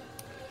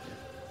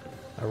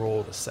 I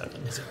rolled a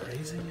 7. Is it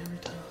raising every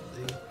time?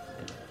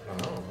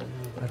 Oh.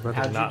 I'd rather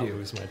How'd you not do?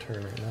 lose my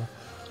turn right now.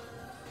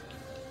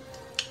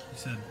 You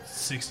said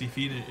 60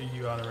 feet. Are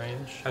you out of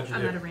range? How'd you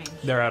I'm do? out of range.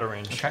 They're out of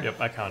range. Okay. Yep,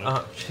 I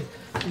counted.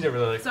 He's over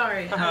there like,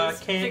 Sorry, I was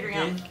can't figuring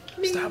out.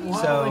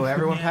 So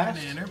everyone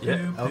passed?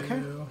 Yeah.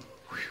 Okay.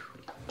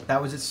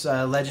 That was its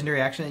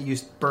legendary action. It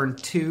used burn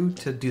 2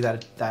 to do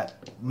that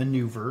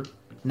maneuver.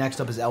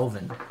 Next up is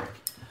Elvin.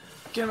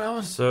 Get him,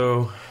 Alan.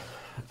 So,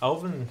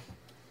 Elvin,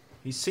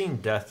 he's seen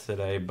death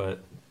today, but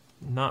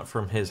not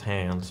from his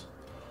hands.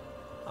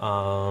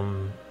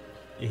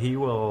 He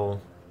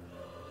will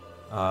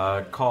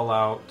call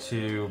out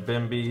to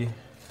Bimby.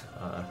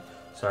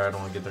 Sorry, I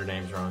don't want to get their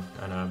names wrong.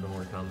 I know I've been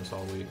working on this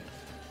all week.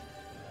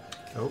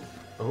 Oh.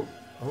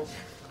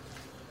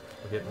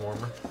 We're getting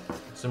warmer.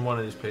 It's in one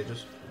of these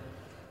pages.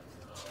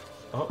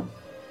 Oh,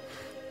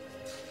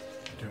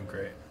 Doing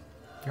great.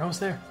 You're almost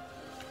there.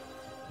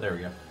 there we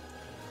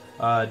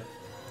go.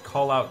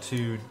 Call out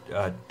to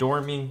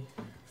Dormy,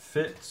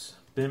 Fitz,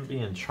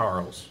 Bimby, and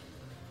Charles.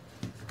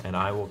 And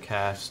I will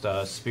cast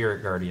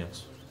Spirit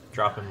Guardians.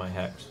 Drop in my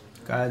hex.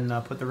 Go ahead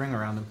and put the ring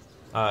around him.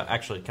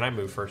 Actually, can I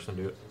move first and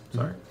do it?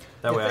 Sorry.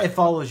 That way It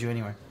follows you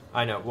anyway.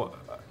 I know. Well,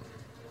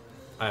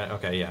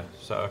 okay, yeah.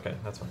 So, okay,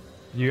 that's fine.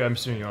 I'm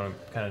assuming you want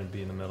to kind of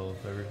be in the middle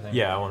of everything.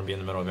 Yeah, I want to be in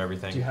the middle of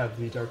everything. Do you have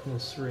the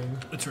darkness ring?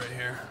 It's right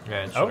here.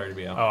 Yeah, it should Oh, already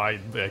be out. I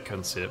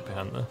couldn't see it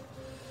behind the.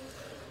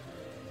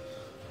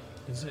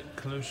 Is it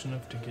close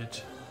enough to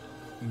get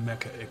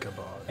Mecha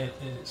Ichabod? It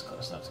is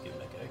close enough to get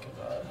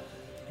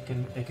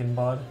Ichabod.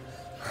 Ichabod.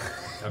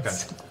 Okay.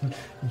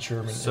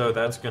 German. So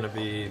that's going to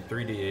be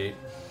 3d8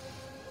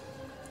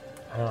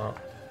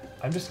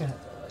 I'm just gonna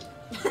have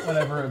to, like,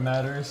 whenever it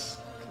matters,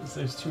 because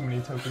there's too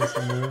many tokens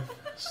to move.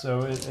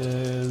 So it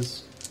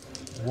is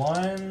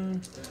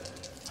 1.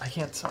 I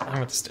can't tell. I'm going to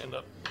have to stand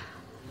up.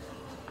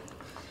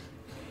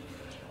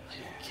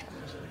 I can't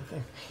lose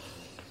anything.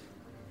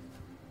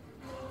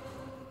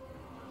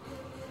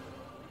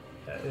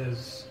 That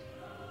is.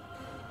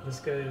 This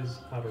guy is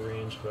out of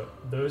range, but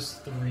those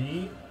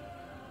 3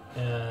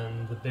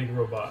 and the big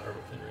robot are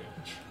within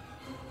range.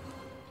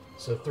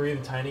 So 3 of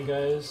the tiny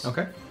guys.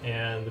 Okay.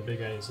 And the big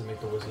guy needs to make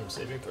the wisdom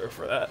saving throw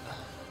for that.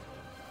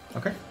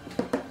 Okay.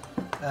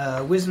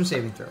 Wisdom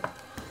saving throw.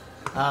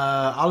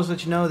 I'll just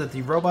let you know that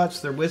the robots,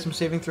 their wisdom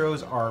saving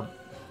throws are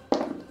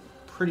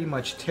pretty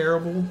much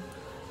terrible.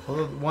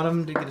 Although one of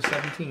them did get a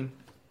 17.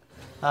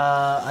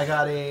 I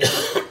got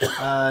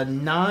a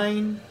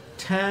 9,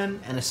 10,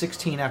 and a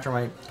 16 after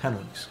my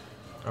penalties.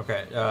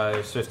 Okay,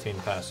 it's 15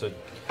 pass.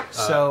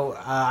 So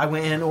I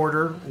went in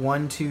order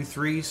 1, 2,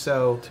 3.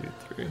 So 2,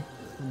 3.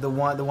 the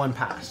one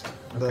passed.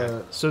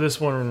 Okay. So this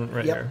one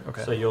right Yep. here.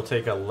 Okay. So you'll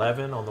take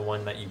 11 on the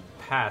one that you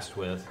passed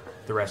with.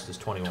 The rest is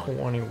 21.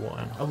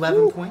 21.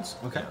 11 points.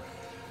 Okay.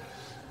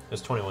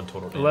 There's 21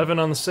 total. Damage. 11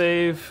 on the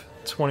save,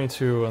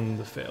 22 on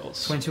the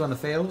fails. 22 on the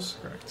fails.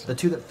 Correct. The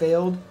 2 that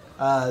failed,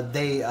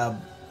 the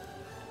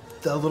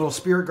little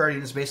spirit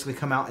guardians basically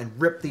come out and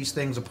rip these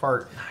things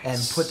apart and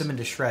put them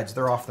into shreds.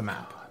 They're off the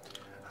map.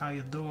 How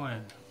you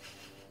doing?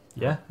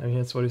 Yeah, I mean,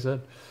 that's what he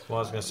said. Well,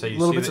 I was going to say, you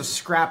Little see bits that- of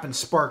scrap and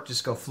spark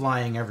just go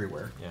flying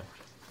everywhere. Yeah.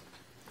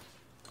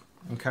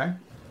 Okay.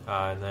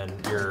 And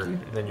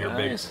then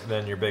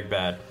your big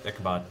bad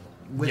Ichabod.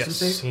 Wisdom yes,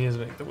 save. he needs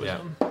to make the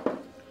wisdom.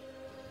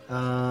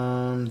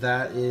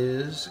 That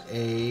is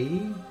a.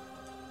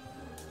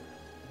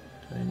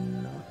 Did I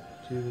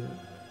not do?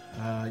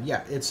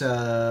 Yeah, it's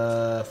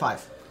a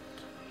 5.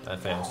 That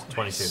fails.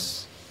 22.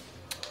 Nice.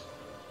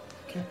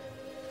 Okay.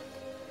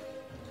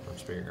 From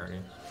Spirit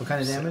Guardian. What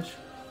kind of damage?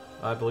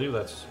 I believe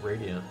that's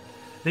radiant.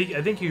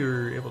 I think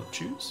you're able to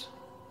choose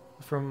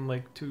from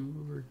like 2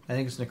 or... I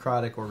think it's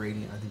necrotic or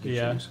radiant. I think you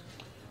Yeah. choose.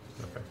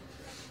 Okay.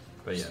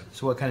 But yeah,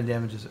 So what kind of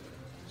damage is it?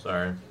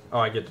 sorry. Oh,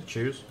 I get to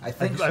choose? I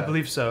think so. I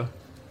believe so.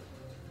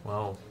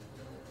 Well,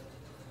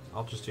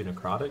 I'll just do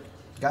necrotic.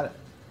 Got it.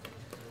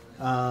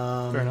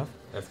 Fair enough.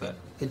 If that.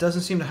 It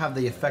doesn't seem to have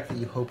the effect that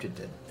you hoped it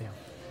did.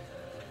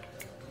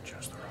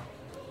 Just the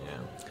roll. Yeah.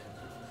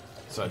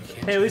 So,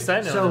 Hey, at least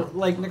I know. So,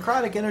 like,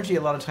 necrotic energy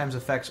a lot of times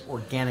affects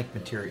organic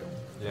material.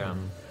 yeah.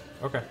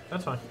 Okay,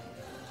 that's fine.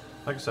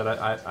 Like I said,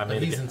 I But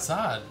made he's it.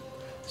 inside.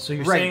 So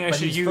you're Right, saying I but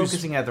should he's use...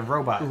 focusing at the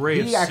robot. Ray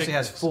of He actually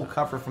has Sickness. full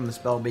cover from the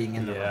spell being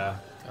in the room. Yeah.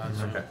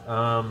 Gotcha. Okay.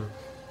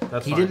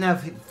 That's He fine. didn't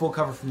have full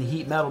cover from the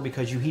heat metal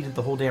because you heated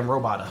the whole damn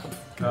robot up.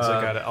 Because I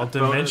got it. I'll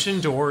bonus-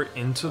 dimension door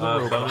into the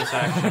robot. bonus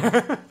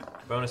action.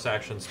 Bonus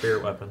action,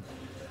 spirit weapon.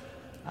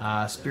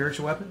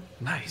 Spiritual weapon?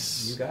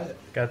 Nice. You got it.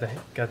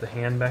 Got the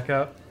hand back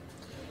up.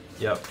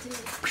 Yep.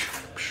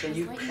 Can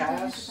you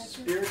cast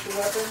spiritual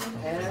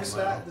weapon and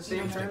that at the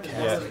same time?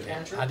 Yeah.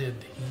 I did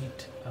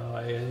heat. Oh,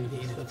 I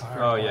Heated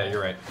fire. Oh yeah,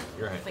 you're right.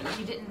 You're right. But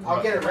you didn't.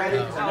 I'll get it ready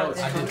No, because I know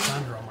it's I did coming.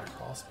 thunder on my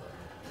crossbow.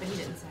 But he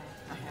didn't say.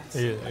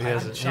 Okay. He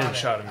hasn't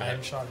shot him I yet.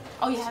 haven't shot him.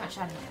 Oh, you haven't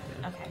shot him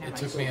yet. Okay, never It mind.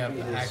 took me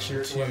an action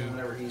Spiritual weapon to.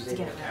 whenever he's To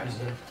able get to it cast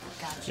ready. it.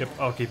 Gotcha. Yep,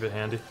 I'll keep it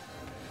handy.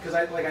 Because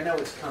I know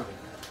it's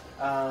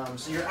coming.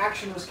 So your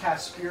action was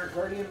cast Spirit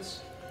Guardians.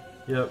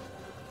 Yep.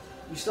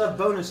 You still have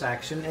bonus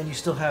action, and you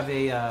still have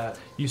a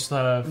You still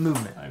have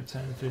movement. 5,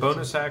 10, 15.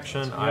 Bonus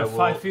action. You I have will.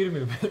 5 feet of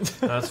movement.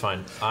 That's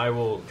fine. I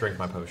will drink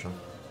my potion.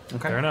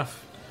 Okay. Fair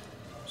enough.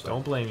 So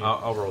Don't blame you.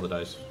 I'll roll the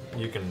dice.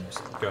 You can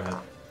go ahead.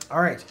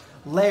 All right.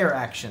 Layer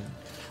action.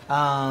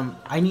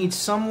 I need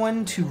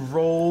someone to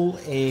roll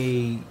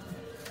a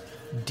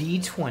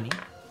d20.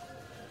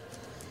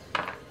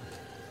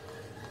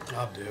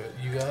 I'll do it.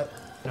 You got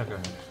No, go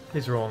ahead.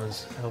 He's rolling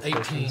his health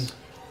 18. potions.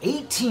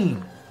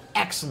 18.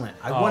 Excellent.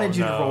 I Oh, wanted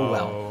you to roll no.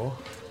 well.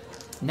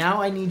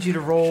 Now I need you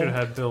to roll Should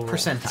have had Bill roll.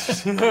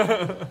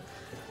 percentile.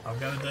 I've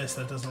got a dice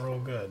that doesn't roll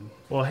good.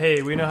 Well,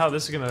 hey, we know how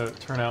this is going to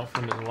turn out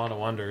from a lot of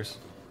wonders.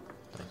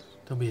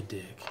 Don't be a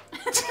dick.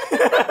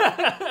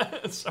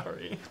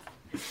 Sorry.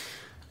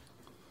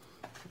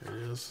 There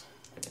it is.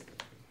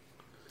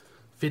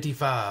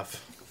 55.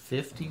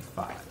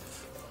 55.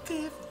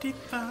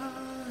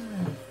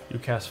 55. You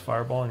cast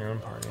Fireball in your own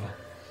party.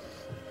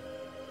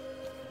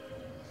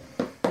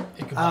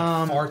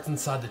 Ichabod farts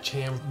inside the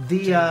chamber.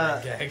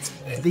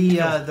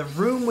 The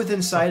room within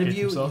inside of Suffocate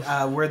you,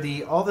 himself.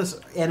 where all this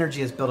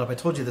energy is built up. I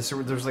told you this.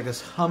 There's like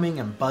this humming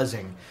and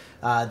buzzing.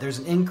 There's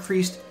an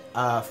increased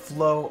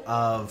flow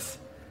of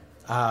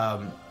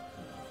the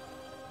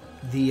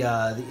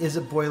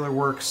Izzet Boiler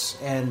Works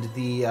and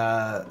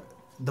the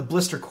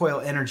blister coil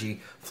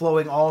energy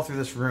flowing all through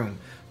this room,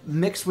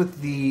 mixed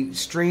with the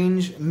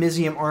strange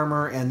Mizium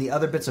armor and the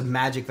other bits of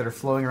magic that are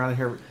flowing around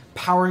here,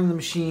 powering the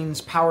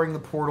machines, powering the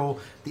portal,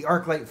 the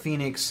Arclight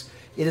Phoenix.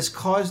 It has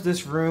caused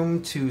this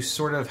room to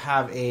sort of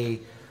have a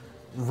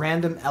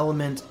random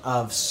element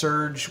of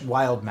surge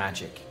wild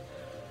magic.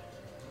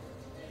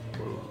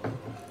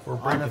 We're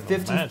On breaking a the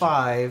magic.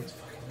 55,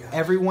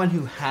 everyone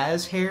who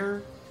has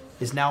hair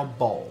is now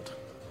bald.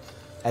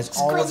 As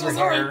all of your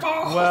hair,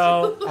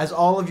 Well, as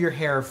all of your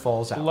hair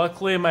falls out.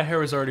 luckily my hair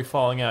was already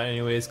falling out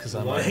anyways because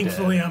I'm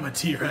Thankfully, undead. I'm a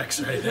T-Rex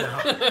right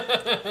now.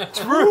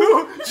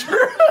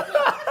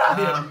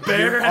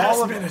 Your- has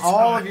all been its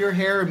all time. of your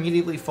hair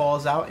immediately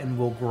falls out and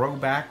will grow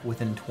back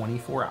within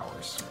 24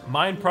 hours.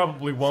 Mine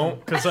probably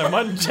won't because I'm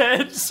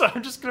undead, so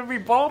I'm just gonna be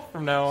bald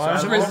from now on.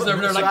 For some reason,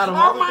 over there So like, out of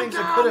all the things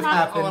that could have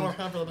oh, I don't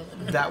happened,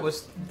 have it. that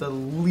was the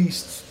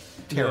least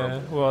terrible.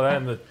 Yeah, well, that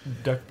and the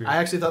duck beard. I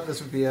actually thought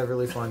this would be a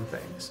really fun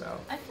thing, so.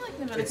 I feel like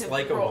Nevada It's could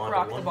like a Wanda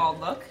rock the Woman. bald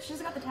look.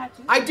 She's got the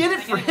tattoo. I did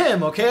it for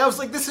him, okay? I was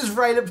like, this is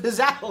right up his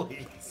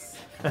alley.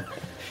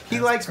 He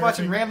likes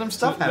watching random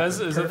stuff happen.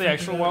 Is that the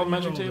actual wild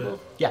magic table?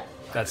 Yeah,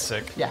 That's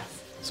sick. yeah.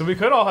 So we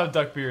could all have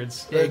duck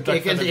beards. It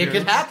Duck could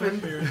feather happen.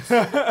 beards.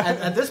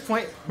 At this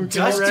point,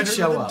 Gus could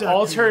show up.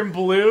 All turn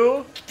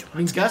blue. I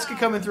mean, Gus could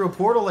come in through a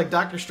portal like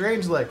Doctor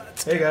Strange, like,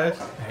 hey guys.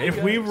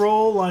 If we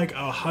roll like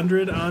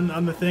 100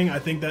 on the thing, I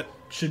think that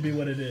should be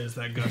what it is.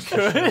 That Gus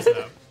shows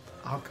up.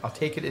 I'll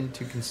take it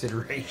into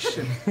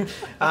consideration.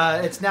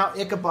 It's now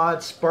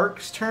Ichabod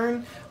Sparks'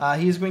 turn.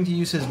 He is going to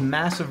use his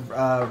massive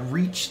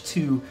reach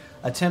to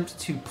attempt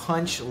to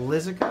punch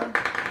Lizica.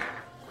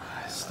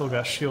 Still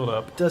got shield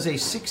up. Does a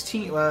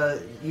 16...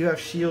 you have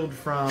shield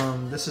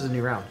from... This is a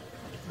new round.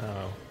 Oh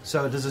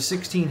So does a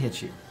 16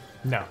 hit you?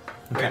 no.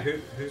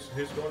 Wait,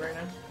 who's going right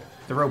now?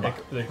 The robot.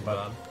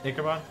 Ichabod.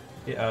 Ichabod?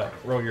 Yeah,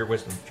 roll your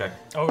wisdom check.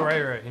 Oh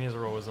right. He needs a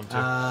roll wisdom too.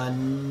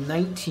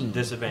 19.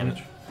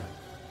 Disadvantage.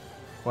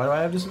 Why do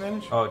I have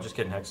disadvantage? Oh, just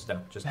kidding. Hex is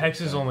down. Just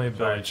Hex is only Sorry,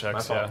 ability my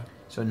checks. fault. Yeah.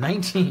 So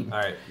 19. All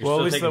right. You're Well, at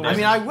still least taking that I was-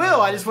 mean, I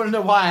will. I just want to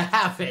know why I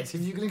have it.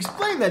 If you can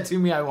explain that to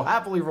me, I will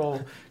happily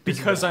roll.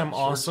 Because I'm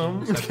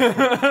awesome.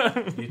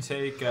 You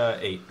take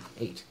 8.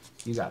 8.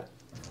 You got it.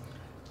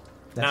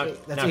 Now,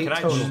 That's now 8 can I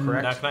total,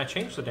 correct? now can I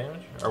change the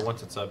damage, or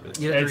once it's up? It's,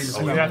 You have to read It's, the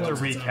you spell. have to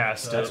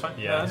recast it. that's fine.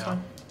 Yeah. that's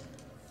fine.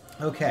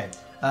 Okay.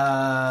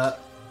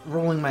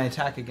 Rolling my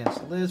attack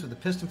against Liz with the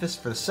piston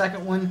fist for the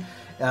second one.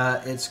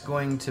 It's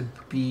going to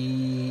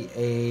be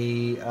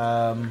a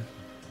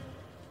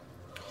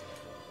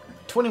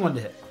 21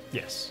 to hit.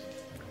 Yes.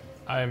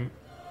 I'm.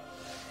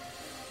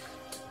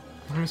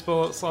 How many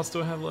spell slots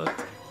do I have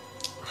left?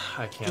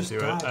 I can't Just do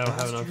it. die, I don't have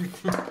bastard.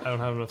 enough. I don't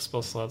have enough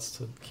spell slots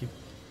to keep.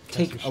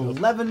 Take casting shield.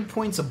 11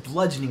 points of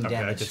bludgeoning Okay, I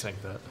damage. could tank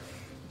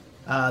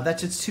that.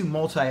 That's its 2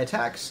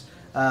 multi-attacks.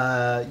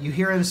 You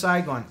hear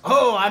inside going,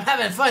 "Oh, I'm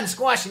having fun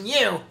squashing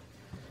you!"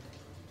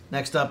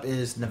 Next up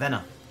is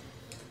Navenna.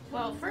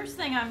 Well, first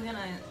thing I'm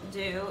gonna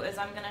do is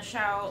I'm gonna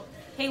shout,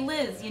 "Hey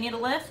Liz, you need a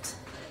lift?"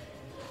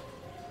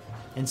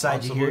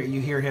 Inside, Possibly.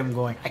 you hear him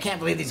going, "I can't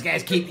believe these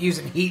guys keep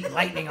using heat and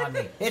lightning on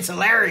me. It's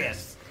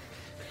hilarious."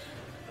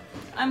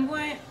 I'm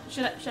going.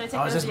 Should I take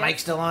Oh, is those this yet? mic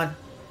still on?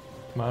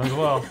 Might as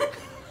well.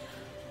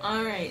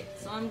 All right,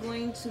 so I'm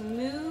going to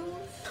move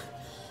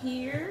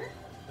here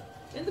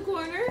in the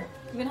corner.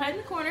 I'm gonna hide in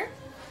the corner,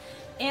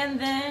 and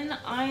then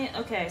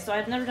okay. So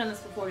I've never done this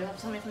before. You'll have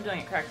to tell me if I'm doing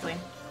it correctly.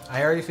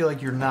 I already feel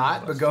like you're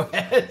not, but go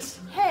ahead.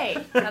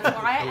 Hey, that's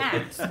why I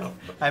asked.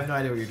 I have no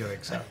idea what you're doing,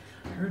 so.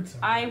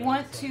 I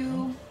want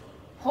to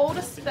hold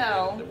a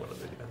spell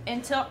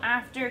until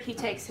after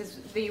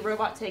the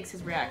robot takes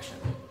his reaction.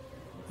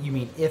 You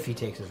mean if he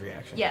takes his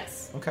reaction?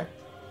 Yes, Okay.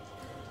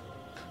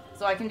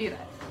 so I can do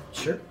that.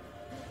 Sure.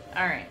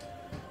 All right.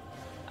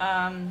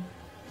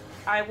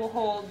 I will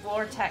hold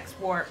Vortex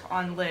Warp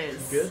on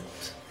Liz. Good.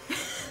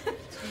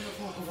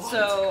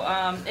 So,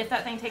 if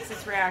that thing takes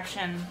its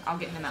reaction, I'll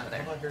get him out of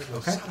there.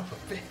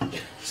 Okay.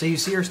 So you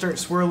see her start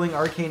swirling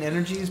arcane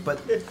energies, but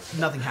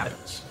nothing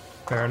happens.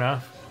 Fair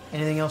enough.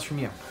 Anything else from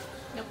you?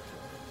 Nope.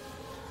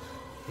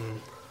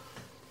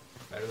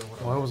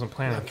 Well, I wasn't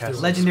planning on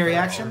casting. Legendary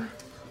action.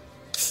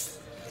 It's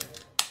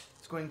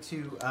going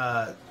to.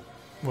 Well,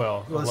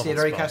 Well, let's see. It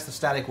already cast the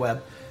static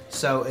web,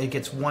 so it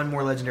gets one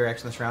more legendary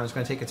action this round. It's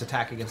going to take its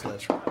attack against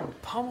Liz.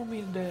 Pummel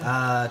me to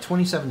death.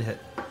 27 to hit.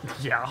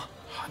 Yeah.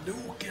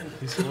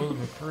 He's a little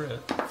bit for it.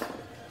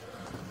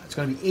 It's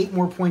going to be 8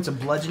 more points of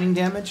bludgeoning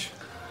damage.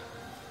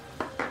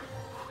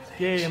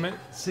 Yay! I'm at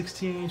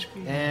 16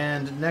 HP.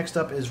 And next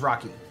up is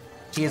Rocky.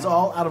 He is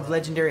all out of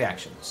legendary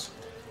actions.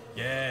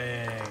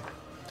 Yay.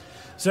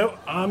 So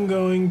I'm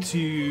going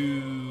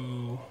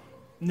to.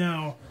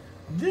 Now,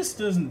 this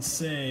doesn't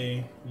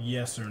say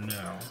yes or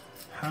no.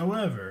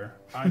 However,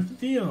 I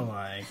feel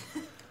like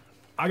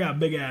I got a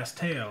big ass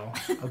tail,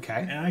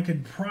 Okay. and I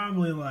could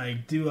probably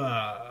like do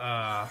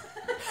a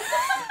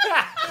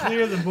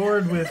clear the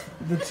board with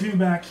the two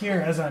back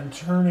here as I'm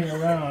turning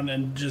around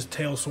and just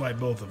tail swipe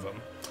both of them.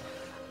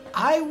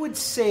 I would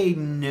say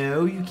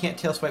no, you can't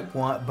tail swipe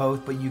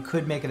both, but you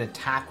could make an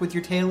attack with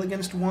your tail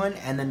against one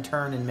and then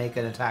turn and make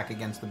an attack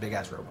against the big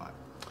ass robot.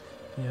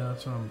 Yeah,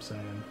 that's what I'm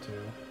saying too.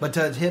 But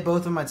to hit both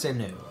of them, I'd say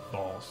no.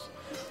 Balls.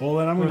 Well,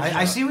 then I'm gonna.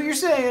 I see what you're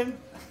saying.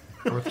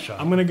 Worth a shot.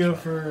 I'm gonna go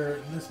for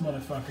this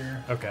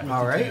motherfucker. Okay. with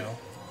All the right. tail.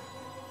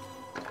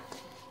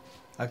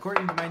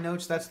 According to my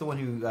notes, that's the one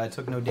who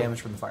took no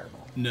damage from the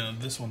fireball. No,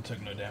 this one took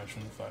no damage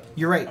from the fire.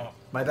 You're right. Oh.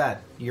 My bad.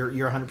 You're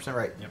 100%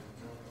 right. Yep.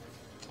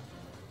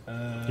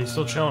 He's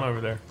still chilling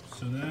over there.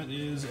 So that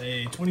is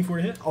a 24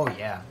 to hit. Oh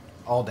yeah,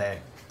 all day.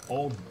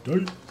 All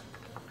day.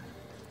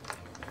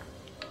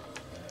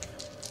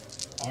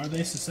 Are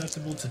they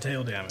susceptible to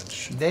tail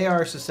damage? They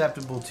are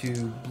susceptible to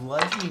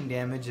bludgeoning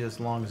damage as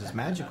long as it's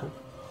magical.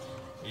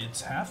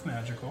 It's half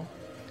magical.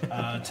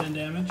 10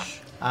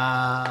 damage.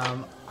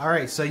 All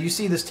right, so you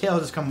see this tail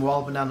just come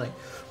walloping down like,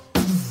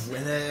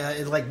 and then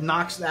it like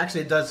knocks.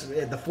 Actually, it does.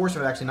 The force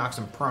of it actually knocks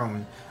him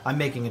prone. I'm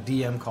making a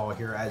DM call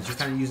here as you're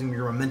kind of using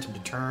your momentum to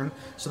turn.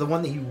 So the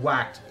one that he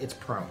whacked, it's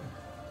prone.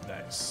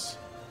 Nice.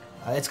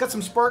 It's got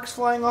some sparks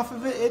flying off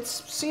of it.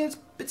 It's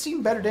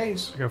seen better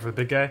days. Go for the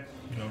big guy.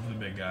 Go for the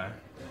big guy.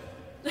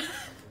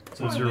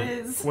 What's your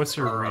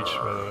reach,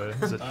 by the way?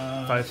 Is it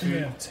 5 I feet?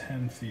 have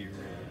 10 feet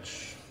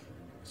reach.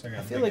 So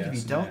I feel like if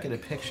you don't get a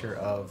picture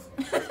of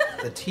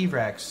the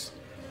T-Rex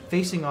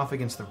facing off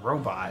against the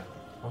robot,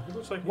 Well, he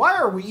looks like why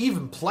are we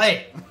even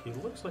playing? he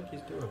looks like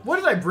he's doing. What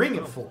did I bring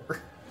it for?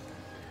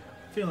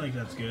 I feel like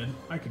that's good.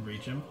 I could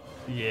reach him.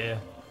 Yeah.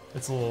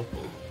 It's a little...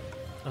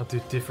 I'll do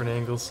different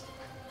angles.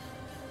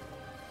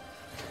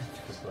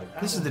 Just like,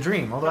 This is the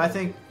dream. Although I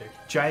think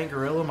Giant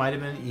Gorilla might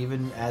have been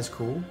even as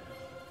cool.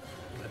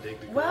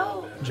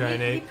 Well,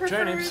 Giant he ape. prefers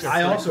Giant apes are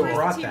I also the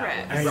brought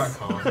T-Rex. that. I brought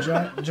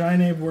Kong.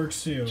 Giant ape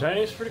works too. Giant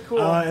ape's pretty cool.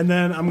 And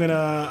then I'm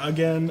gonna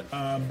again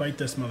bite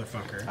this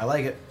motherfucker, I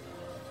like it.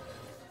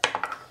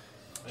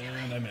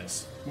 and I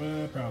miss.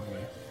 Well, probably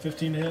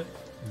 15 to hit.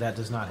 That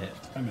does not hit.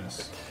 I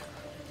miss.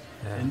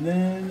 And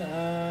then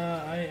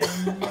I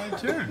end my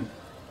turn.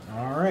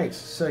 All right.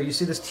 So you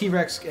see this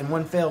T-Rex in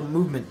one failed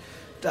movement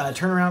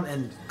turn around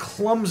and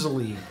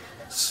clumsily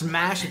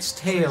smash its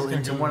tail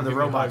into one of the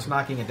robots,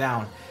 knocking it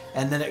down,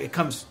 and then it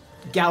comes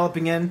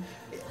galloping in.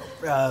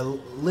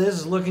 Liz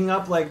is looking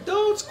up like,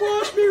 "Don't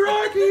squash me,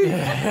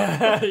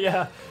 Rocky!"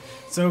 Yeah.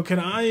 So can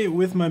I,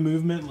 with my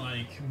movement,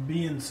 like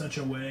be in such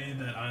a way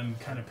that I'm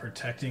kind of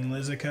protecting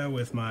Lizica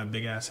with my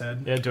big ass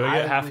head? Yeah, do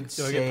I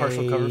get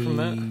partial cover from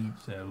that?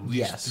 So at least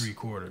Yes.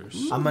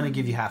 3/4. I'm going to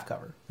give you half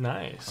cover.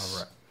 Nice. All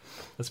right.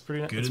 That's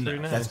pretty, Good that's pretty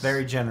enough. nice. That's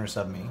very generous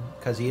of me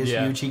because he is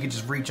Yeah. huge. He could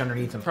just reach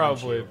underneath him.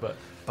 Probably, but...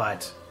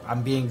 But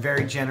I'm being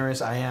very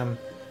generous. I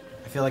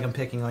feel like I'm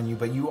picking on you,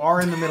 but you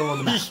are in the middle of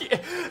the map. I'd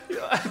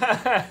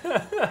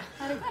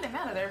got him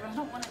out of there, but I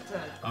don't want it to.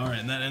 All right,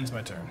 and that ends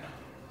my turn.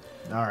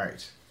 All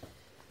right.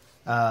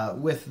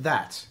 With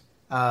that,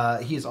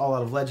 he is all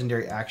out of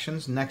legendary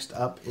actions. Next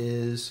up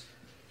is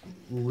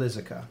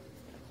Lizica.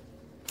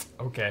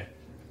 Okay.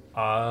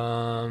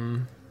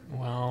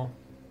 Well...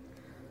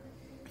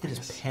 It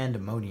is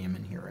pandemonium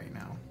in here right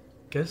now.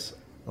 Guess...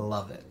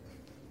 Love it.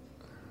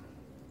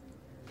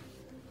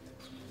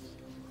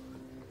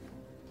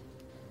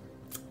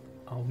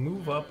 I'll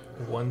move up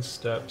one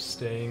step,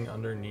 staying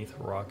underneath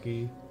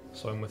Rocky,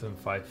 so I'm within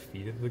 5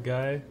 feet of the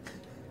guy.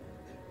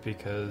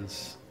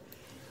 Because...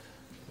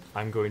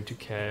 I'm going to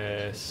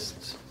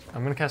cast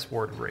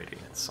Ward of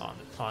Radiance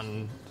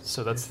on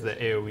so that's the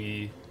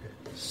AoE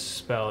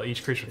spell.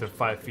 Each creature within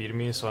 5 feet of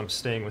me, so I'm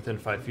staying within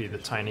 5 feet of the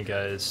tiny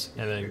guys,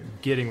 and then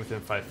getting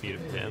within 5 feet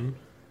of him.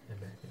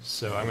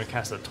 So I'm going to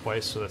cast that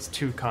twice, so that's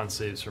 2 con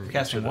saves from each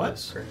Casting of what?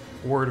 those.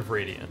 Word of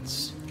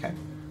Radiance. Okay.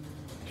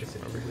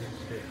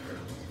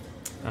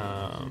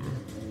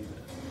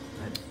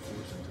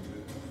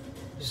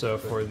 So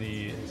for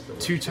the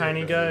 2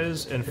 tiny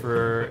guys and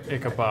for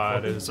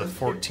Ichabod, it is a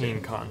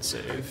 14 con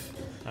save.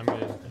 I'm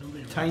gonna...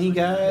 Tiny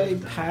guy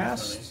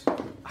passed.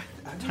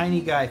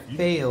 Tiny guy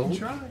failed.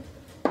 Try.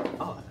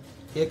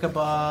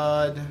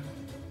 Ichabod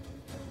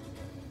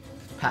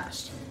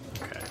passed.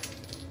 Okay.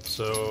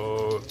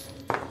 So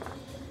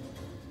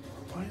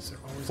Why is there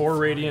always 4 a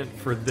radiant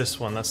for this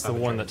one. That's the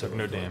one that took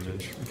no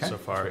damage Okay. so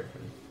far.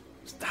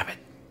 Stop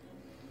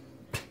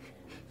it!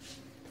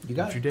 You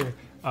got Don't it. you dare!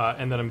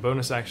 And then in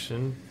bonus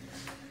action,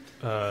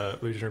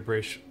 Illusionary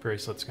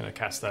Bracelet's going to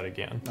cast that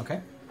again. Okay.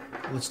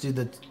 Let's do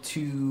the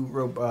 2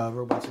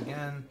 robots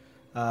again.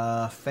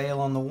 Fail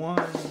on the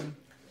 1,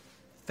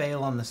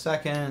 fail on the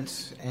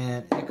 2nd,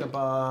 and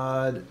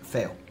Ichabod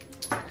fail.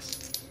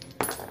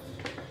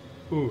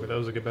 Ooh, that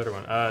was a good better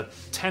one.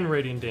 10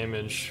 radiant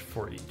damage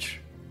for each.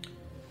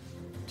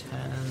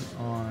 10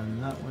 on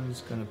that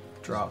one's going to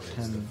drop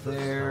 10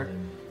 there.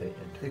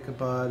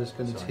 Ichabod is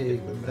going to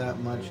take that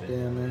much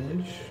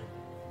damage.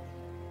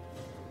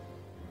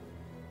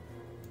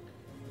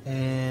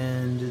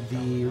 And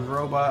the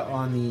robot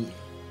on the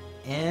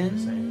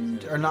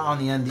end, or not on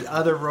the end, the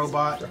other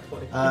robot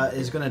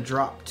is going to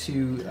drop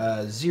to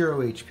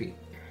 0 HP.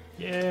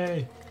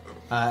 Yay!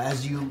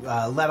 As you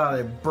let out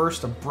a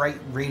burst of bright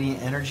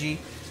radiant energy,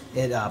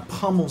 it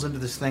pummels into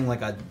this thing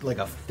like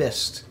a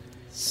fist.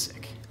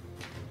 Sick.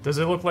 Does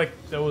it look like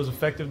that was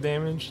effective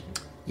damage?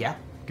 Yeah,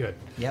 Good.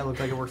 yeah, it looked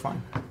like it worked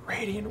fine.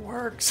 Radiant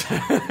works.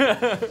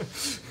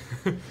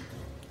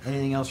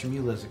 Anything else from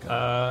you,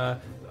 Lizica?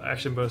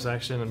 Action, bonus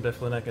action. I'm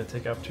definitely not going to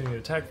take opportunity to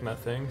attack from that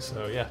thing.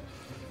 So yeah.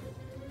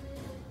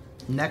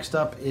 Next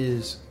up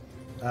is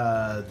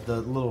the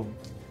little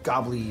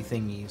gobbly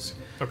thingies.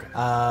 Okay.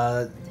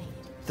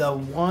 The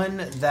one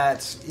that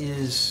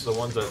is The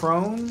ones that-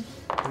 prone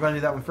we're going to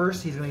do that one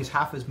first. He's going to use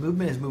half his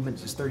movement. His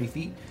movement is 30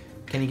 feet.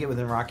 Can he get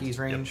within Rocky's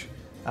range?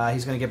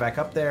 He's going to get back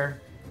up there.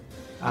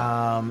 He's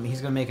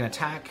going to make an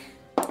attack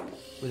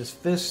with his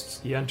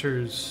fist. He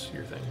enters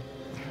your thing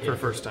for the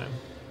first time.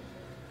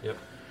 Yep.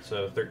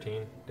 So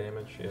 13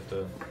 damage. You have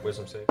to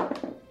wisdom save.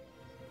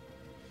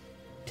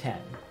 10.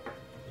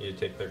 You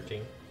take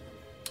 13.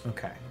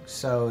 Okay,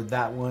 so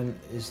that one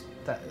is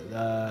that.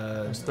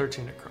 It's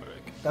 13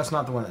 necrotic. That's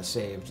not the one that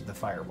saved the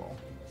fireball.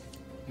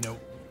 Nope.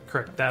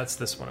 Correct. That's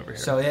this one over here.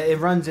 So it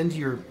runs into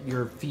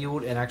your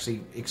field and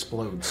actually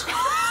explodes.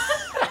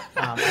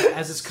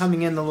 As it's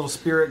coming in, the little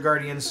spirit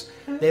guardians,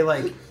 they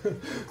like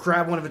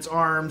grab one of its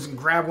arms and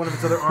grab one of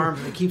its other arms,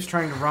 and it keeps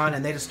trying to run,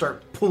 and they just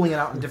start pulling it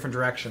out in different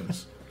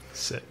directions.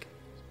 Sick.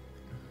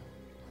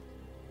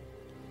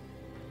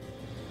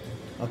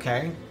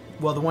 Okay,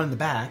 well, the one in the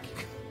back,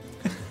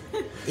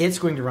 it's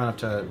going to run up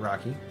to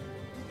Rocky.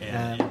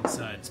 And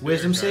inside Spirit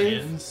wisdom save?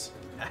 Guardians.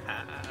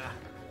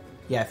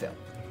 Yeah, I failed.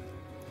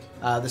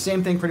 The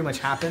same thing pretty much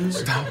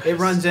happens. It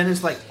runs in,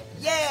 it's like,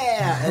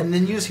 yeah! And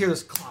then you just hear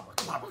this clobber,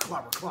 clobber,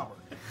 clobber, clobber.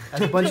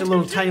 As a bunch of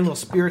little tiny little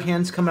spirit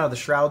hands come out of the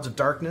shrouds of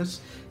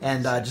darkness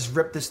and just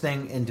rip this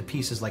thing into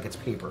pieces like it's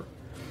paper.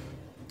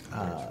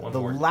 One The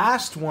more.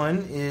 last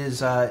one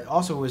is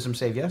also a wisdom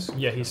save, yes?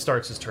 Yeah, he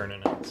starts his turn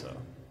in it, so.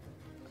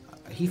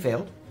 He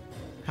failed.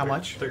 How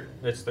much?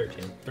 It's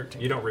 13.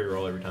 13. You don't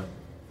reroll every time.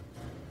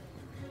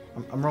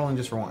 I'm rolling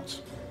just for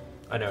once.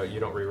 I know, you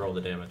don't reroll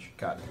the damage.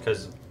 Got it.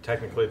 Because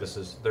technically this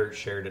is their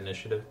shared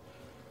initiative.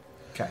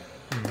 Okay.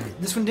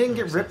 This one didn't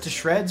get ripped to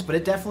shreds, but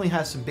it definitely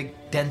has some big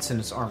dents in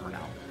its armor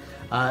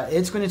now.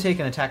 It's going to take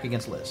an attack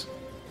against Liz.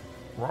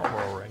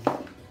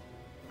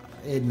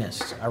 It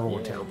missed. I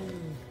rolled terrible.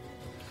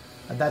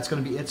 That's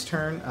going to be its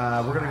turn.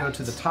 We're going to go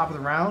to the top of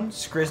the round.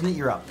 Skriznit,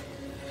 you're up.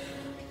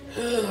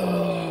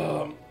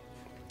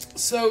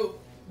 So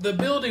the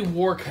ability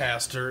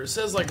Warcaster, it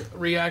says like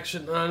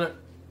reaction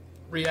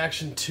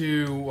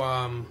to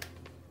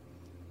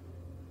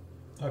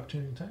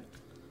Opportunity attack?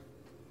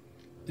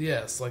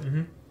 yes, like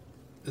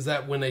is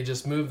that when they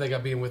just move? They got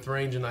to be in with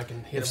range, and I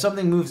can hit If them?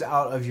 something moves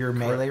out of your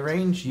melee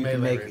range, you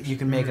can Melee make range. you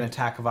can make an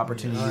attack of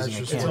opportunity Yeah, using a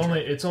that's It's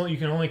cantrip. only you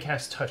can only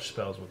cast touch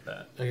spells with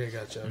that. Okay,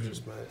 gotcha. I was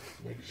just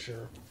making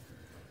sure.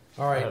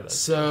 All right, that's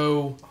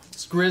so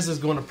Skriz is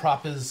going to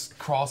prop his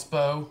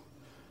crossbow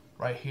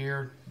right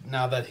here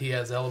now that he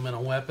has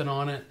elemental weapon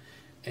on it,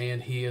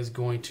 and he is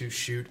going to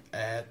shoot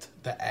at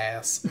the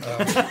ass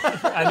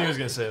of I knew he was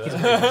going to say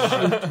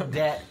that.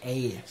 That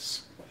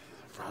ass.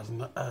 from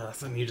the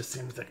ass, and you just see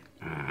him think.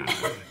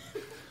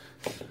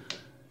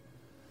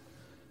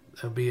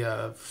 That'll be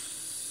a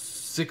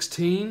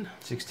 16.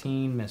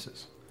 16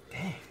 misses.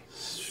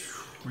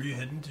 Were you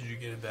hidden? Did you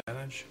get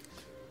advantage?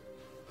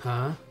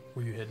 Huh?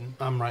 Were you hidden?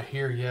 I'm right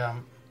here. Yeah,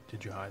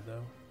 Did you hide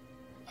though?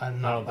 I'm I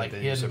not don't like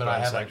think they use hidden, but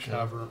I surprise have a action.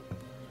 cover.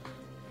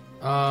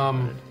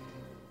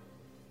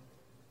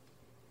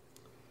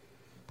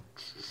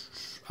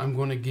 I'm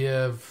going to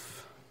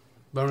give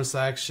bonus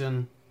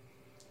action.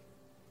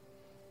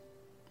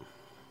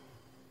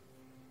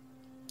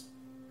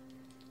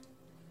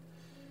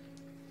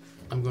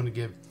 I'm going to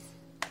give.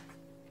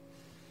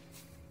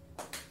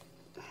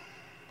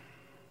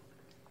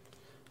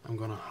 I'm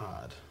going to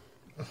hide.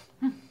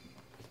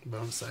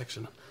 Bonus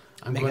action.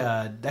 I'm Make going.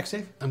 a dex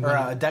save I'm or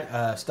gonna-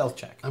 a stealth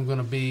check. I'm going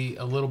to be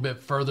a little bit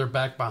further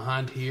back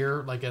behind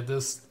here, like at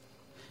this,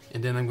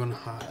 and then I'm going to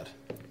hide.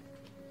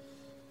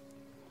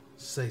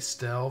 Say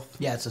stealth.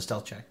 Yeah, it's a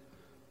stealth check.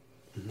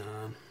 9.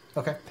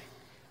 Okay.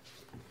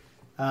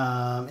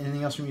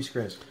 Anything else from you,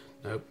 Skriz?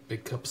 Nope.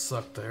 Big cup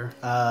suck there.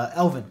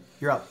 Elvin,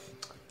 you're up.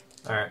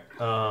 Alright,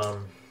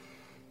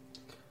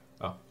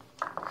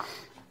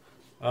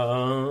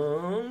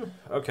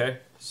 okay,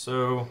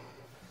 so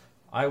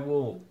I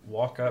will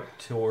walk up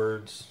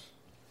towards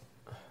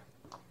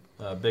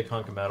a big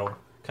hunk of metal,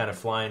 kind of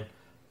flying,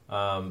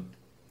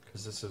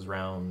 because this is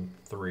round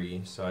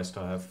 3, so I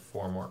still have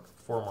four more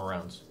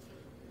rounds.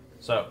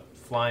 So,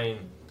 flying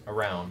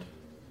around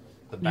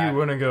the back. You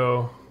want to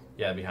go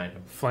Yeah, behind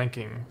him.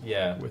 flanking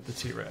Yeah. with the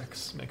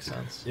T-Rex. Makes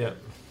sense. Yep.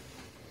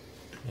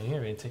 And you're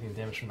going to be taking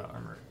damage from the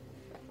armor.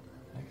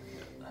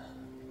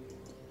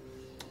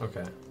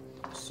 Okay.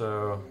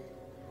 So,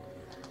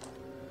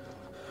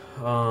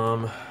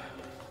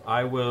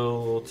 I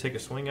will take a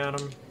swing at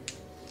him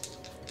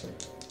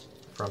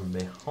from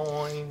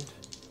behind.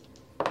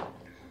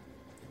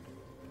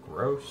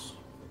 Gross.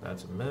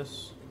 That's a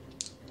miss.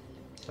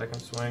 Second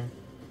swing.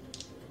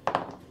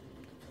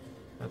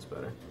 That's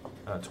better.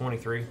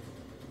 23.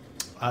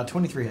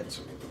 23 hits.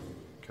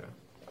 Okay.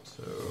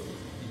 So,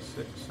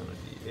 D6 and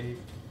a D8.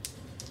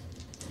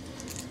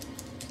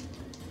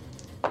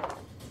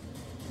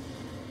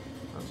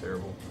 Not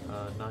terrible.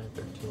 9,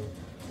 13.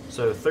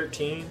 So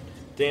 13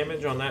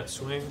 damage on that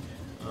swing.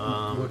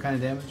 What kind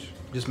of damage?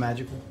 Just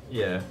magical?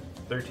 Yeah,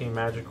 13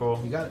 magical.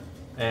 You got it.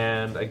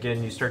 And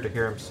again, you start to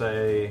hear him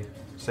say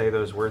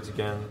those words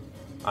again.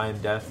 I am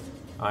death.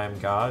 I am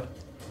God.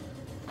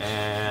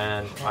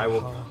 And I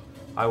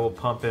will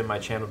pump in my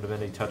channel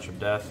divinity touch of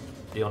death.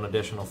 Deal an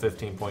additional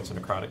 15 points of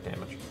necrotic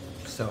damage.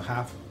 So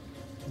half.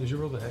 Did you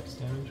roll the hex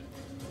damage?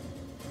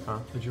 Huh?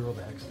 Did you roll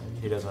the hex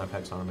damage? He doesn't have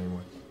hex on him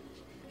anymore.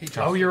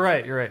 Oh, you're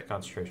right. You're right.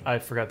 Concentration. I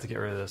forgot to get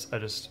rid of this. I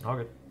just All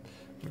good.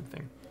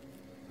 thing.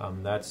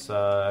 That's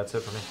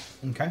it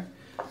for me. Okay.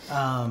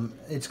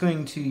 It's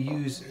going to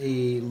use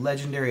a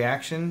legendary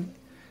action.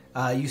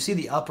 You see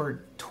the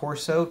upper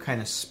torso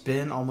kind of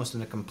spin almost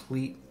in a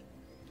complete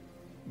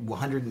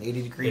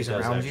 180 degrees It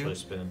does around actually you.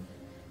 spin.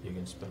 You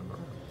can spin them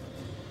around.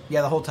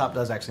 Yeah, the whole top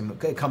does actually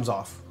move. It comes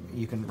off.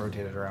 You can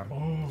rotate it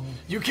around.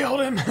 You killed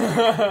him.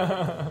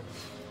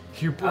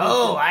 You broke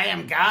Oh, I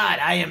am God.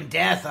 I am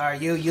death. Are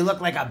you? You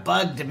look like a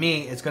bug to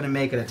me. It's going to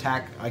make an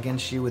attack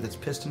against you with its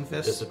piston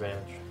fist.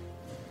 Disadvantage.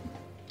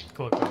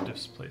 collective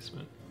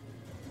displacement.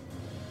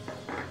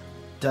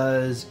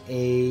 Does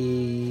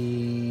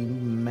a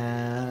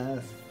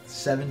math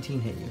 17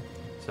 hit you?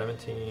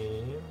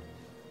 17.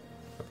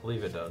 I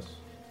believe it does.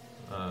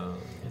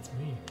 It's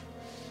me.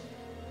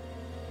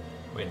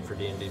 Waiting for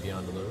D&D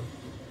Beyond to load.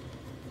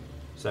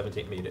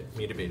 17, me to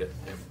beat it.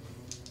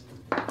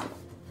 Yeah.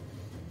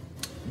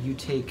 You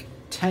take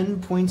 10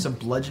 points of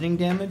bludgeoning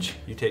damage.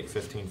 You take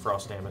 15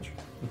 frost damage.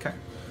 Okay.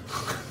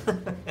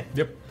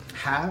 Yep.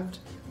 Halved.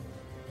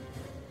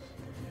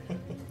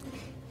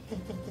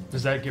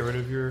 Does that get rid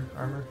of your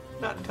armor?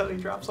 Not until he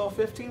drops all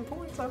 15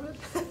 points of it.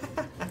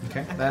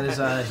 Okay. That is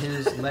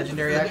his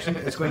legendary action.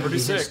 It's going to be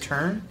Pretty his sick.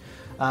 turn.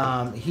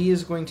 He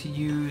is going to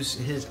use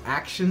his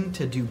action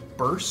to do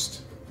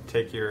burst.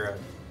 Take your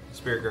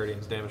Spirit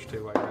Guardian's damage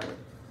too while you're at it.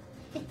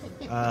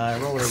 I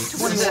roll a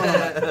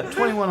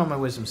 21 on my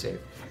wisdom save.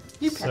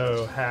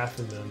 So half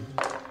and then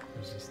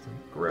resistant.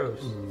 Gross.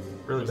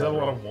 Really Is bad that a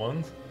lot roll. of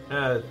ones?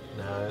 No,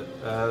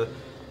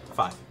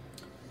 5.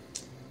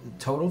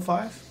 Total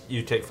 5?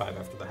 You take 5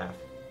 after the half.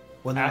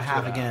 Well, then I After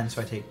half that. again,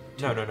 so I take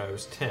No, it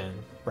was 10.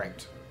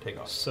 right. Take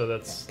off. So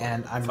that's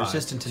And I'm 5.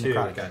 resistant to 2.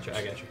 necrotic. Gotcha,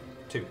 I got you.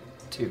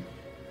 2. 2.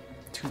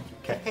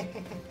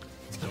 Okay.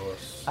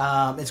 Norse.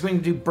 It's going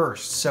to do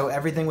burst. So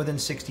everything within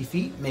 60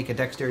 feet, make a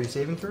dexterity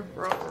saving throw.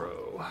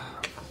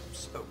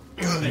 So,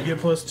 You get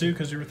 +2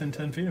 because you're within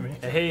 10 feet of me.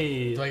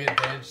 Hey. Do I get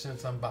advantage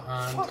since I'm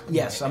behind?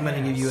 Yes, I'm going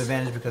to give you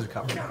advantage because of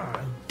cover. God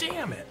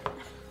damn it.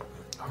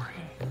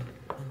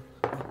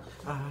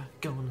 I'm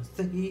gonna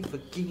save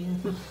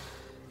again.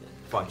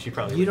 Watch, you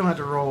probably You don't have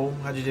to roll.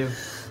 How'd you do?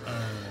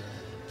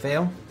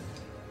 Fail?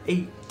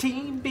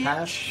 18, bitch.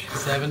 Pass?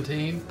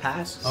 17.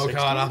 Pass? Oh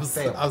god, I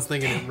Fail. was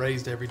thinking it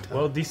raised every time.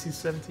 Well, DC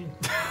 17.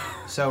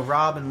 So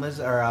Rob and Liz,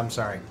 or I'm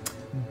sorry,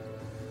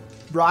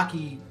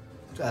 Rocky,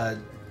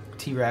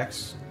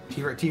 T-Rex,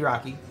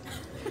 T-Rocky,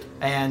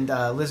 and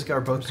Lizica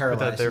are both that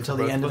paralyzed there until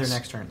for the both end of of their us.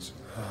 next turns.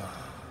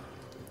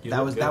 You That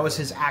look was good, that was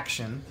though. his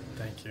action.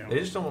 Thank you. They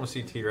just don't want to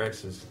see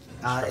T-Rexes.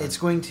 It's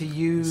going to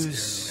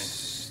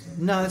use.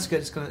 No, that's good.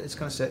 It's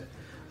gonna sit.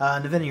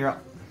 Navina, you're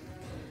up.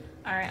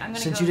 All right, I'm gonna.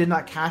 Since go... you did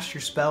not cast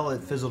your spell,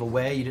 it fizzled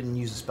away. You didn't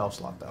use the spell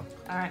slot though.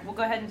 All right, we'll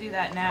go ahead and do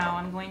that now.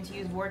 I'm going to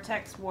use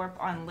Vortex Warp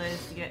on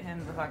Liz to get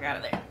him the fuck out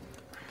of there.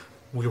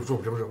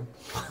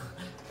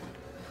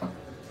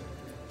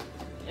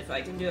 If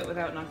I can do it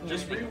without knocking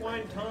Just everything.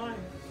 rewind time.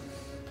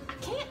 I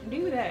can't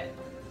do that.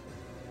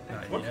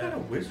 What kind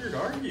of wizard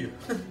are you?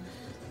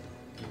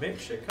 You make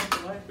shit come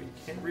to life, but you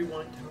can't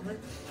rewind time?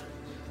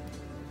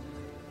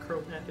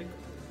 Chromatic.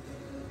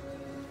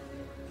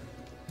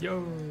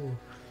 Yo.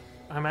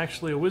 I'm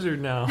actually a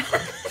wizard now.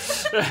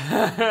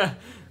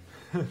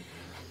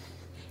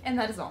 And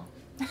that is all.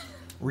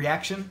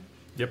 Reaction.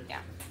 Yep. Yeah.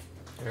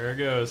 There it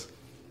goes.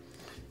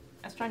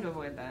 I was trying to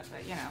avoid that,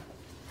 but you know.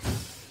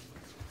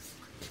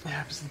 It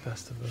happens to the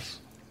best of us.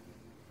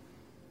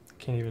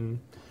 Can't even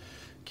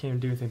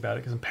do anything about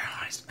it because I'm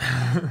paralyzed.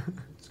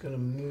 It's gonna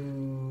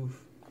move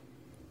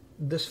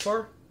this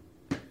far.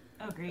 Oh,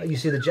 great. You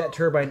see the jet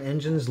turbine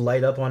engines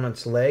light up on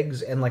its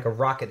legs, and like a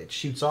rocket, it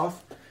shoots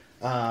off.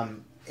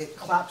 It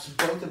claps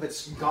both of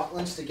its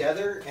gauntlets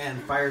together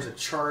and fires a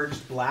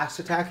charged blast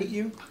attack at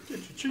you. Get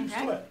your cheeks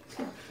Okay. wet.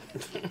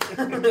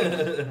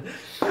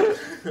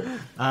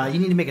 You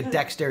need to make a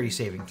dexterity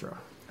saving throw.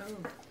 Oh.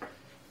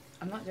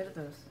 I'm not good at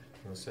those.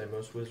 I'm gonna say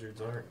most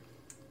wizards aren't.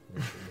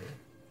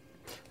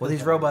 Well,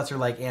 these robots are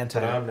like But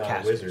I'm not a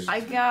anti-casters. wizard. I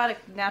got a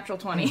natural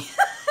 20.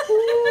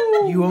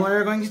 You only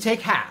are going to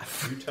take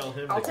half. You tell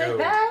him I'll to take go.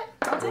 that.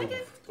 I'll Go take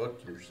it.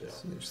 fuck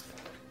yourself.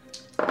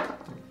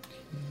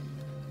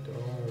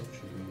 Don't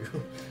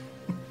you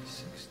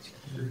 16,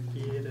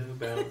 forget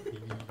about me.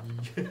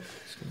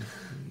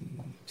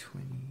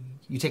 20.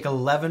 You take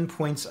 11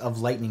 points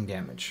of lightning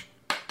damage.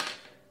 All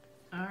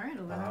right,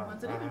 11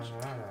 points of damage.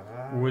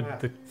 Would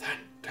the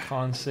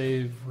con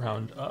save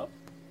round up?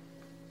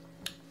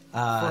 For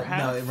No,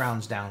 half? it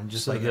rounds down.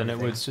 Just So like then everything.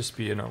 it would just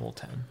be a normal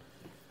 10.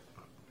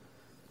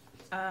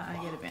 I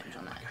get advantage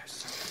on that.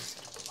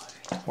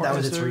 That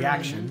was Is its there-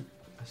 reaction.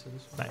 I said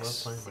this Nice.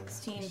 last time, but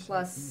 16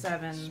 plus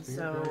 7,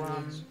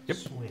 so, Yep.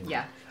 swing.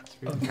 yeah.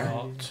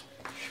 About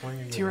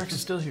Swing T-Rex is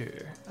still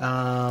here.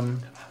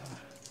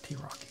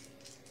 T-Rocky.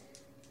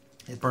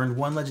 It burned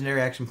one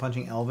legendary action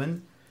punching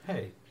Elvin.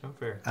 Hey, no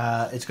fair.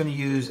 It's going to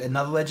use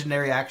another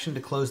legendary action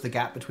to close the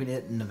gap between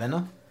it and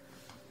Navina.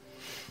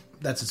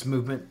 That's its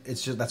movement.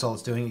 That's all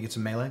it's doing. It gets a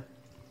melee.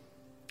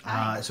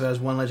 Nice. So it has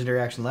one legendary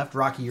action left.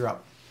 Rocky, you're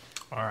up.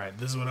 All right,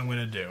 this is what I'm going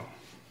to do.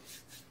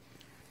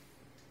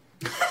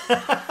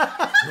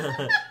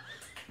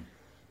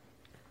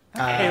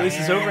 Hey, this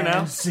is over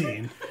now.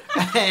 Scene.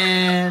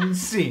 And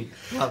scene.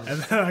 Love it.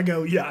 And then I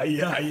go, yeah.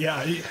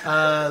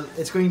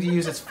 It's going to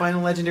use its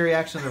final legendary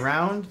action of the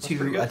round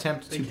to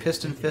attempt to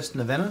Piston Fist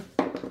Navena.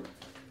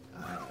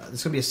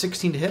 It's going to be a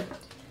 16 to hit.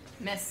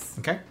 Miss.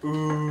 Okay.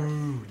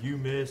 Ooh, you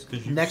missed.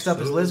 Next up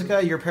is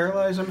Lizica. You're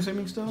paralyzed, I'm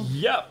assuming, still?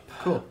 Yep.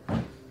 Cool.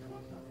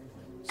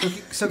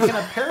 So can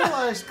a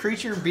paralyzed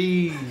creature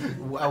be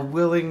a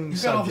willing You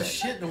got all the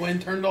subject? shit in the way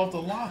and turned off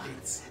the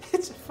lights.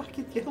 It's a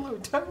fucking yellow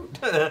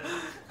toad.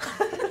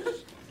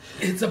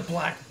 It's a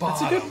black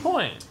That's bottom. a good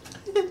point.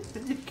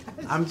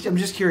 I'm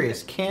just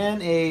curious.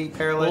 Can a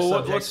paralyzed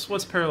Well, subject...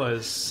 what's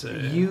paralyzed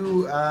say?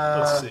 You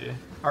Let's see.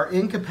 are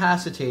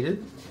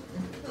incapacitated.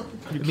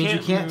 It means you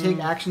can't take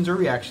actions or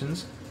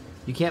reactions.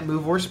 You can't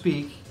move or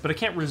speak. But I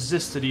can't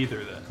resist it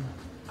either. Then.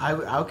 I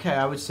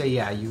would say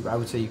yeah. I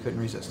would say you couldn't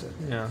resist it.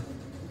 Yeah.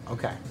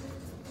 Okay.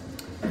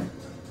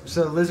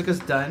 So Lizica's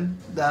done.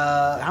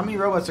 How many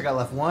robots I got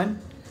left?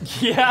 One.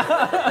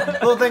 Yeah.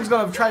 Little thing's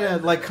gonna try to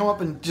like come up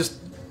and just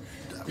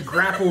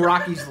grapple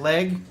Rocky's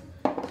leg.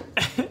 I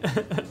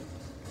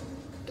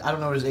don't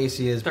know what his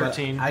AC is.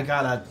 13. But I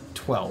got a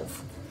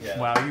 12.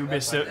 Wow, you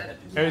missed it.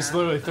 It was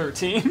literally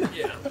 13.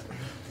 Yeah.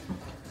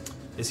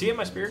 Is he in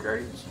my Spirit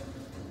Guardians?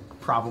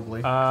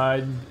 Probably.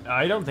 I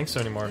don't think so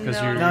anymore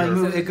because No.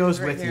 No, it goes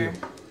Right with here.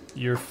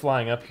 you're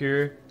flying up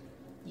here.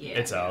 Yeah.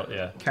 It's out.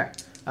 Yeah. you. Okay.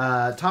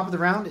 Top of the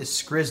round is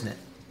Skriznet.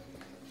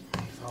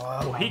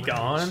 Oh, he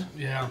gone.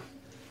 Yeah.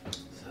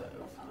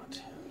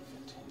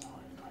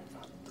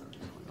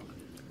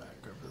 Back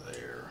over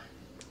there.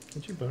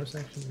 What's your bonus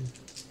action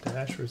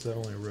dash, or is that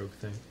only a rogue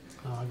thing?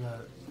 Oh, I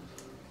got it.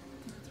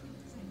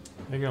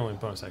 I think only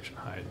bonus action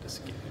hide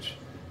disengage.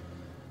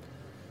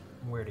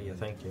 Where do you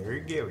think you're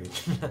going?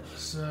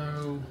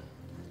 So,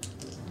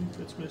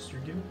 It's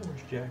Mr.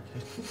 Gilmore's jacket.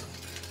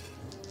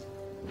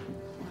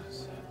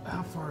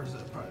 how far is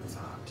it? Probably 5,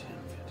 10,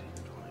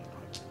 15, 20,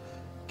 20.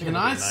 Can Maybe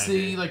I 90.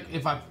 see, like,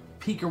 if I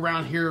peek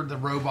around here, the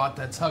robot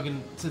that's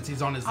hugging, since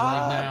he's on his leg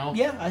now?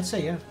 Yeah, I'd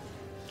say yeah.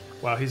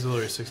 Wow, he's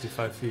literally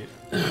 65 feet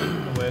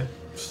away.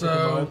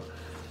 So,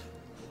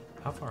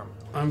 How far am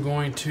I? I'm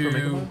going to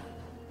Ichabod?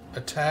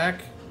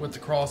 attack with the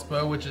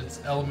crossbow, which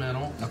is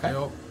elemental. Okay.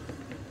 Still.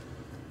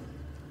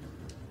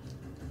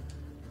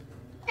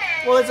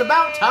 Well, it's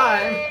about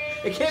time.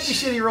 It can't be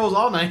shitty rolls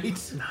all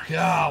night.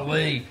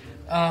 Golly.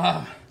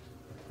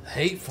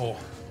 Hateful.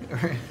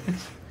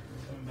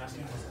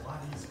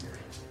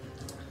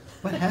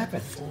 What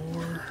happened?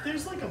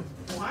 There's like a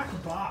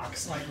black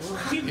box, like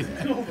right in the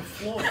middle of the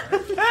floor.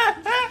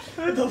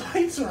 The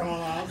lights are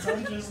all out, so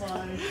I'm just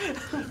like.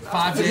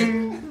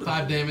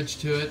 5 damage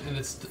to it, and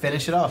it's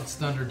Finish it off. It's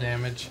thunder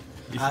damage.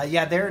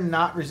 Yeah, they're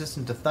not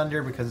resistant to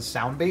thunder because it's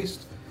sound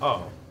based.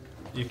 Oh.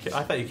 I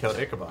thought you killed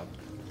Ichabod.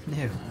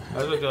 No. I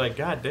was looking like,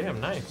 God damn,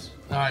 nice.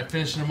 All right,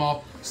 finishing him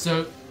off.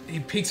 So he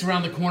peeks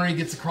around the corner. He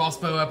gets the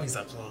crossbow up. He's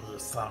like, "Oh,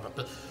 son of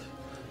a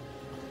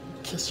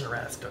kiss your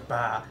ass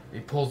goodbye." He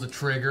pulls the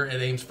trigger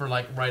and aims for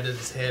like right at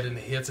his head, and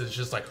it hits. And it's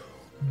just like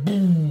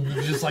boom.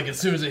 It's just like as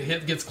soon as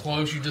it gets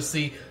close, you just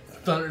see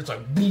thunder. It's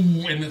like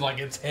boom, and then like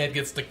its head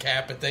gets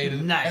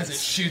decapitated Nice. as it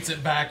shoots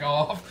it back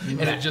off, and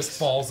it just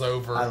falls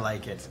over. I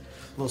like it.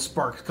 Little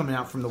sparks coming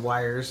out from the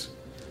wires.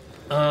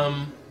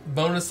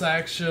 Bonus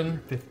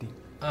action. 50.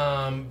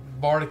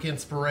 Bardic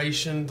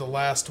Inspiration, the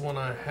last one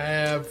I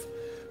have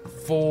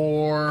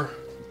for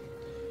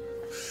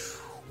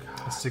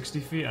 60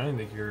 feet? I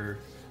think you're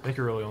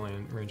really only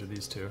in range of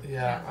these two.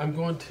 yeah. I'm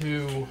going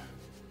to.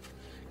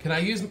 Can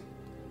you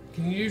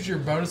use your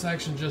bonus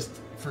action just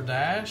for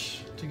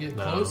dash to get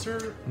No.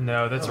 closer?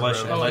 No, that's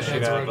Unless, rogue. unless you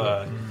that's have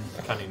rogue.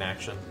 cunning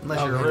action.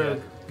 Unless you're a Okay.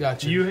 rogue.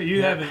 Gotcha.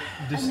 You have it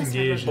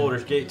disengaged.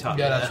 Boulder's Gate taught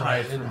me Yeah, that. that's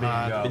right. And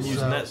Been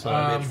using that son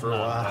of a bitch for a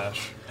while.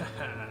 Dash.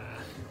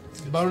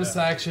 bonus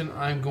action.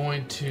 I'm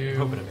going I'm to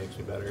hoping it makes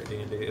me better at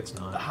D&D. It's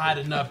not. hide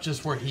enough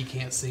just where he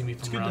can't see me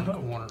from around the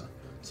corner.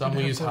 So I'm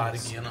gonna use hide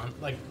again on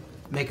like.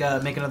 Make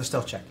another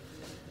stealth check.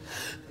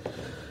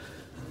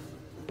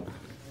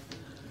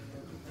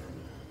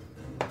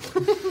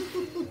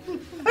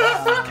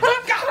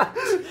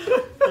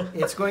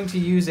 It's going to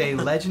use a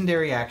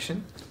legendary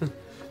action.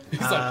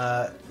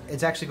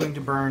 It's actually going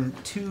to burn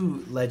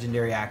 2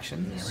 legendary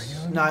actions.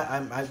 No,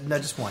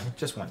 just one.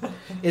 Just one.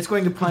 It's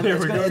going to punch.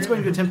 It's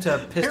going to attempt to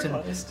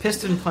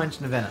piston punch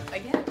Navena.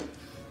 Again.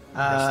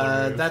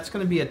 That's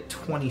going to be a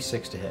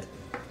 26 to hit.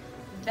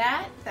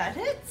 That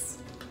hits.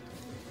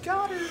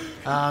 Got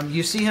her.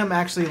 You see him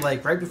actually,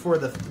 like, right before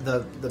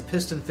the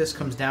piston fist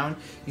comes down,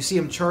 you see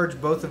him charge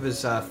both of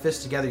his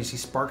fists together. You see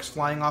sparks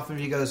flying off him.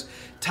 He goes,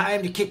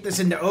 "Time to kick this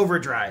into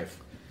overdrive."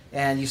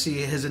 And you see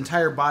his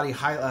entire body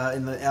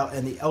in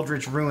the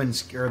Eldritch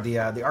ruins, or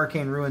the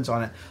arcane ruins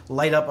on it,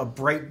 light up a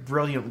bright,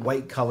 brilliant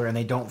white color, and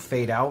they don't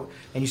fade out.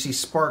 And you see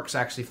sparks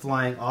actually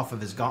flying off of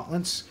his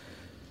gauntlets.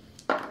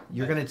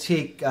 You're going to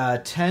take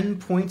 10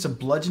 points of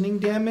bludgeoning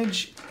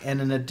damage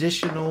and an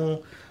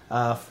additional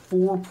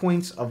 4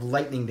 points of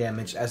lightning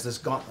damage as this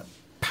gauntlet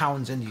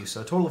pounds into you.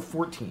 So a total of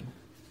 14.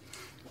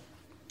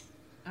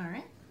 All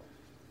right.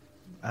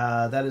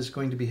 That is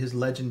going to be his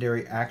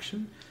legendary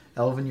action.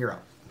 Elvin, you're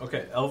up.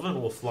 Okay,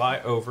 Elvin will fly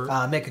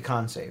over. Make a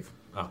con save.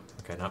 Oh,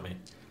 okay, not me.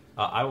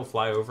 I will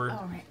fly over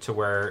All right. to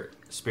where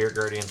Spirit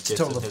Guardian gets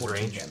Total in of his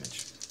 14 range.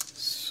 damage.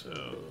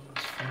 So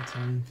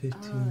 14,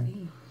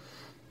 15,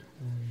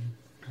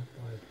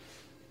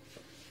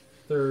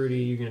 30.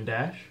 You gonna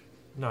dash?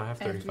 No, I have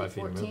 35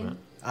 feet of 14. movement.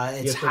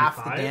 It's You have half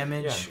the 35?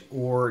 damage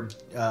or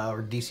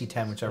DC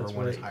 10, whichever That's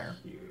one is right higher.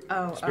 here.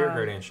 Oh, Spirit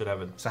Guardian should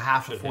have it So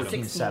half of Should hit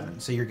 14 is 7,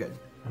 so you're good.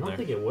 I don't There.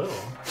 think it will.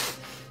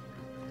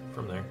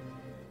 from there.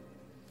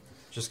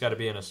 Just got to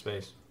be in a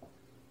space.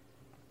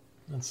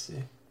 Let's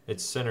see.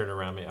 It's centered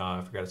around me. Oh,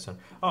 I forgot it's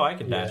centered. Oh, I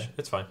can dash. Yeah.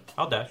 It's fine.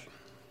 I'll dash.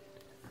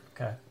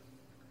 Okay.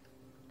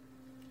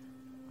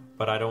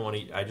 But I don't want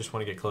to. I just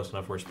want to get close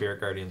enough where Spirit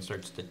Guardian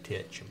starts to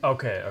titch.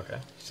 Okay. Okay.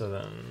 So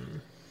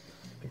then,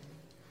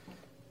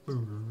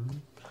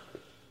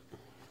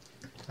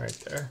 right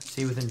there.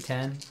 See within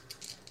 10?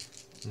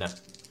 No.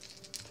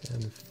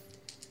 10,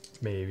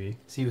 maybe.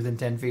 See within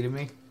 10 feet of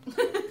me?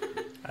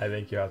 I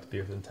think you have to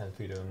be within 10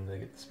 feet of him to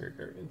get the Spirit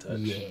Guardian touch.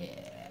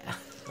 Yeah.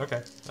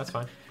 Okay, that's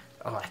fine.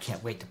 Oh, I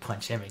can't wait to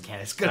punch him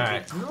again. It's going to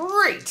Alright. be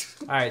great!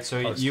 All right, so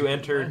Oh, you so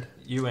entered. fine.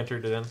 You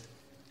entered it in for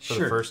Sure.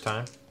 the first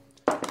time.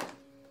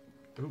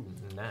 Ooh,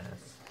 nice.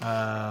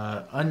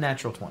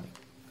 Unnatural 20.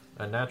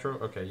 A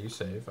natural. Okay, you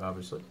save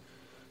obviously.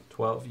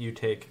 12. You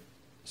take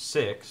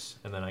 6,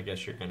 and then I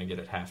guess you're going to get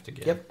it half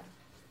again. Yep.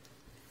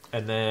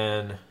 And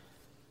then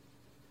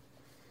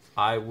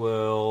I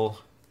will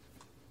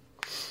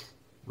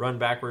run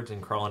backwards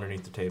and crawl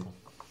underneath the table.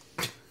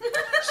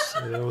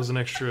 So that was an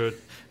extra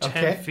 10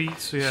 Okay. feet.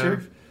 So you Sure.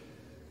 have.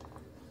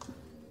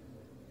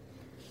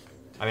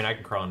 I mean, I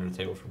can crawl under the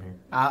table from here.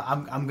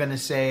 I'm going to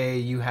say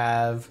you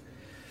have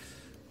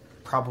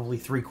probably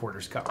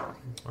 3/4 cover.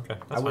 Okay,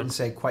 that's I fine. wouldn't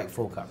say quite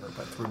full cover,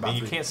 but I about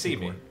mean, you can't see me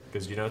three-quarter.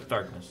 because you know it's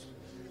darkness.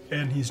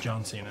 And he's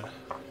John Cena.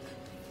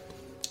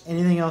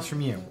 Anything else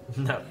from you?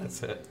 No,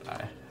 that's it.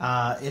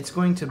 It's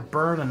going to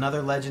burn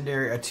another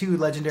legendary, 2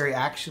 legendary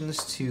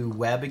actions to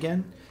web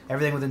again.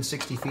 Everything within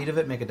 60 feet of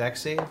it, make a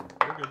dex save.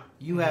 You're good.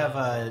 You have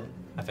I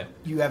failed.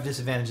 you have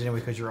disadvantage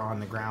anyway because you're on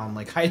the ground,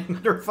 like hiding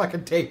under a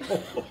fucking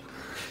table.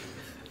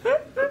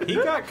 He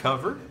got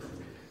covered.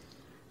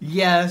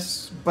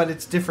 Yes, but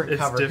it's different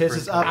It's cover. different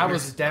His is up, I yours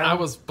was is down. I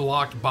was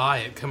blocked by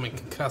it coming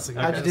concussing.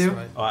 How'd you this do?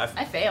 way. Oh, I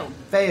failed.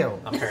 Fail.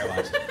 I'm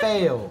paralyzed.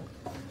 Fail.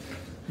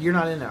 You're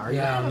not in there, are you?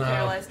 Yeah, I'm no.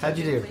 paralyzed. How'd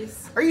you token, do?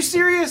 Please. Are you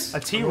serious? A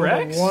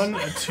T-Rex? A 1,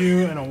 a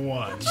 2, and a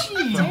 1.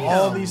 For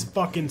all these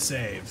fucking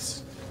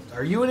saves.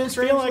 Are you in its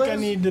I range? feel like I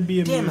Liz? need to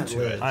be Damn immune it, to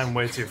Liz. it. I'm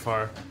way too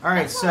far. All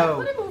right, That's why I so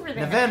put him over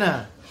there.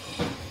 Navenna,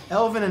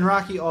 Elvin, and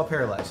Rocky all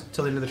paralyzed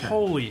till the end of the turn.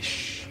 Holy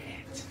shit.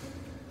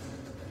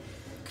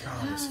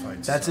 God, this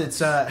fight That's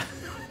its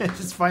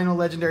its final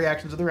legendary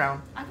actions of the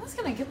round. I was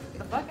gonna get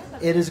the fuck out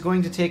of It is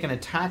going to take an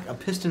attack, a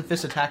piston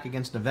fist attack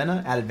against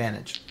Navenna at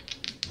advantage.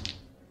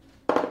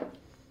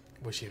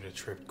 Wish you'd have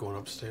tripped going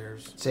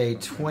upstairs. It's a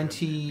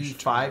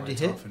 25 to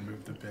hit. And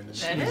move the pin.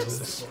 That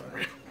is?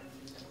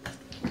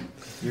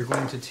 You're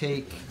going to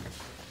take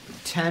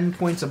 10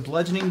 points of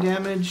bludgeoning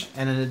damage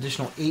and an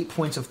additional 8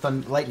 points of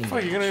lightning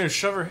Fuck, damage. you're gonna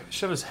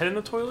shove his head in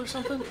the toilet or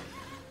something?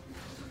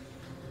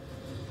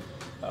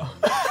 Oh.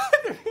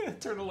 They're gonna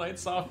turn the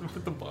lights off and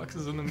put the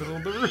boxes in the middle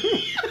of the room.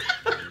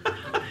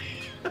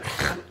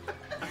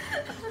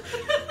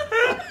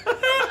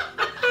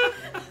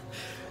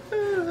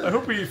 I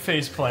hope he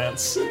face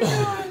plants.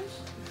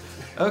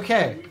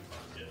 Okay.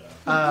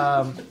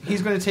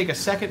 He's going to take a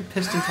second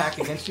piston attack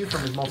against you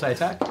from his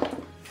multi-attack.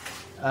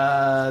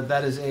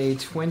 That is a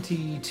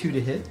 22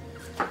 to hit.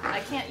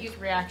 I can't use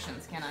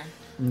reactions, can I?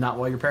 Not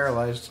while you're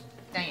paralyzed.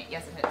 Dang it,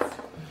 yes it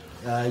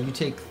hits. You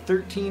take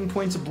 13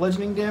 points of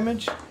bludgeoning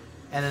damage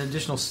and an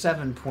additional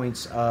 7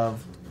 points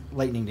of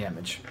lightning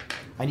damage.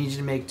 I need you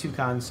to make 2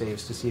 con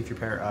saves to see if your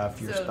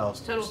So, spells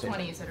total stay.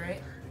 20 you said,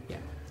 right? Yeah.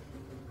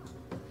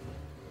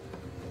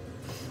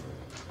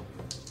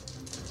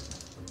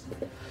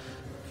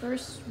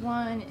 First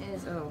one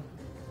is,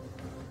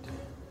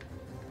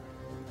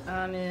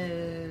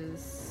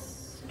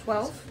 is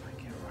 12.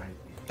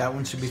 That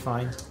one should be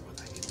fine.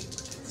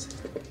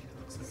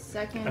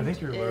 Second I think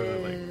you're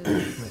literally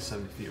is like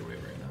 7 feet away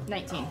right now.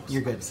 19.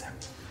 You're good.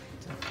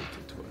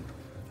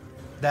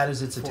 That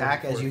is its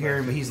attack. As you hear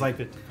him, he's like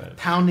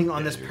pounding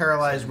on this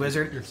paralyzed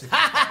wizard.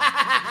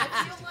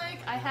 I feel like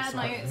I had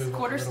my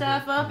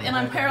quarterstaff up and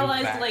I'm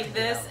paralyzed like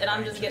this and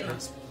I'm just getting the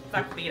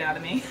fuck beat out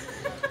of me.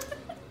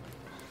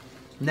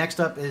 Next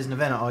up is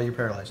Navenna. All you're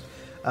paralyzed.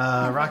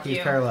 Rocky's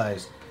you.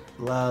 paralyzed.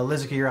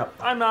 Lizica, you're up.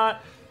 I'm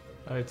not.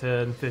 5,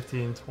 10,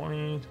 15,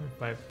 20,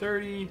 25,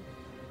 30.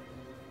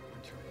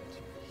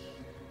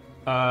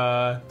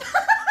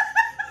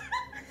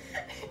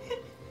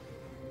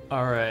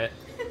 Alright.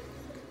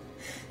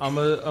 I'm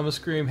a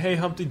scream, hey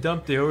Humpty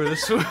Dumpty, over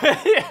this way.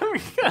 we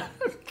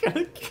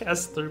gotta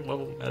cast third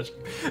level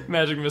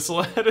magic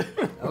missile at it.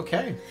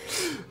 Okay.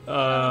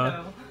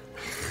 No.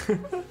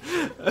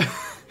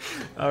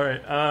 All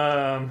right.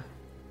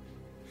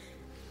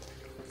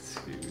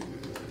 2,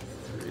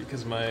 3,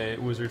 because my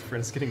wizard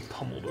friend's getting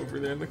pummeled over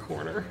there in the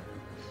corner.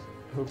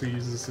 I hope he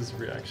uses his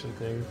reaction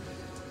thing,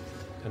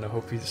 and I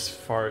hope he's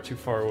too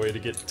far away to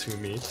get to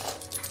me.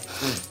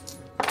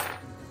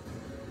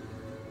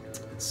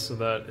 So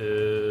that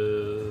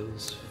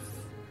is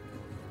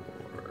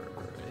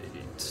 4,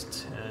 8,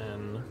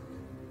 10.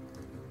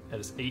 That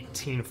is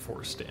 18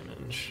 force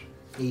damage.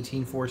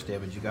 18 force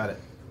damage. You got it.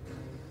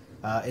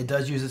 It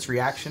does use its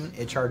reaction.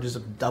 It charges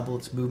up double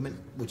its movement,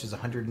 which is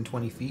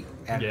 120 feet,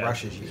 and Yeah.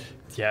 rushes you.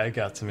 Yeah, it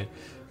got to me.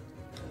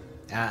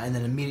 And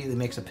then immediately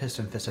makes a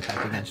piston fist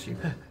attack against you.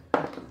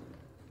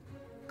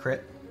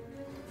 Crit.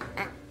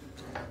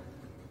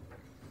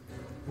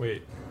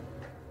 Wait.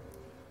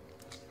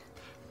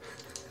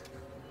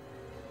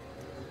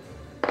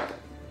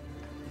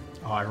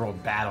 Oh, I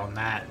rolled bad on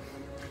that.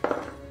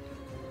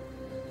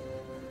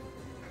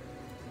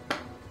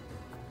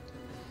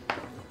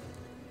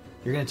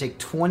 You're going to take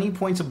 20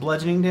 points of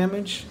bludgeoning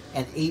damage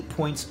and 8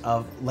 points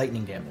of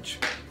lightning damage.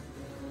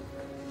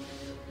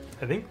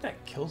 I think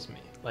that kills me.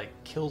 Like,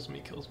 kills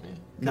me.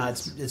 No,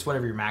 it's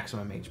whatever your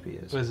maximum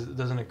HP is.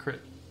 Doesn't it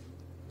crit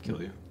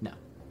kill you? No.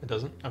 It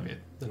doesn't? Okay,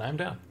 then I'm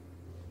down.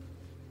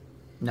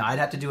 No, I'd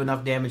have to do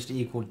enough damage to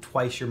equal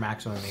twice your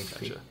maximum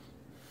HP. Gotcha.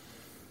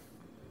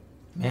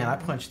 Man, I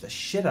punched the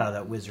shit out of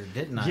that wizard,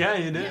 didn't I? Yeah,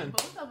 you Yeah, did.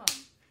 both of them.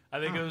 I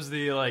think it was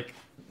the,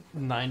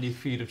 90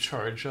 feet of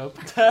charge up.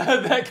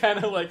 That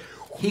kind of,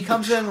 He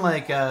comes in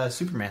like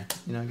Superman,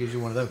 gives you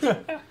one of those.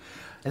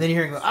 And then you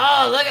hear him go,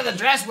 "Oh, look at the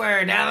dress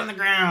wearer down on the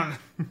ground."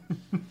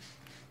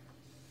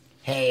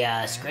 Hey,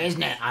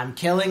 Skraznet, I'm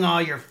killing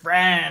all your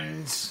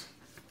friends.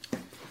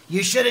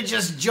 You should have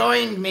just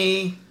joined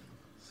me.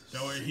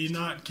 No, he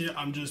not.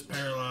 I'm just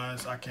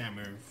paralyzed. I can't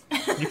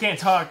move. You can't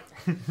talk.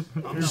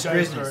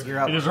 Skraznet, you're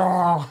up. It is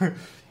wrong.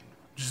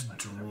 Just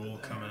drool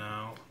coming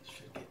out.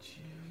 Should get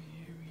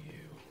you,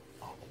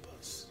 all of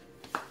us.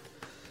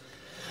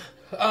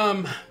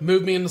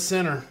 Move me in the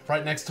center,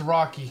 right next to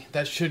Rocky.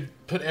 That should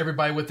put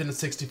everybody within a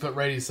 60-foot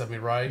radius of me,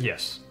 right?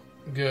 Yes.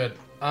 Good.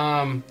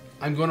 I'm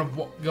going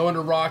to go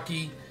into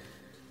Rocky.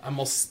 I'm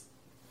going to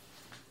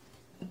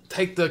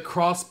take the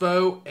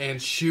crossbow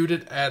and shoot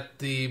it at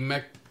the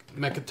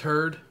mecha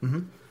turd.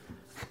 Mm-hmm.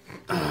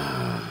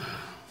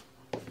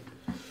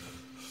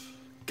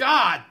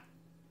 God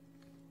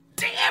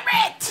damn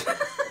it!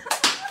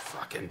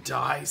 Fucking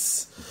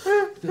dice.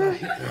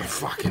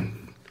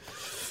 Fucking.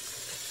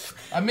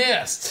 I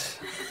missed.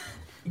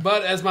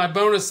 But as my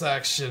bonus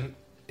action,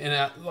 and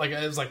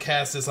as I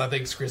cast this, I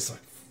think Chris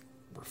like,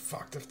 we're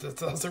fucked if this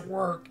doesn't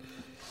work.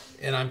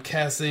 And I'm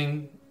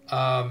casting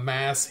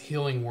mass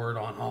healing word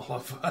on all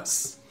of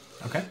us.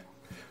 Okay.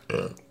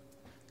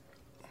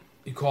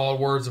 You call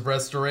words of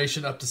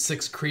restoration up to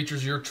 6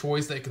 creatures of your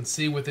choice that can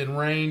see within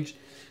range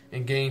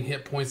and gain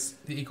hit points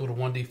equal to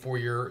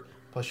 1d4 your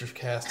plus your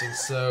casting.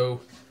 So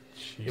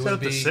it Is would that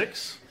be the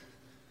 6?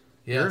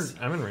 Yes.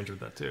 I'm in range with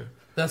that too.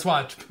 That's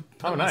why I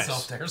put nice.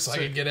 myself there so I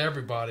can get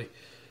everybody.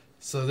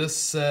 So this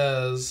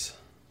says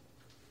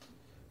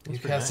you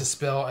pretty cast a nice.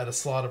 spell at a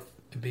slot of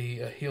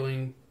be a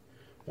healing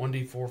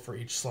 1d4 for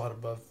each slot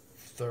above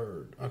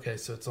third. Okay,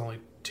 so it's only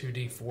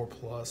 2d4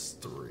 plus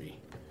 3.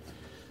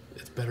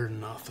 It's better than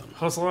nothing.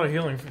 Oh, it's a lot of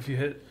healing if you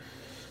hit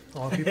a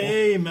lot of people.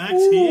 Hey, max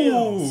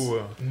heals.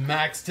 Ooh.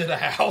 Maxed it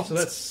out. So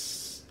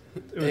that's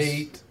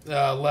 8,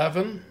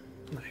 11.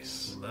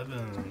 Nice.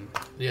 11.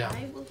 Yeah,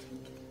 I will take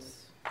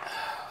it.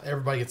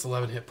 everybody gets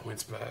 11 hit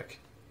points back.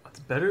 That's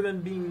better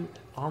than being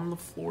on the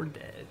floor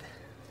dead.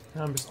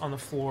 Now I'm just on the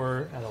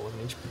floor at 11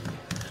 HP.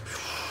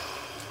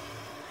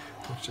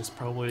 Which is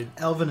probably...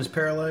 Elvin is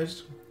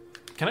paralyzed.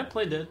 Can I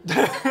play dead?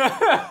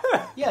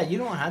 Yeah, you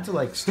don't have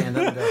to stand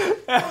up and go,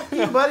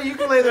 "Yeah, buddy, you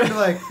can lay there and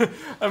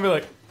I'd be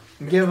like,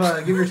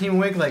 give your team a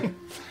wake like,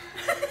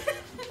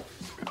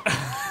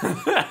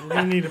 We're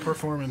gonna need a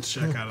performance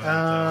check out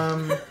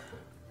of that.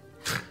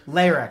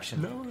 layer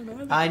action.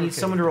 no, I need okay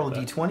someone to roll a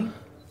with that. d20.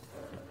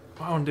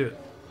 I won't do it.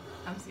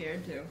 I'm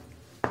scared too.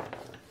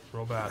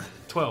 Roll bad.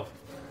 12.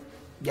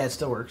 Yeah, it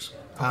still works.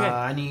 Okay.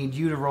 I need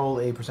you to roll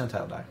a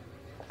percentile die.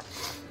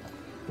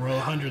 Roll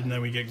 100 and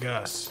then we get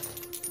Gus.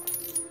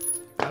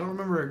 I don't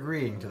remember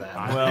agreeing to that.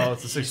 Well,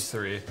 it's a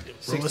 63.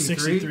 Roll a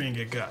 63 and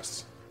get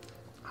Gus.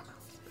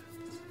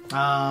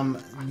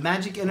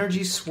 Magic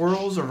energy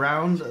swirls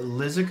around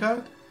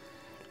Lizica,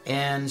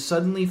 and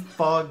suddenly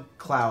fog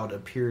cloud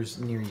appears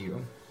near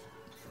you.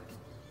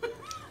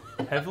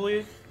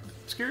 Heavily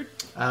obscured?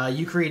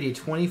 You create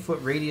a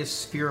 20-foot radius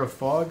sphere of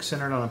fog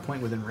centered on a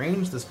point within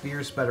range. The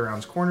sphere is spread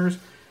around corners,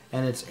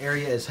 and its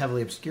area is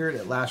heavily obscured.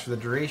 It lasts for the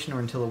duration or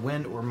until a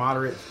wind or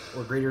moderate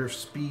or greater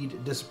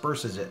speed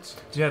disperses it.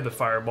 Do you have the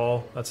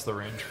fireball? That's the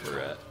range we're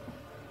at.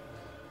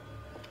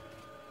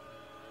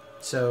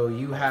 So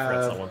you Fred's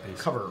have on one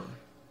piece. cover.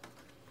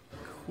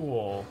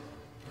 Cool.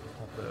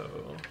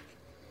 Although,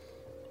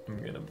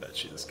 I'm gonna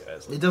bet you this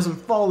guy's It doesn't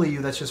follow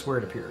you, that's just where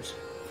it appears.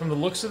 From the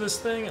looks of this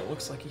thing, it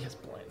looks like he has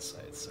blind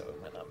sight, so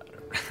it might not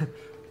matter.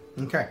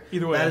 Okay.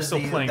 Either way, That I'm is still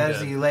the, playing That is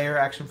dead. the layer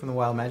action from the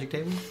wild magic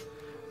table.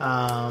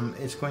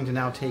 It's going to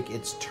now take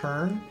its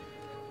turn.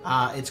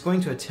 It's going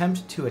to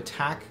attempt to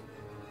attack.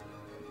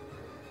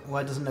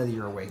 Well, it doesn't know that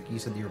you're awake. You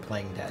said that you were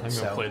playing dead. I'm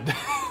so gonna play dead.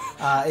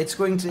 it's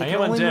going to. I It am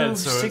can only undead, move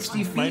so 60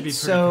 it feet. might be pretty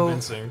So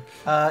convincing.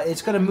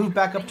 it's going to move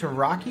back up to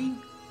Rocky.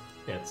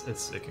 Yeah,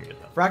 it can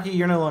get that. Rocky,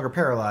 you're no longer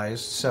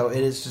paralyzed, so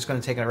it is just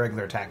going to take a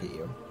regular attack at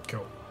you.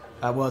 Cool.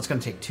 Well, it's going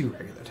to take 2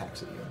 regular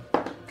attacks at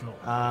you. Cool.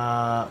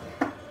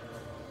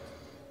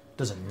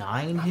 Does a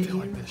 9 hit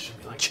you?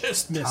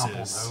 Just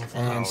misses.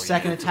 And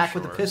second attack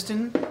with the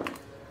piston.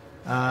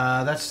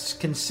 That's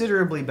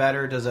considerably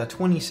better. Does a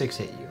 26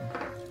 hit you?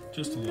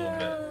 Just a little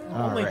bit.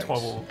 Only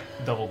Alright.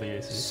 double the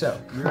AC. So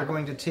you're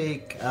going to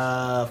take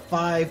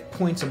 5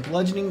 points of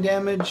bludgeoning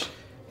damage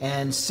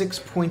and 6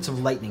 points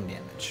of lightning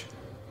damage.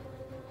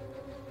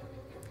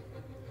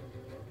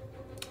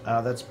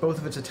 That's both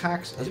of its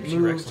attacks. It T-Rex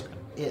moved. looking.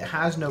 It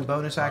has no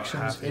bonus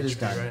actions. Half It is HP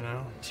done. right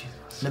now.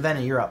 Navenna,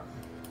 you're up.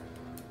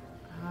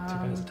 Too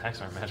bad his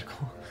attacks aren't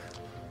magical.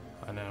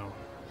 I know.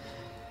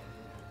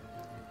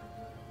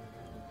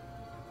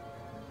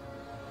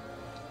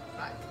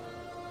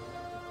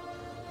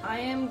 I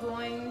am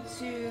going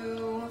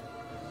to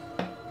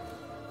Man,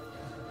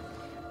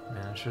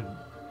 I should.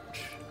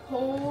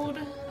 hold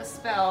a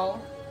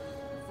spell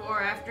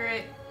for after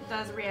it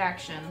does a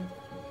reaction.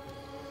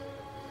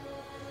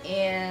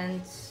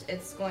 And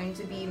it's going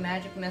to be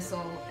Magic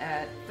Missile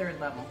at 3rd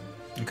level.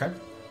 Okay.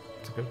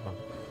 It's a good one.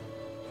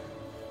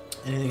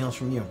 Anything else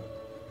from you?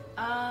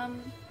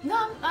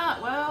 No,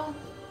 well,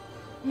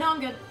 no, I'm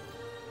good.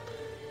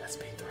 That's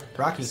being thrown.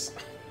 Rocky.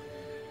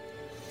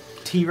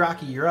 T.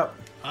 Rocky, you're up.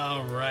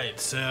 Alright,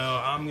 so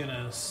I'm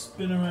gonna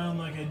spin around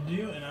like I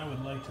do, and I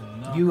would like to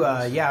knock You,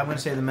 this- yeah, I'm going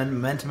to say the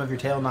momentum of your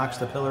tail knocks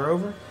the pillar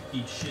over.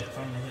 Eat shit,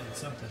 finally hitting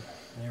something.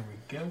 There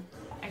we go.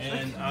 Actually,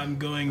 And I'm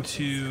going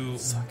to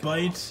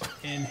bite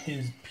in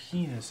his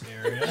penis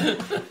area.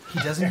 He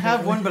doesn't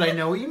have one, but I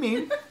know what you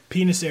mean.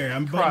 Penis area.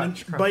 I'm biting,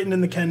 Crotch. biting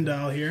in the Ken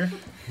doll here.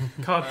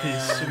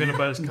 Codpiece. You're gonna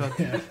bite his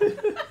codpiece.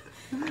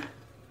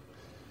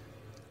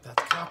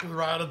 That's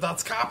copyrighted.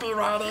 That's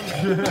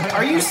copyrighted.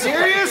 Are you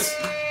serious?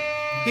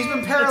 He's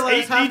been paralyzed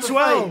It's half the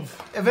 8d12.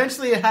 fight.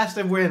 Eventually, it has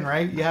to win,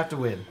 right? You have to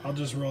win. I'll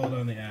just roll it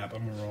on the app.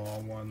 I'm gonna roll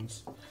all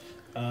ones.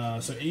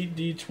 So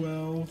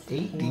 8d12.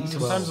 8d12.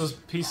 Sometimes those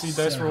PC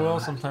dice roll well,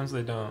 sometimes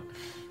they don't.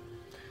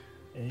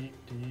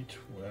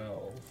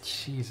 8d12.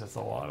 Jeez, that's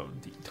a lot of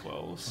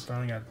D12s.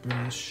 Finally got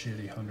this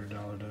shitty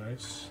 $100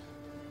 dice.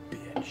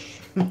 Bitch.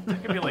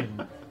 That could be like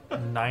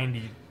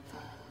 90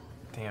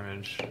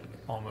 damage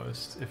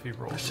almost if he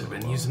rolls. I should have really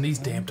been well. using these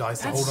damn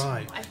dice the whole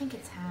time. I think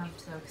it's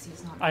halved though, because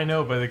he's not. I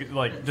know, but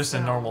like just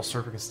in normal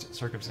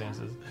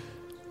circumstances,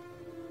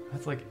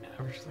 that's like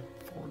average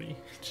like 40.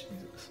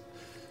 Jesus.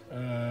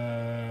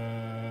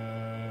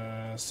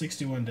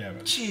 61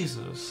 damage.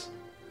 Jesus.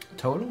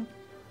 Total?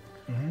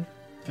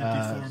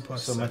 54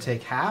 plus So I'm going to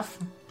take half.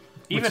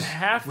 Even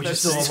half, which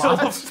is that's still a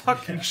still lot. a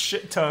fucking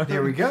shit ton.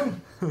 There we go.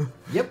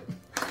 Yep.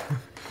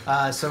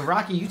 So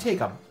Rocky, you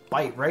take a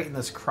bite right in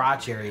this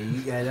crotch area.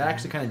 It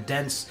actually kind of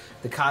dents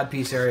the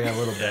codpiece area a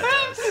little bit.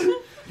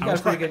 You got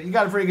a pretty good. You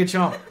got a pretty good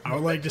chomp. I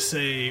would like to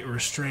say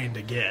restrained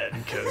again,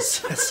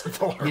 because it's a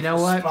vulnerable You know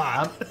what?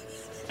 spot.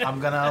 I'm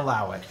gonna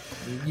allow it.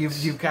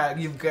 You've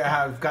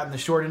gotten the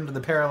short end of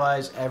the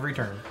paralyzed every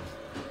turn.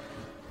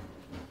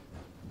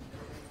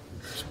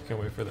 Can't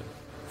wait for that.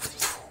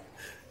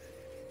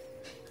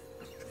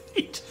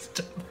 He just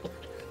doubled.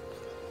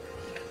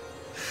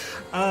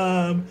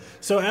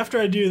 So after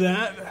I do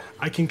that,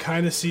 I can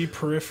kind of see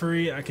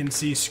periphery. I can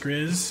see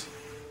Skriz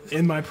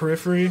in my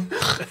periphery.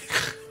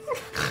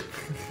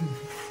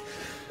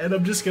 And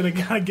I'm just gonna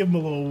kind of give him a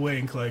little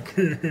wink, like,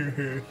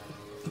 and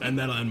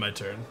that'll end my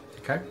turn.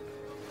 Okay.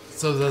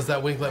 So does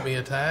that wink let me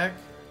attack?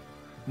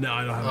 No,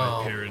 I don't have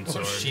my parent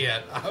sword.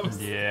 Shit. I was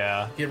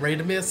Yeah. getting ready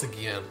to miss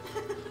again.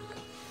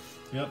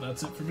 Yep,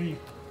 that's it for me.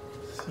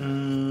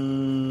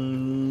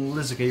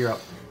 Lizica, you're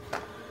up.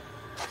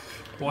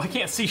 Well, I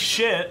can't see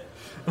shit.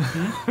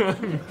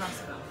 Don't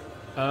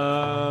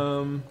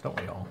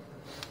we all?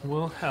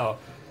 Well, hell.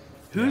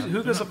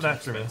 Who goes up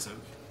after me?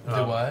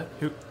 Do what?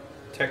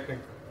 Technically,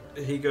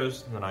 he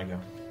goes, and then I go.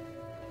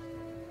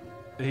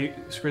 He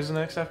Skriz the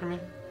next after me?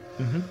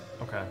 Mm-hmm.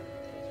 Okay.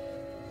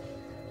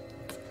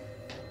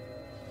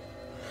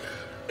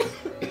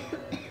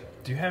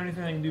 Do you have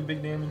anything that can do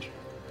big damage?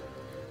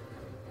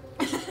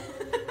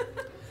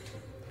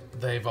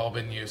 They've all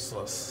been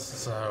useless,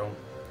 so...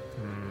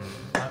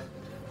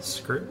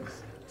 Screw. I'm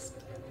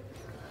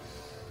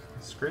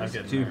Screws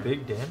getting do there.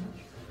 big damage?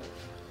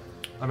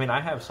 I mean, I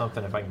have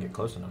something if I can get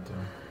close enough to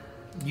him.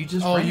 You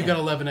just. Oh, ran. you got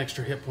 11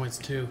 extra hit points,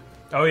 too.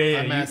 Oh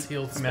yeah, I mass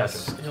healed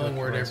healing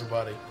word Nice.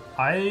 everybody.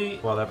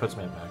 Well, that puts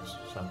me at max,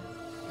 so.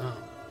 Oh,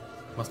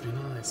 must be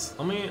nice.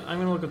 I'm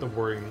gonna look at the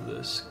wording of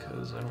this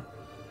because I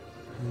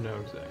don't know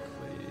exactly.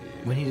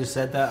 When he just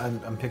said that,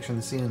 I'm picturing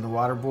the scene in The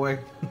Water Boy.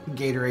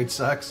 Gatorade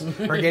sucks, or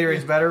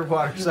Gatorade's better.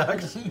 Water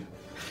sucks.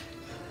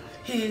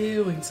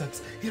 Healing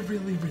sucks. It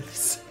really, really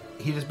sucks.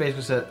 He just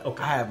basically said, I'm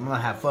going to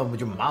have fun with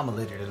your mama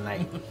later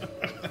tonight.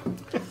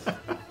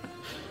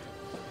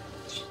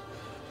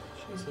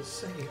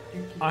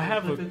 I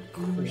have a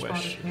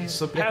question.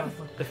 So, Pat,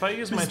 if I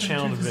use my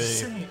channel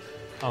divinity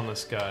on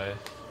this guy,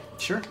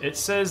 Sure. it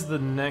says the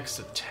next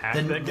attack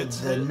that gets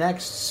the hit.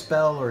 next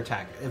spell or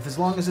attack. If as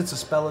long as it's a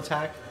spell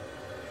attack,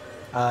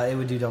 it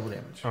would do double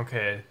damage.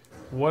 Okay.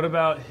 What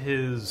about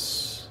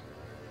his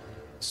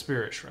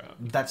Spirit Shroud?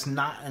 That's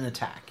not an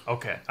attack.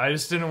 Okay. I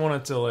just didn't want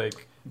it to,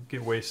 like,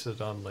 get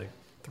wasted on, like,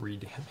 3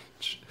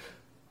 damage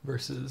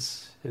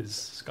versus his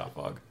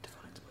Scoffog.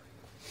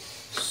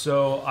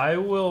 So I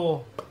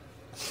will...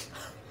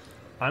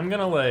 I'm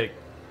gonna, like...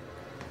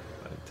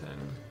 5, 10...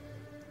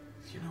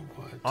 You know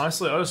what?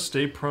 Honestly, I'll just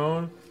stay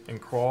prone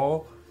and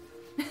crawl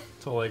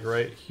to, like,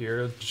 right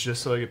here,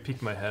 just so I can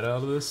peek my head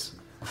out of this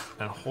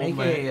and hold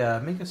Make my...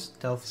 make a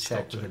stealth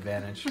check with check.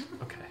 advantage.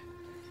 Okay.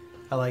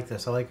 I like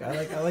this. I like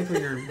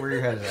where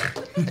your head is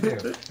at. I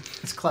do.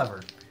 It's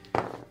clever.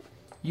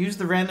 Use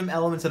the random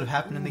elements that have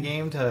happened in the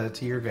game to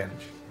your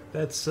advantage.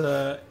 That's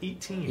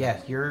 18.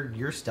 Yeah,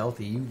 you're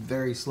stealthy. You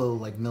very slow,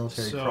 like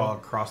military So- crawl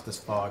across this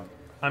fog.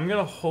 I'm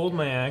gonna hold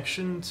my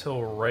action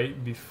till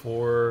right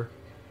before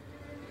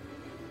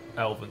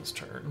Alvin's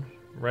turn.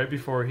 Right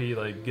before he,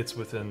 like, gets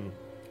within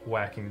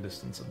whacking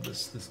distance of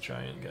this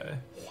giant guy.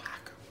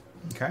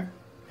 Okay.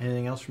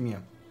 Anything else from you?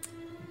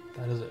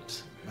 That is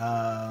it.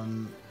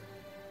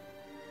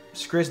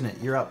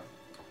 Skriznet, you're up.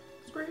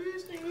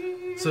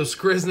 So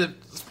Skriznet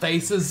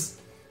faces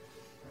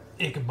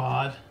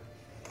Ichabod.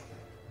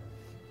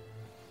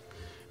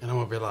 And I'm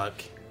gonna be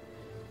like,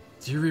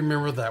 do you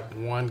remember that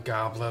one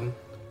goblin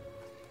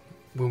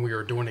when we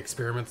were doing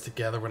experiments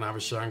together when I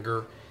was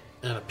younger,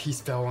 and a piece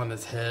fell on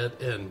his head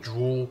and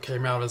drool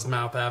came out of his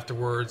mouth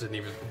afterwards, and he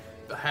was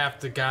half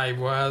the guy he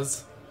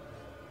was?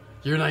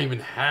 You're not even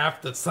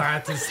half the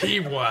scientist he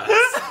was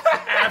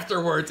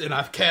afterwards, and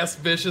I've cast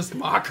vicious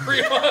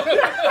mockery on him.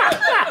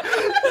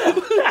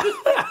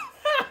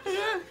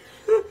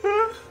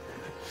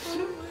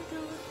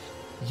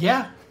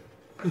 Yeah.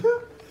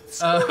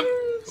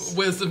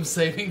 Wisdom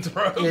saving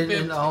throw.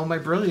 In all my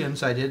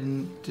brilliance, I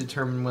didn't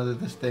determine whether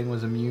this thing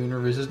was immune or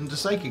resistant to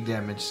psychic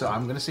damage, so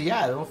I'm going to say,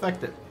 yeah, it'll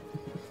affect it.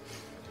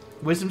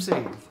 Wisdom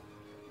save.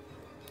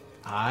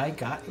 I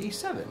got a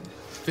 7.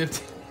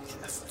 15.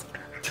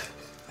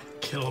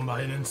 Kill him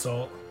by an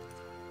insult.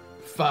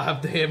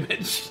 5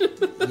 damage.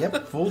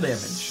 Yep, full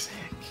damage.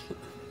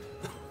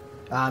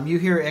 You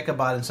hear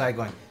Ichabod inside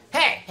going,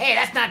 hey,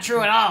 that's not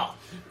true at all.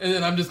 And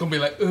then I'm just gonna be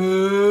like,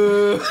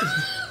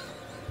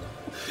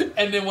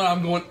 and then when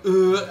I'm going,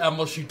 I'm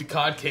gonna shoot the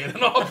cod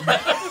cannon off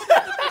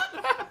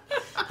that.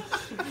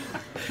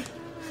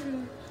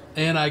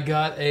 And I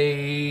got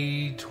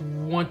a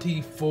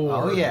 24.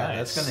 Oh, yeah,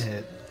 Nice. that's going to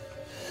hit.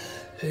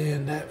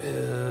 And that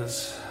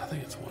is, I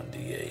think it's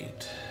 1d8. I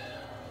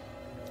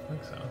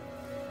think so.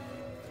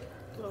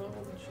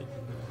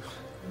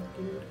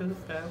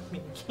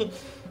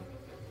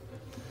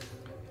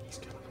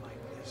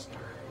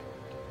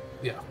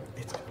 Yeah.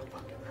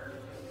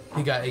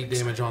 He got 8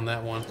 damage on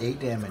that one. 8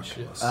 damage.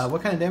 Yes.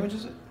 What kind of damage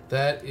is it?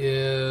 That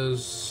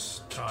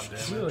is. God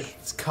damage.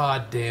 It's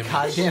cod damage.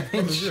 Cod Was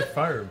damage. it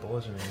fire or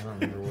bludgeoning? I don't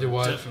remember what. It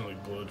was. Definitely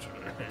bludgeoning.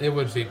 It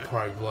would be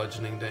probably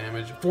bludgeoning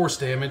damage. Force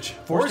damage.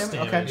 Force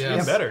damage? Okay. yeah.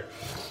 Yeah. Better.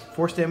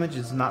 Force damage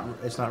is not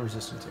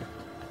resistant to.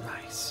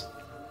 Nice.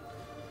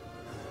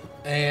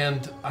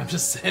 And I'm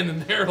just standing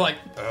there like,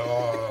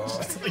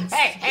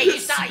 Hey, you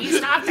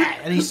stop that!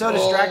 And he's so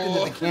distracted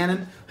that the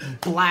cannon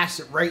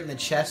blasts it right in the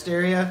chest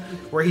area,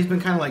 where he's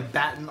been kind of like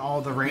batting all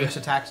the ranged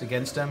attacks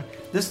against him.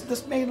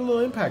 This made a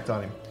little impact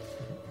on him.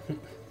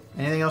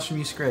 Anything else from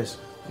you, Skriz?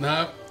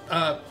 no,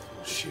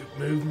 shoot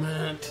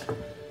movement.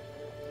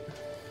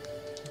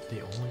 The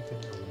only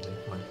thing that would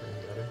make my turn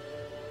better.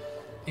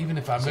 Even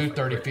if I move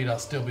 30 feet, I'll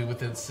still be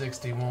within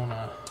 60, won't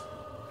I?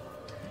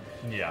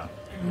 Yeah.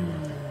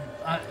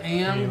 I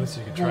am Unless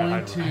you could try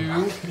going to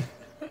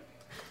to.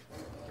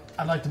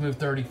 I'd like to move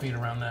 30 feet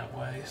around that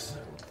way. So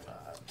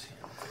 5,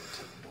 10,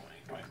 15,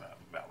 20,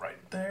 about right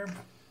there.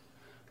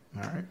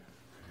 All right.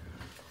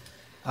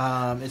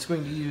 It's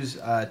going to use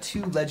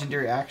 2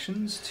 legendary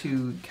actions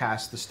to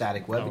cast the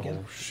static web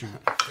again. Oh, shoot.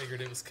 I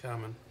figured it was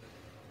coming.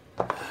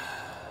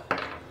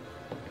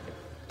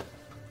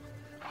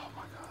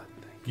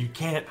 You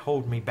can't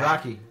hold me back.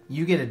 Rocky,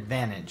 you get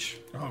advantage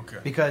Okay.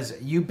 because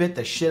you bit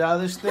the shit out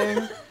of this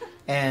thing,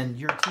 and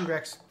your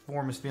T-Rex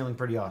form is feeling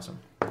pretty awesome.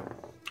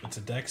 It's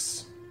a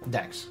dex.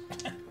 Dex.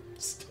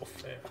 Still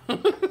fail.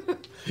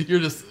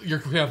 You're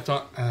kind of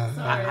talking.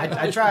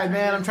 I tried,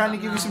 man. I'm trying to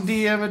give you some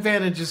DM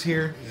advantages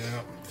here.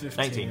 Yeah. 15.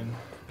 19.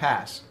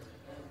 Pass.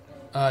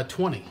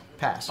 20.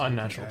 Pass.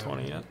 Unnatural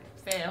 20 yet.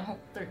 Fail.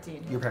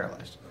 13. You're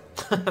paralyzed.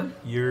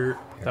 You're.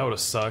 That would have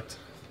sucked.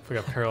 If we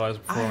got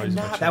paralyzed before I used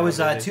my That was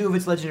channel 2 of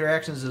its legendary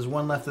actions. There's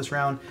 1 left this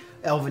round.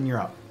 Elvin, you're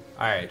up.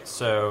 Alright,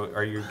 so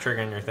are you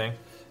triggering your thing?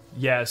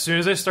 Yeah, as soon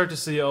as I start to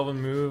see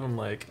Elvin move, I'm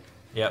like,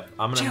 Yep.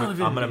 I'm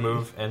gonna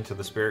move into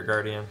the Spirit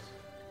Guardian.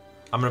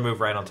 I'm gonna move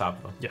right on top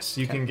of him. yes,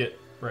 you can get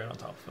right on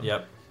top of him.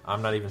 Yep.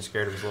 I'm not even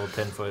scared of his little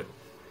 10-foot,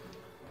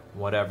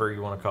 whatever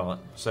you want to call it.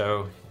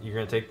 So you're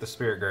going to take the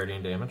Spirit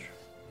Guardian damage.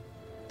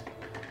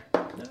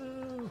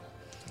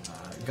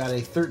 Got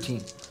a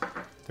 13.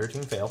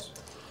 13 fails.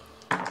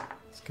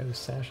 This guy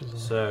sashes on.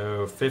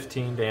 So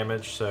 15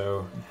 damage,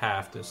 so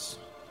half is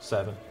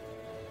 7.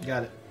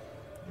 Got it.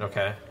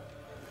 Okay.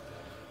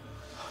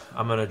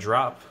 I'm going to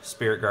drop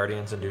Spirit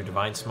Guardians and do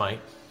Divine Smite.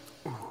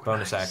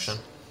 Bonus action.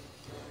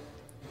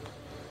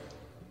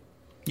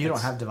 You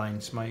don't have Divine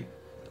Smite.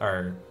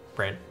 Or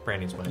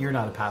Branding Smite. You're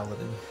not a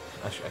paladin.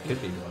 Actually, I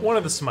could be Divine. One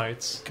of the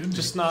smites. Could be.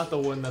 Just not the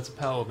one that's a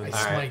paladin. I All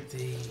smite right.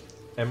 thee.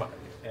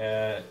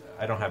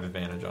 I don't have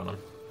advantage on him.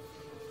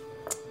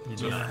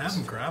 Yeah, I have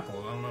him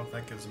grappled. I don't know if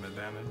that gives him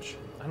advantage.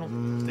 I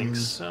don't think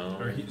so.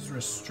 Or he's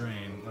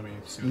restrained. Let me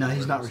see. No, what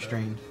he's the not word said.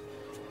 restrained.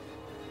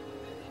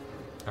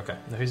 Okay.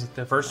 No, he's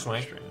definitely First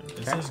not swing. restrained.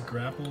 It says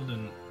grappled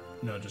and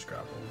no, just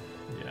grappled.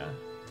 Yeah.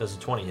 Does a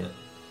 20 hit?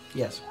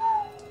 Yes.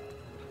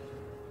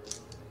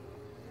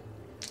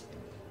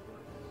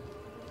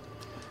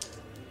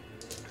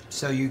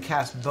 So you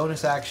cast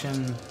bonus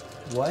action.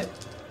 What?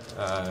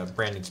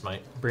 Branding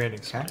Smite. Branding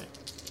Okay. smite.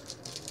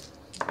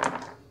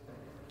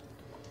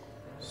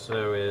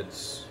 So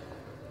it's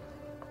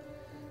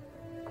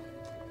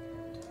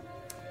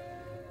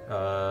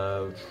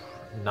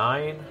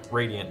 9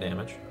 radiant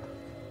damage,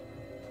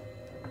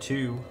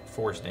 2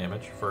 force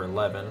damage for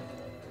 11,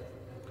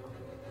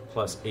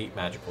 plus 8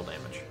 magical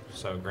damage.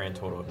 So a grand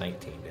total of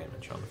 19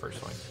 damage on the first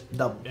swing.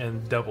 Double.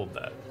 And doubled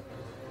that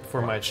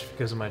for my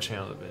because of my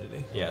channel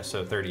ability. Yeah,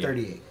 so 38.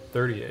 38.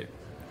 38.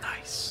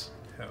 Nice.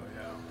 Hell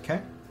yeah.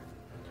 Okay.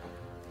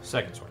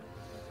 Second swing.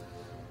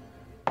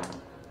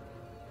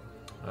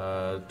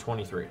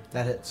 23.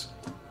 That hits.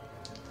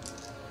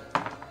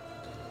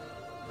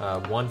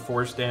 1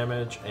 force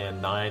damage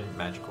and 9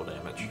 magical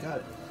damage. You got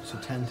it. So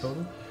 10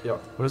 total. Yep.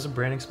 What does a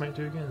branding smite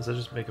do again? Does that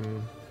just make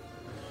him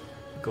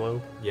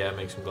glow? Yeah, it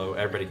makes him glow.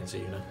 Everybody can see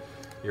you now.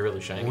 You're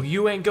really shiny. Well,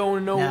 you ain't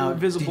going no now,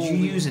 visible. did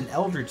you use an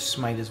Eldritch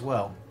Smite as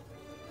well?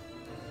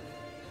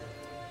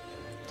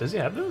 Does he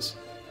have those?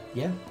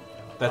 Yeah.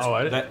 Oh,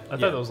 I thought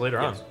that was later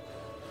on. You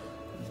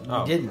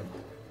Oh. didn't.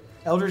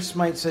 Eldritch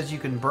Smite says you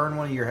can burn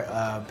one of your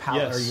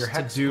Yes, or your to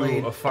Hex do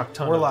Blade a fuck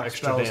ton Warlock of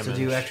extra spells damage.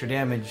 to do extra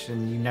damage,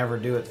 and you never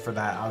do it for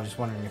that. I was just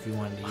wondering if you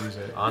wanted to use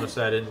it.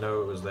 Honestly, I didn't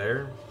know it was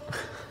there.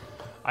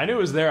 I knew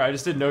it was there. I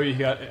just didn't know you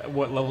got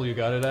what level you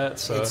got it at.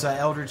 So. It's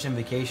Eldritch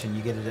Invocation.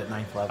 You get it at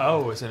 9th level.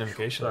 Oh, it's an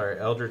invocation. Sorry,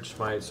 Eldritch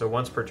Smite. So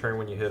once per turn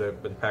when you hit it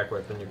with pack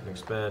weapon, you can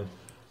expend.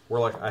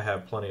 Warlock, I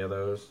have plenty of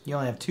those. You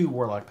only have 2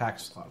 Warlock pack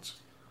slots.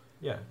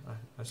 Yeah,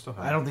 I still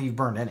have. I don't think you've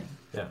burned any.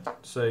 Yeah,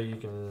 so you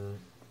can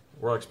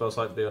Warlock spell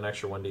slot do an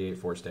extra 1d8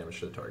 force damage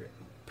to the target.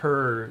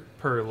 Per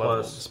level.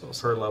 Plus of the spell per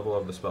slot. level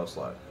of the spell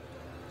slot.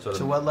 So,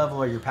 So what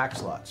level are your pack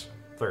slots?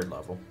 3rd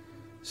level.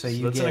 So So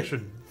you that's an get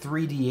extra-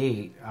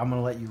 3d8. I'm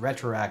going to let you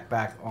retroact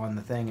back on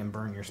the thing and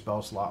burn your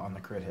spell slot on the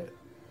crit hit.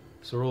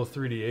 So roll a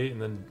 3d8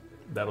 and then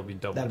that'll be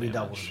double. That'll be damage.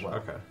 double as well.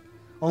 Okay.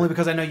 Only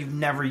because I know you've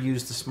never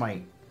used the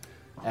smite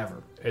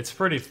ever. It's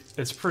pretty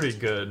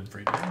good,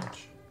 Free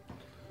damage.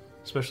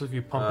 especially if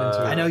you pump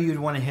into. I know you'd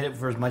want to hit it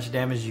for as much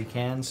damage as you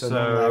can, so, So-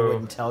 normally I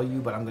wouldn't tell you,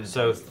 but I'm going to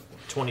So tell you.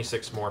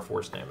 26 more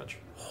force damage.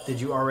 Did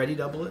you already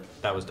double it?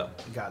 That was done.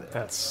 Got it.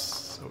 That's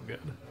so good.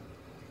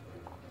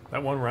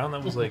 That one round,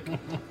 that was like. That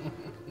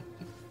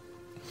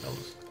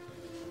was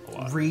a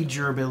lot. Read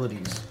your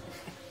abilities.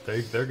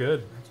 They're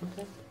good.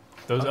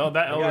 Those that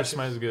got Elder you.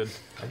 Smite is good.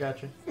 I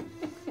got you.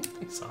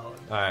 Solid.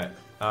 Alright.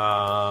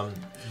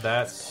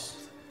 That's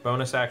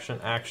bonus action,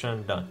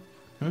 done.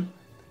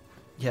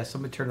 Yeah,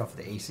 somebody turn off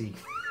the AC.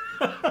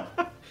 I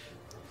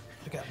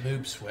got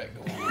boob sweat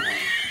going on.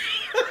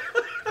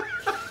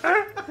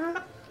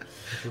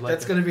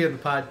 That's going to be on the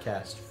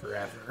podcast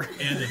forever.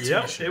 And a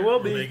Yep, t-shirt. it will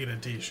We're be. making a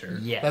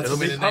t-shirt. Yeah. That's It'll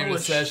the be name of the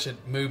published. session.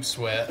 Moob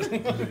sweat.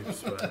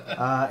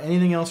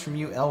 Anything else from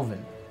you,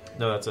 Elvin?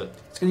 No, that's it.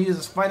 It's going to use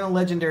its final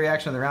legendary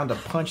action of the round to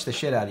punch the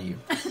shit out of you.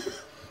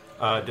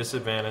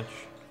 Disadvantage.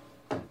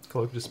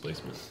 Cloak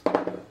displacement.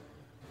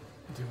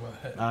 Do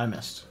what? I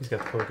missed. He's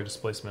got the cloak of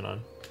displacement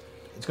on.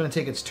 It's going to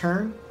take its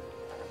turn.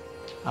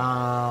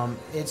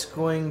 It's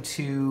going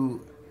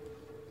to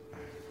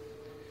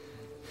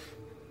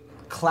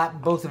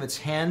clap both of its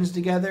hands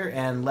together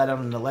and let out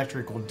an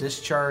electrical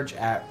discharge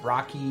at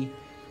Rocky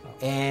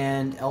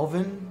and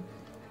Elvin.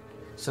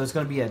 So it's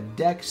going to be a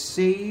dex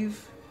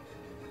save.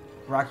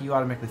 Rocky, you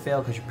automatically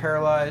fail because you're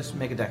paralyzed.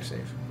 Make a dex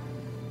save.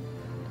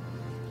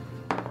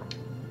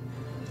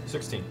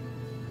 16.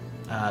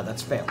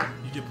 That's fail.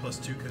 You get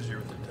 +2 because you're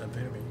within 10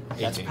 feet of me.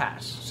 That's 18.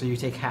 pass. So you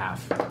take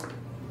half.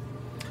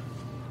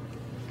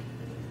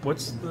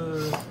 What's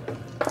the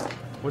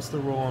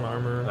roll on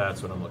armor?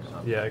 That's what I'm looking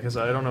at. Yeah, because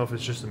I don't know if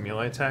it's just a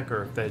melee attack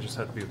or if they just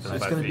have to be within So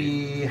it's 5 going to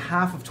feet. be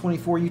half of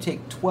 24. You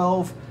take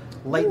 12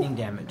 lightning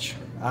damage.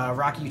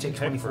 Rocky, you take Okay,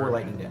 24 for-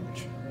 lightning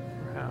damage.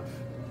 Or half.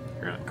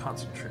 You're not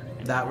concentrating.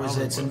 That was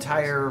Probably its both.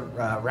 entire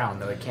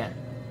round, though. It can't.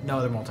 No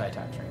other multi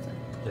attacks or anything.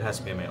 It has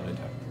to be a melee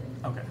attack.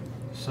 Okay.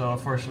 So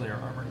unfortunately, our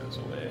armor goes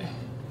away.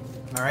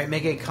 All right,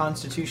 make a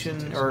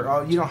Constitution, or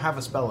oh, you don't have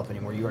a spell up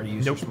anymore. You already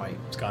used Nope. your smite.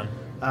 It's gone.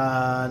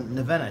 All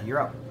Nevena, you're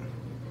up.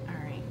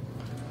 right.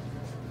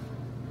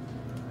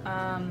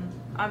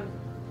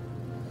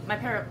 My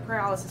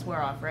paralysis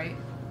wore off, right?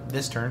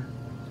 This turn.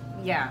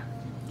 Yeah.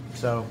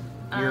 So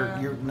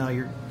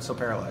you're still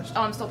paralyzed.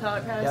 Oh, I'm still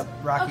paralyzed. Yep,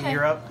 Rocky, Okay.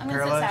 you're up. I'm gonna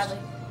Paralyzed. sit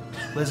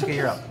Lizica,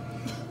 you're up.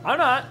 I'm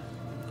not.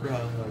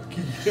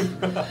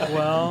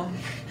 Well,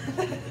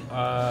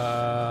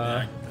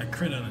 I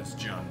crit on its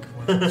junk.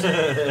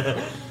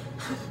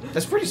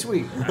 That's pretty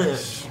sweet.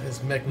 His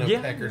Mechno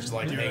Yeah. Pecker's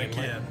like Do what I hanging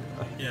like- can.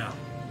 Yeah.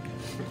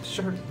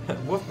 Sure,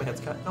 Wolfman's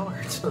got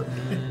arms.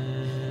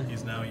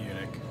 He's now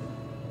eunuch.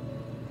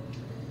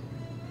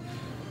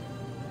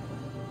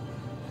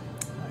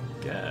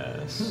 I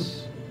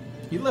guess.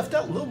 You left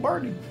out Lil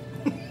Barney.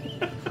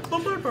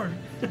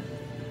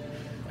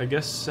 I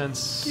guess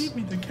since Give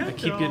me the cat I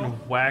keep doll. getting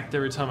whacked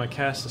every time I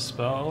cast a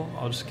spell,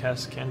 I'll just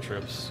cast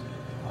cantrips.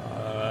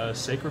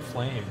 Sacred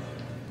Flame.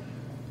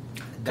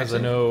 Because I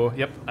know,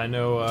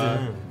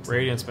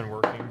 Radiant's been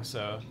working,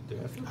 so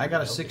I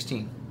got a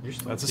 16. You're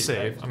still that's a too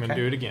save. bad. I'm gonna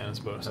Okay. do it again as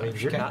a bonus I mean,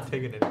 action. you're Okay. not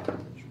taking any damage.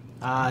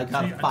 I got See, a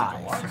I took a lot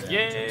of 5. damage.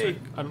 Yay!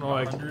 I don't know.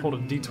 I pulled a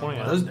D20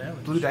 out. Those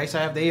damage. blue dice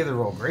I have, they either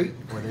roll great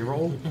or they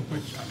roll.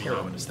 I mean,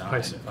 I would have died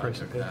Price- if I price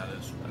took of that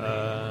as...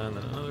 And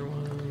then another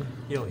one.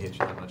 He only hits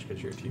you that much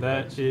because you're a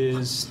T-Rex. That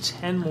is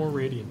 10 more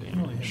radiant I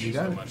only damage. hit You you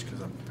got so it. much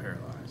because I'm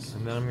paralyzed.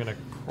 And then I'm gonna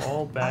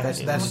crawl back.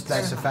 That's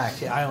a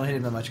fact. Yeah, I only hit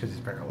him that much because he's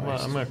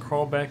paralyzed. I'm gonna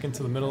crawl back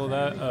into the middle of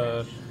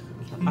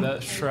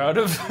that shroud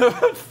of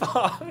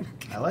fog.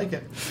 I like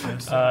it.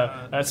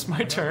 That's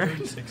my turn.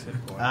 36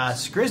 hit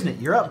points.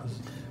 Skriznit, you're up.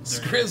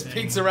 Skriz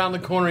peeks around the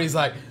corner. He's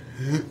like,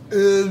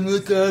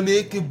 look, I'm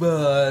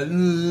Ichabod.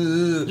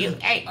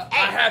 I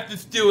have to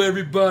steal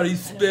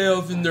everybody's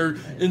spells and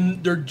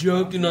their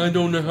junk, and I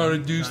don't know how to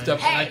do stuff.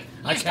 Hey,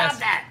 I you stop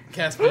that!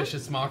 cast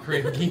vicious mockery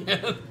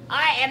again.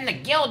 I am the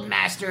guild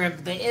master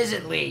of the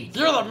Izzet League.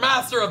 You're the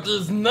master of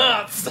these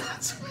nuts.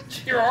 That's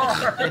what you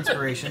are.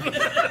 Inspiration.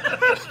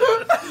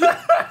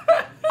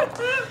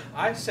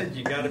 I said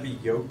you got to be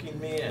yoking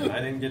me, and I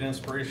didn't get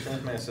inspiration.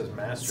 This man says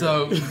master.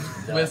 So,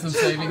 Nuts. wisdom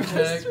saving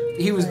check.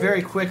 He was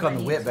very quick on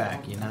the whip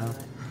back, you know.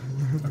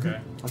 Okay.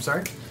 I'm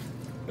sorry?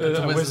 It's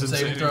a Uh, wisdom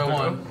saving throw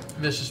on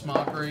vicious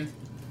mockery.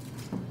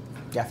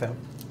 Yeah, fail.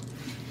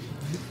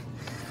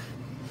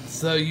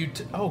 So you,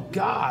 oh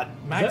god,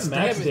 max, Is that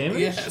max damage?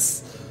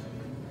 Yes,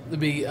 it'd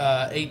be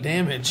 8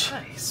 damage.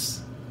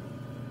 Nice.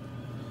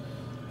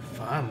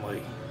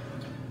 Finally,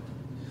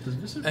 Does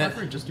Vicious Eh.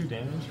 Mockery just do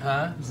damage?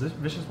 huh? Does this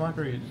Vicious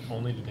Mockery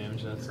only do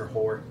damage? That's You're a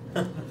whore.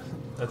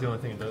 that's the only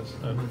thing it does.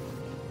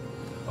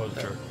 Oh,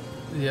 sure.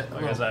 Yeah.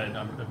 I guess I've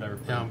never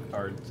played Yeah.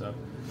 hard, so.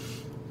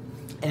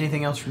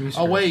 Anything else from you,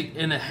 Oh Skriz? wait,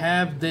 and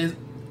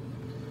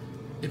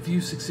if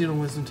you succeed on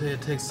wisdom save,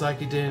 it takes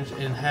psychic damage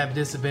and have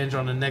disadvantage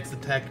on the next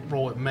attack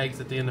roll it makes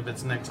at the end of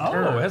its next turn.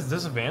 Oh, it has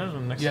disadvantage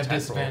on the next You have attack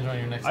disadvantage roll. on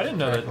your next I didn't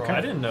know attack that. roll.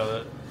 I didn't know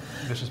that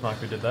Vicious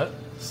Mockery did that.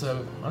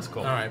 So That's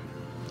cool. all right,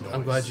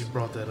 I'm glad you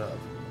brought that up.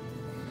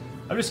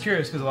 I'm just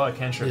curious because a lot of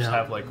cantrips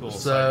have like little.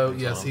 So side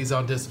things yes, on them. he's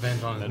on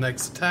disadvantage on his That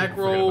next attack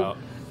people forget roll, about.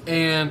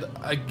 and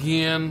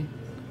again,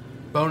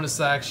 bonus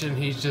action.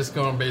 He's just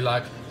going to be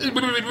like,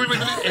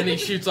 and he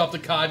shoots off the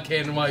cod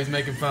cannon while he's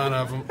making fun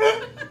of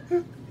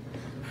him,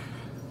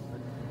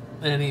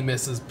 and he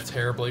misses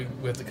terribly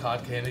with the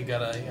cod cannon. He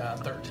got a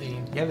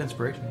 13. You have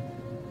inspiration.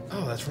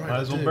 Oh, that's right.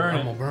 Might as I well do. burn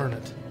I'm it. gonna burn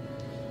it.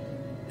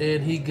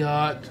 And he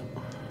got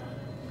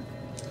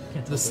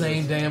the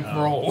same damn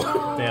roll.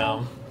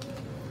 Damn.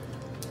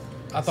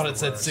 I thought it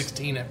said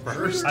 16 at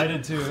first. I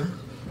did too.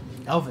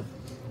 Elvin.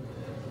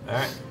 All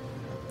right.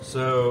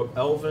 So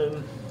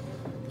Elvin.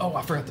 Oh,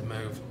 I forgot to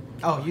move.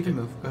 Oh, you can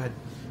move. Go ahead.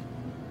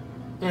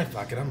 Eh,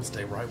 fuck it. I'm gonna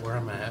stay right where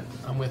I'm at.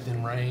 I'm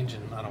within range,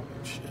 and I don't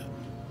give a shit.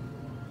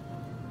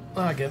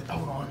 I guess.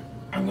 Hold on.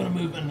 I'm gonna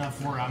move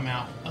enough where I'm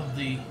out of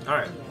the All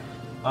right.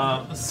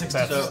 60.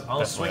 So I'll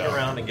that's swing way out.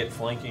 around and get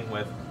flanking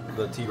with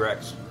the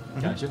T-Rex.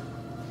 Gotcha.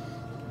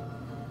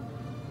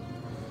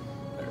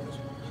 There it is.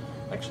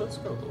 Actually, let's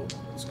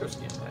go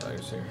scan my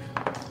dice here.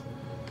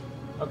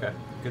 Okay.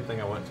 Good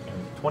thing I went to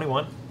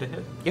 21 to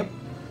hit. Yep.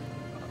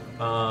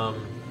 I'll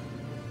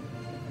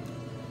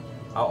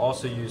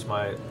also use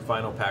my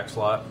final pack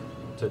slot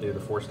to do the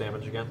force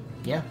damage again.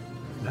 Yeah.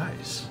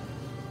 Nice.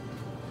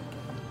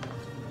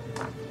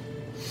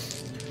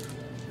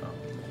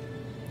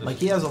 Like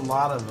he has a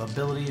lot of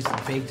abilities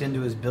baked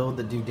into his build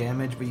that do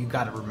damage, but you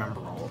got to remember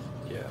all of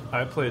them. Yeah.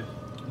 I played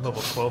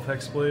level 12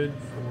 Hexblade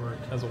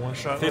as a one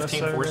shot.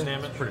 15 last force Saturday.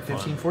 damage. Pretty fun.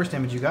 15 force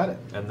damage, you got it.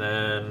 And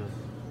then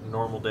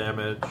normal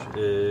damage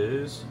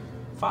is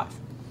 5.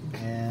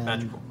 And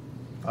Magical.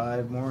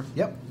 5 more.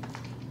 Yep.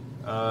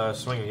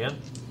 Swing again.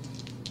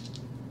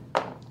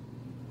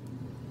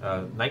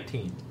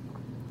 19.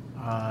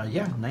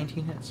 Yeah,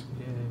 19 hits.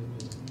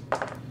 Yay.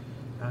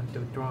 I'm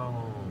too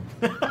strong.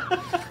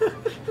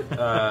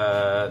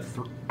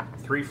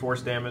 3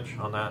 force damage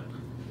on that.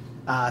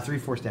 3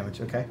 force damage,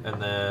 okay. And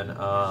then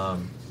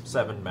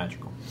 7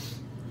 magical.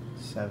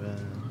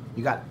 7.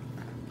 You got it.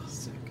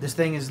 This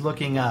thing is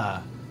looking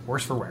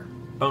worse for wear.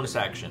 bonus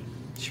action.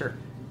 Sure.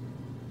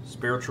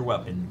 Spiritual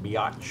weapon,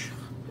 biatch.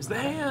 It's the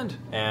hand.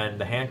 And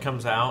the hand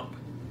comes out,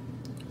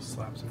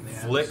 Slaps him in the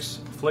ass.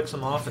 flicks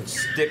him off, and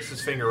sticks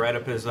his finger right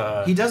up his.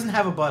 He doesn't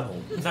have a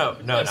butthole.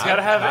 No, It's got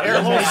to have an air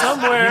his hole ass.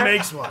 somewhere. He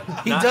makes one.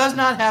 He does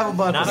not have a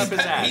butthole. Not up his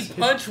ass. He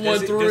punched one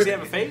Does through Does he it.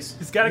 have a face?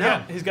 He's got to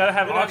No. he's got to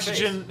have Good on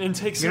oxygen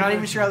intake. You're not somewhere.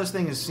 even sure how this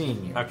thing is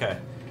seeing you. Okay,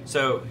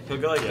 so he'll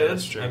go like Yeah, that's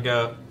this true. and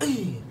go,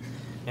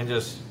 and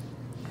just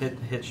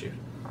hit you.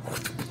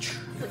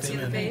 Let's see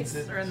the face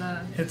or in the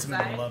Hits him in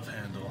side. the love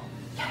handle.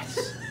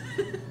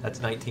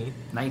 That's 19.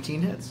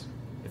 19 hits.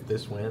 If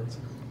this wins,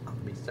 I'll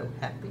be so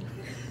happy.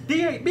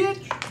 D8,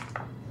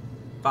 bitch.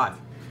 5.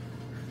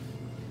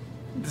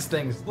 This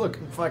thing's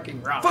looking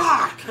fucking rough.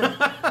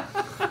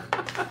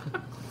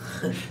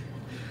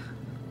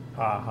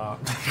 Ha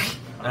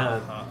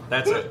ha.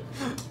 That's it.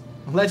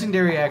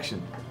 Legendary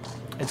action.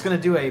 It's going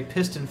to do a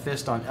piston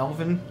fist on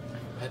Elvin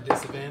At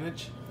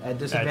disadvantage. at At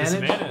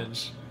disadvantage.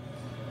 disadvantage.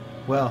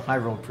 Well, I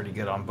rolled pretty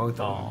good on both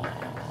of them.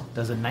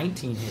 Does a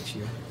 19 hit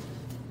you?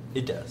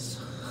 It does.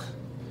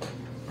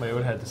 Wait, it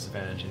would have had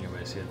disadvantage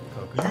anyway, so you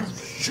had to poke.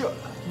 Sure.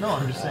 No,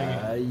 I'm just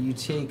saying. You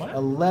take What?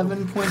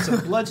 11 points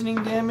of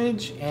bludgeoning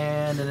damage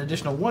and an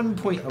additional 1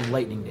 point of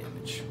lightning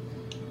damage.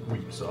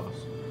 Weak sauce.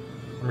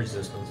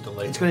 Resistance to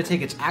lightning. It's going to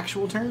take its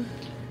actual turn.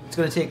 It's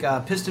going to take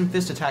a piston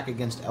fist attack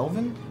against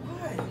Elvin.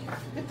 Why?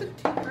 Hit the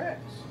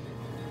T-Rex.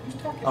 He's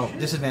talking Oh, shit.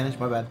 disadvantage,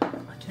 my bad.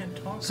 I can't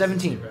talk.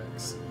 17.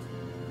 T-Rex.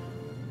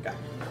 Got it.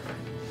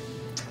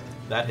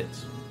 That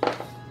hits.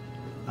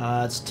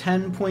 It's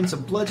 10 points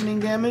of bludgeoning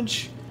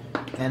damage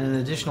and an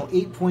additional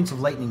 8 points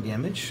of lightning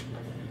damage.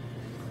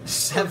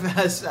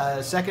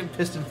 Second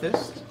piston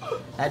fist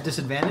at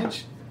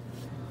disadvantage.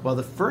 Well,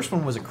 the first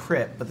one was a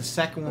crit, but the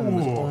second one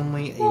was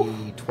only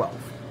a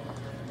 12.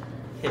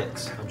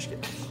 Hits. I'm just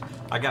kidding.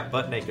 I got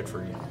butt naked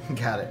for you.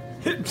 Got it.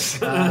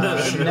 Next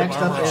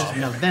up is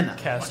Novena.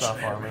 Cast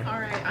off armor.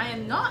 Alright, I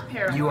am not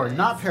paralyzed. You are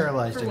not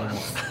paralyzed For anymore.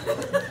 once.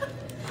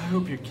 I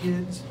hope your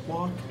kids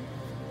walk,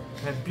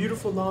 have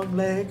beautiful long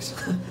legs.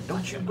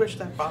 Don't you wish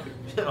that, Bobby?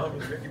 I mean,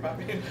 Ricky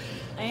Bobby.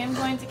 I am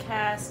going to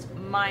cast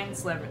Mind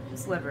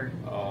Sliver.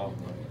 Oh,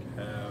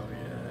 Hell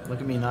yeah.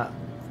 Look at me not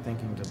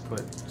thinking to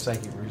put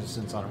psychic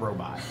resistance on a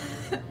robot.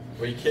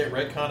 well, you can't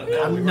retcon it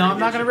now. I'm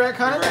not gonna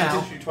retcon it now.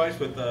 I hit you twice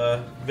with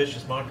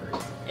vicious mockery.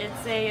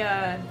 It's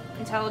a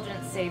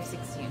intelligence save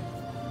 16.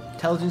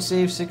 Intelligence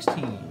save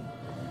 16.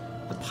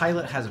 The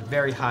pilot has a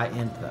very high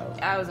int though.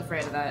 I was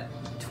afraid of that.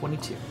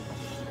 22.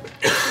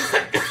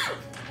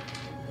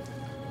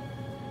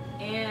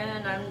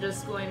 And I'm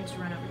just going to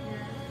run over here.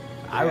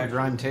 I would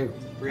run too.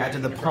 After the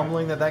Reaction to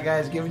pummeling that guy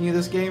has given you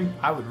this game,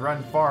 I would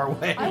run far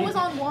away. I was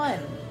on 1.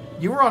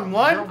 You were on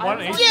one? You're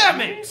on I was HP.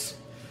 Damn it!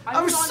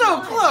 I was on so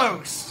 1.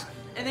 close!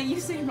 And then you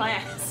saved my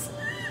ass.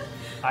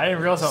 I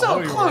didn't realize how So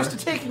low you close were.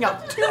 to taking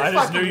out 2 I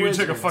just knew fucking you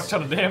wizards. took a fuck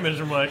ton of damage.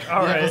 I'm like,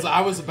 all Yeah, right. because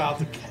I was about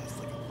to cast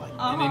like a light,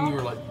 and then you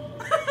were like,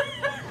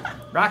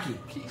 Rocky,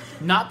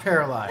 not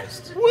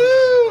paralyzed. Woo!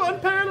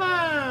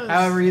 Unparalyzed!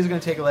 However, he's going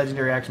to take a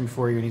legendary action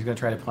before you, and he's going to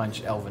try to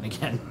punch Elvin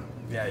again.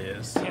 Yeah, he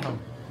is. Damn,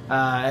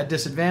 At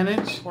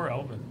disadvantage. poor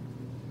Elvin.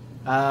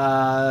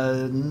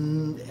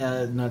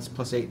 No, it's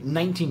plus 8.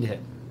 19 to hit.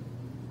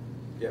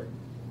 Yep.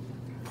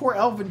 Poor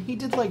Elvin, he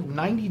did like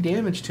 90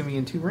 damage to me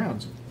in 2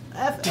 rounds.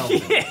 F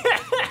Elvin.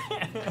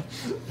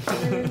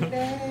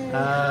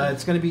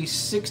 It's going to be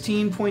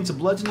 16 points of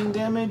bludgeoning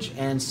damage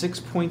and 6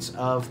 points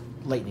of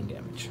lightning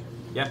damage.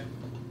 Yep.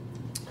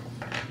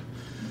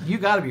 You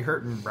got to be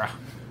hurting, bro.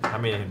 I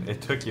mean,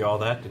 it took you all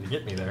that to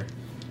get me there.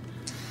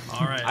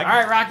 Alright. All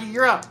right, Rocky,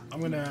 you're up.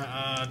 I'm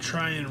gonna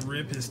try and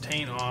rip his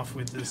taint off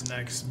with this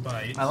next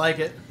bite. I like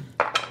it.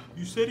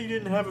 You said he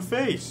didn't have a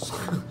face.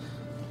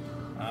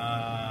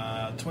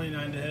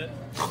 29 to hit.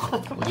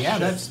 Well, yeah,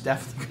 that's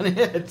definitely going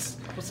to hit.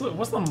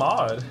 What's the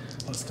mod?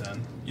 Plus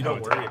 10. You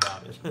don't worry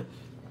about it.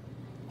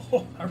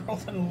 Oh, I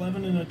rolled an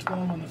 11 and a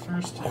 12 on the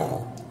first two.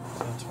 So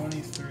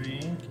 23.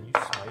 Can you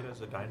smite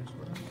as a dinosaur?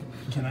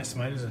 Can I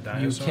smite as a You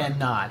dinosaur?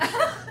 cannot.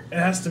 It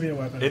has to be a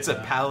weapon. It's a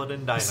attack.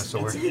 paladin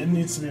dinosaur. It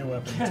needs to be a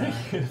weapon attack.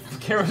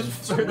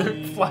 Camera's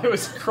the fly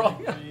was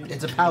crawling.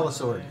 It's a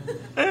palisword.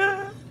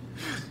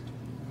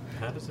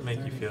 How does it make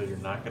you feel you're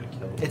not going to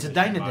kill It's a with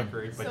dynamite.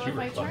 mockery, but So you if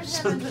were I turned close?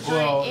 him into a giant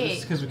Well, it's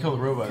ape, because we killed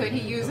the robot. could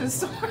he use his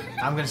sword?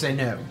 I'm going to say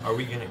no. Are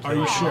we going to kill Are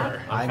you him?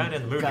 sure? I'm kind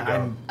of in the mood to go.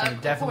 I'm gonna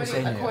definitely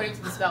say no. According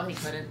to the spell, he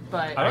couldn't.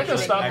 But I don't know,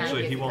 think stop.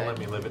 Actually, if he won't could. let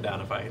me live it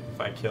down if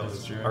I kill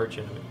his true. arch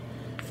enemy.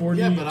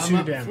 42 Yeah, but I'm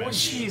up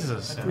damage.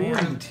 Jesus, Yeah. man.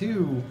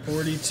 42.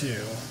 42.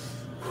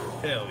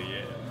 Hell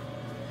yeah.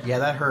 Yeah,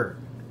 that hurt.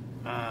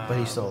 But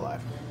he's still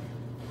alive.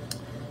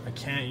 I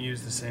can't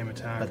use the same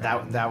attack. But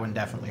that one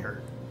definitely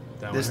hurt.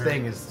 That This one hurt.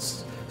 thing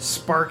is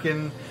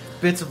sparking.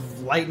 Bits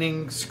of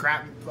lightning,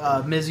 scrap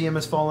Mizium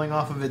is falling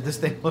off of it. This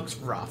thing looks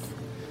rough.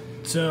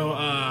 So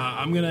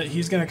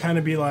he's gonna kind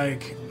of be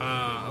like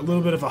a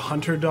little bit of a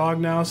hunter dog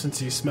now since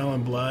he's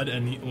smelling blood,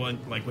 and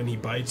when he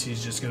bites,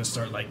 he's just gonna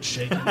start like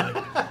shaking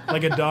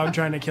like a dog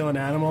trying to kill an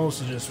animal.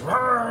 So just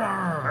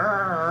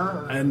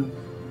and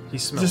He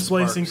smells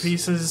displacing sparks.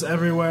 pieces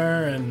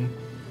everywhere, and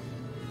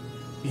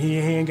He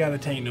ain't got a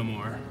taint no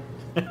more.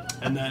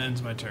 And that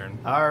ends my turn.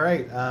 All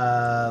right,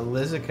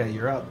 Lizica,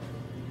 you're up.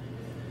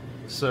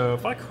 So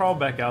if I crawl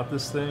back out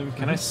this thing,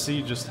 can I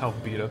see just how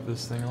beat up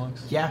this thing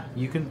looks? Yeah,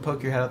 you can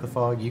poke your head out the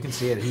fog. You can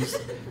see it.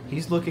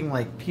 He's looking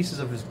like pieces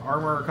of his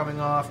armor are coming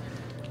off.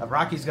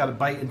 Rocky's got a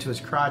bite into his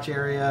crotch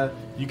area.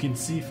 You can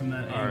see from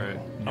that angle. All right,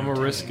 I'm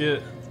gonna risk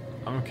it.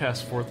 I'm gonna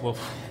cast fourth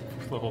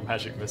level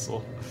magic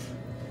missile.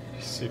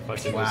 See if I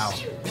can. Wow,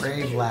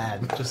 brave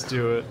lad. Just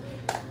do it.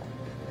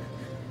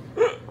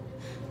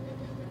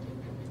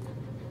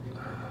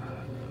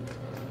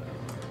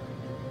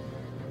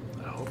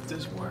 I hope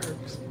this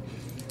works.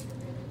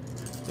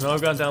 You know,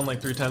 I've gone down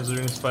like 3 times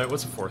during this fight.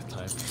 What's the 4th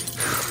time?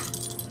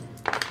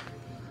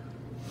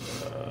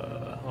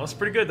 Well, that's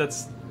pretty good.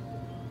 That's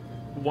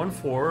 1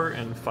 4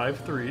 and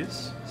 5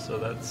 3s. So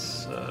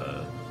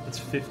that's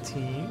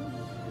 15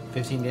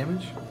 15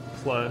 damage?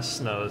 plus.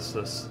 No, it's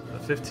this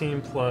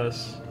 15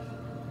 plus.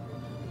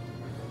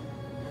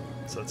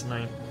 So that's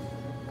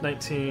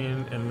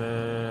 19, and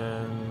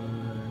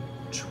then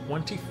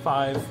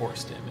 25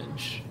 force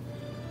damage.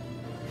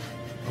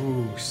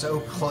 Ooh, so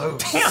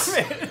close.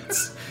 Damn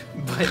it!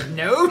 But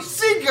no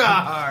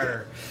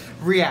cigar!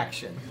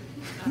 Reaction.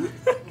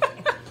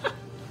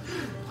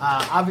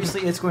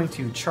 Obviously, it's going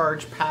to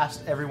charge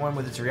past everyone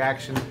with its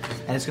reaction,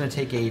 and it's going to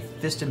take a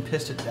piston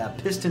fist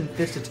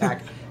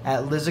attack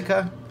at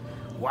Lizica.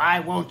 Why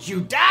won't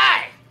you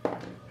die?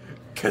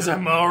 Because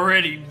I'm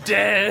already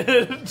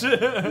dead!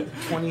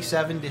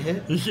 27 to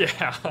hit.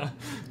 Yeah.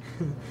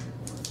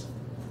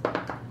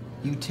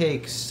 You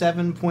take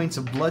 7 points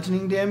of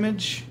bludgeoning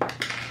damage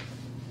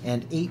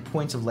and 8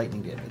 points of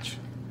lightning damage.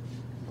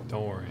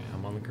 Don't worry,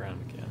 I'm on the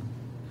ground again.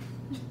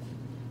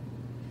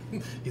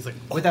 He's like,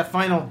 With that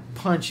final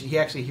punch, he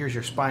actually hears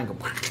your spine go.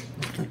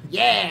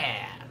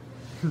 Yeah.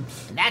 And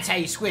that's how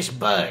you squish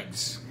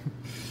bugs.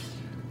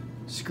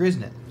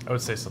 Skriznet, I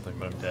would say something,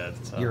 but I'm dead.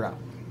 So. you're up.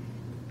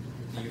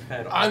 You've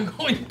had I'm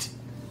going to.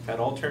 had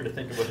all turn to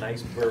think of a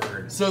nice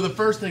bird. So the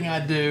first thing I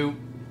do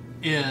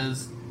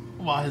is,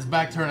 while his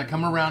back turned, I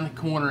come around the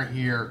corner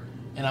here,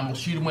 and I'm gonna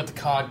shoot him with the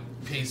cod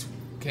piece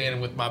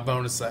cannon with my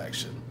bonus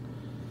action.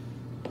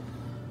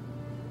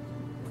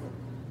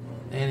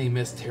 And he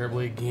missed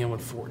terribly again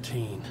with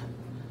 14.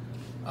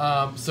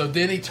 So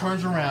then he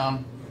turns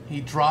around,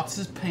 he drops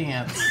his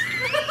pants,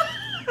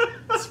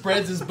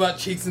 spreads his butt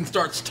cheeks, and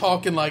starts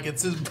talking like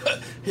it's his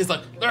butt. He's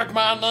like, "Look,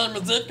 my name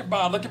is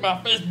Ichabod. Look at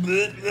my face.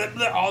 Blah, blah,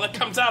 blah. All that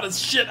comes out is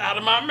shit out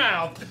of my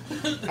mouth."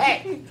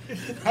 Hey,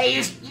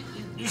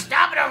 you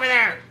stop it over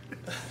there.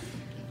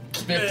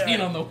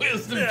 15 on the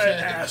wisdom May I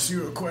check. ask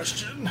you a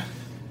question?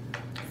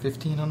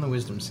 15 on the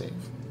wisdom save.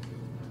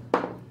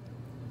 I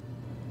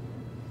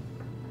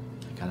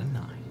got a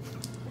 9.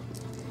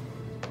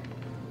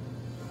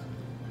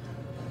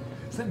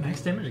 Is that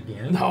max damage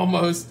again?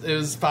 Almost. It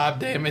was 5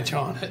 damage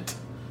on it.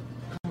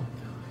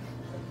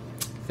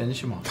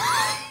 Finish him off.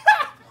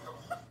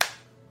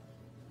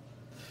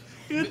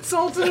 You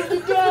insulted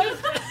him to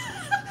death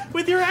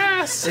with your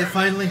ass! It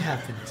finally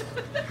happened.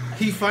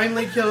 He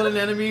finally killed an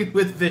enemy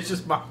with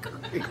vicious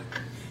mockery.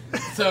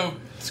 So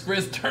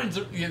Skriz turns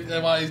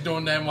while he's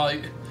doing that, while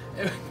he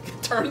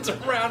turns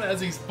around as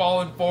he's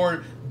falling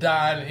forward,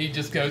 dying, and he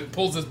just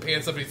pulls his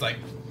pants up, and he's like,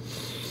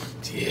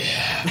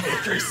 "Yeah,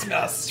 victory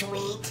smells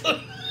sweet."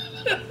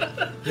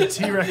 The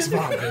T-Rex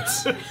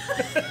vomits.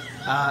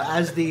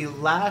 As the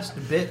last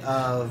bit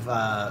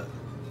of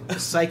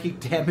psychic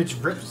damage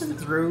rips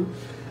through,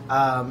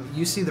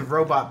 you see the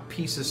robot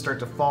pieces start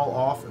to fall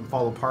off and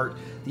fall apart.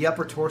 The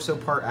upper torso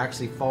part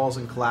actually falls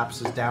and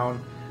collapses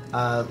down.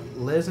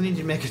 Liz, I need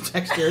you to make a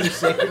dexterity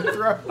saving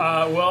throw.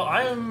 Well,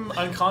 I am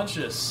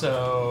unconscious,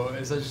 so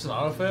is that just an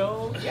auto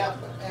fail? Yep,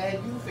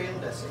 and you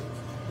failed that save.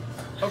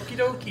 Okie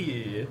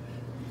dokie.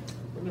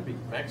 Wouldn't it be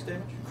max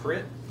damage?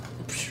 Crit?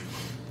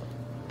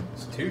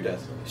 It's 2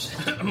 death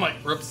saves. I'm like,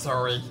 "Rip,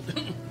 sorry."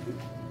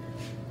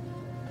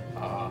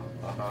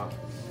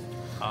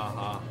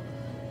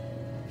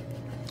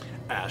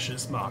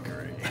 Ash's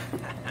mockery.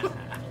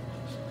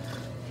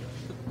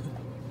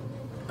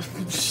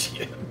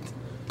 Shit.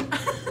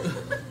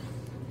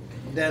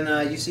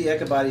 Then you see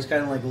Ichabod. He's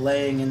kind of like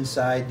laying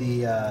inside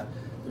the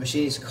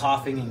machine. He's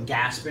coughing and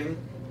gasping.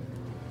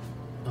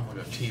 I'm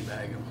gonna go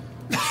teabag him.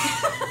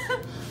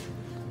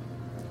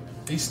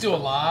 He's still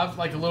alive,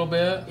 like a little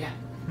bit. Yeah.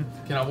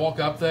 Can I walk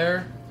up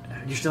there?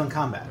 You're still in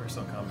combat. We're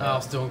still in combat. Oh,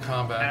 still in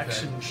combat.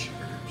 Action Okay.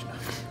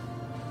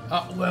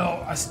 shooter.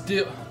 Well, I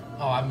still.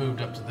 Oh, I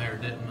moved up to there,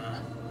 didn't I?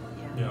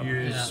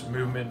 Use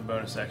movement,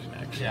 bonus action,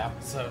 action. Yeah.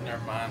 So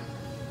never mind.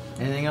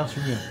 Anything else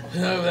from you?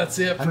 No, that's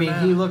it. For I mean,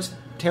 now. he looks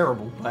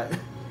terrible, but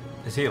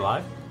Is he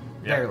alive?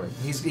 barely.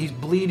 He's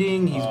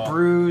bleeding. He's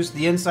bruised.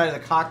 The inside of the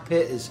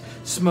cockpit is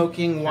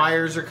smoking.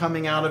 Wires are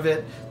coming out of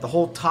it. The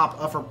whole top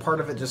upper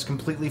part of it just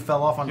completely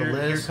fell off onto Here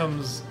Liz.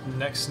 comes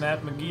Neck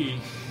Snap McGee.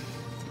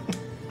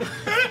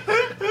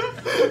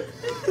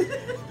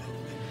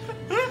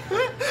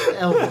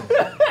 Elbow.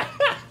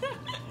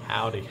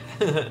 Howdy.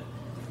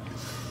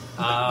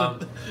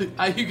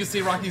 You can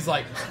see Rocky's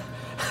like,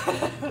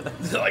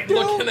 Like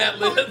looking at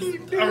Liz.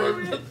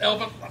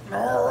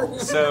 Elvin.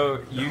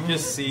 So you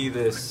just see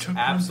this took one from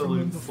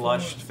absolute him before.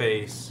 flushed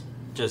face,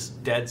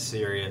 just dead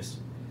serious,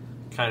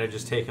 kind of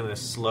just taking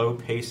this slow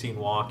pacing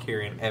walk,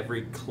 hearing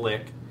every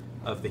click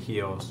of the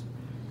heels,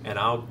 and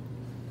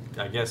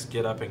I guess,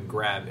 get up and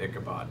grab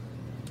Ichabod.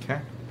 Okay.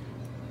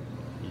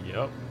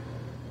 Yep.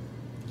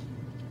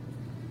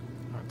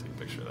 I'll take a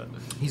picture of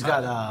that. He's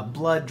got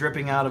blood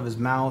dripping out of his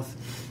mouth.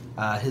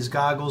 His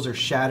goggles are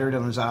shattered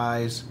on his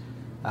eyes.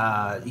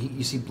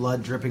 You see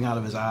blood dripping out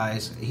of his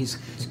eyes. He's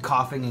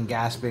coughing and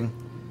gasping.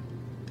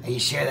 Are you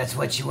sure that's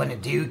what you want to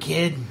do,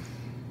 kid?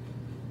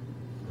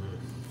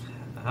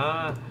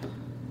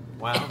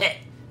 Well,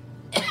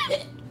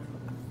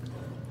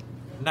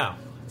 no,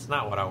 it's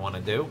not what I want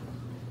to do.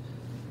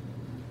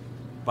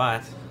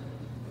 But,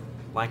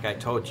 like I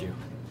told you,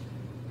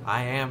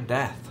 I am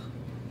death.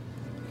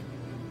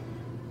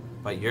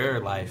 But your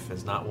life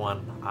is not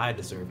one I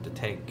deserve to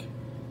take.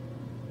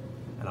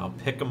 And I'll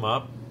pick him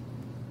up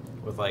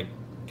with kind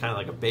of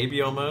like a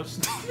baby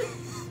almost.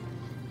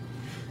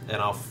 And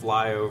I'll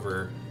fly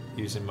over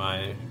using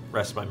my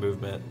rest of my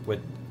movement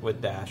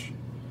with dash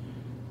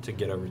to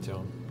get over to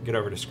him. Get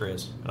over to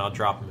Skriz. And I'll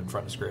drop him in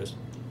front of Skriz.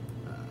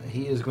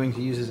 He is going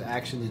to use his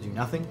action to do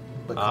nothing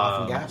but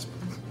cough and gasp.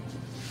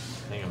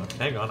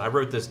 Hang on. I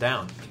wrote this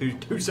down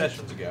two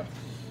sessions ago.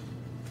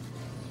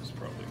 It's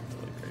probably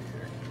like right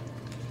here.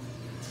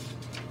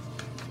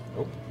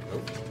 Oh.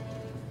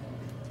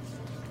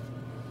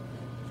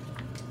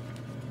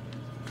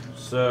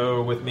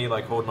 So with me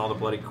holding all the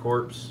bloody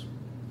corpse,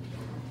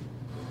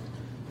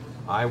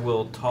 I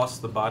will toss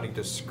the body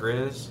to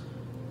Skriz.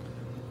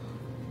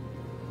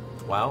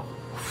 Well,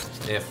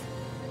 if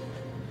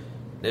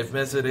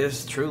Mizzet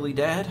is truly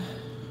dead,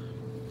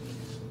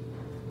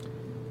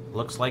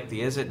 looks like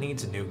the Izzet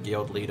needs a new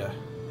guild leader.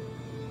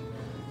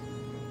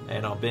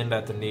 And I'll bend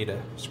at the knee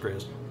to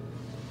Skriz.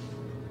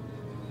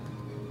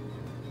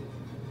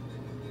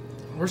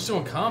 We're still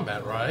in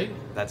combat, right?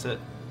 That's it.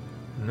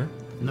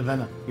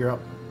 Navenna, you're up.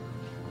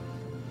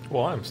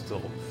 Well, I'm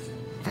still.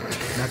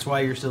 That's why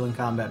you're still in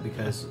combat,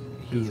 because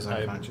he is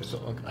I'm unconscious.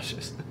 still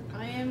unconscious.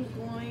 I am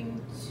going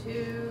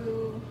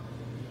to.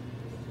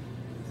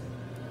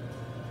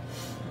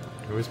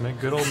 You always make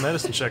good old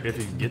medicine check if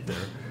you can get there.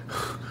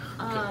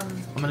 I'm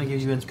going to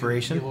give you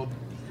inspiration.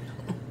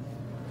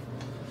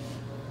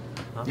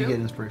 You get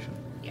inspiration.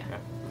 Yeah. I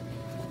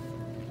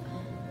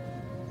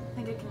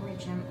think I can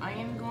reach him. I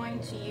am going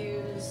to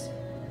use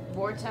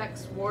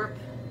Vortex Warp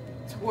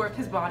to warp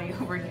his body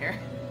over here.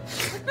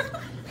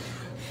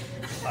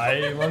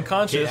 I'm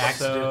unconscious,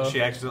 so... She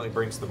accidentally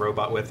brings the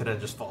robot with it and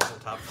just falls on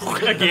top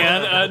of it.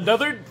 Again,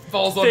 another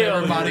Falls on fail.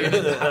 everybody.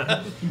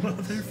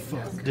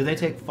 Motherfucker. Do they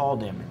take fall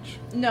damage?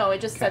 No,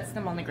 it just sets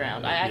them on the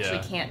ground. I actually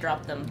Yeah. can't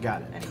drop them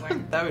Got it. anywhere.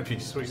 That would be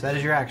sweet. So that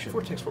is your action.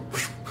 Vortex.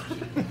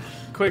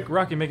 Quick,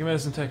 Rocky, make a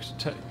medicine check.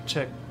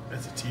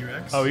 That's a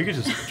T-Rex. Oh, you could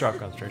just drop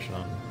concentration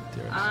on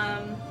T-Rex.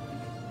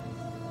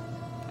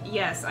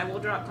 Yes, I will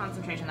drop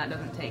concentration. That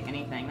doesn't take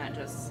anything. That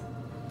just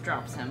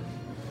drops him.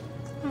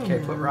 Okay,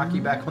 put Rocky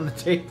back on the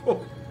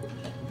table.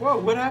 Whoa,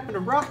 what happened to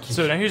Rocky?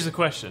 So now here's the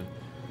question.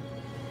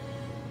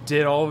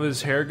 Did all of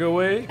his hair go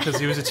away? Because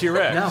he was a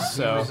T-Rex. No,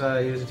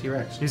 so he was a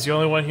T-Rex. he's the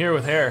only one here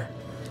with hair.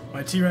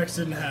 My T-Rex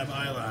didn't have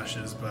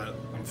eyelashes, but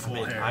I'm I full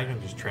mean, hair. I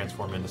can just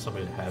transform into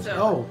somebody that has So- it.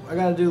 Oh, I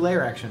got to do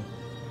layer action.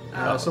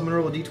 Oh. Someone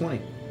roll a d20.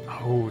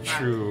 Oh,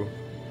 true.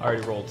 I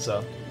already rolled,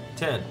 so.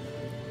 10.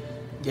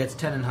 Yeah, it's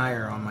 10 and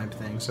higher on my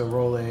thing, so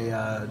roll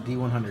a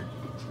d100.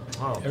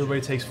 Oh,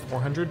 Everybody takes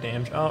 400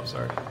 damage. Oh,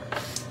 sorry.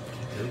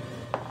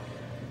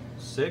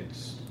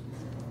 6.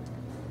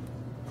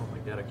 Oh my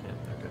god, I can't.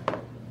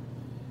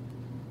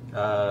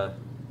 Okay.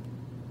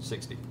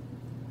 60.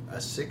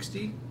 A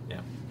 60?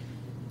 Yeah.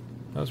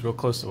 That was real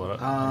close to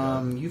what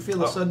I You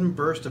feel a Oh. sudden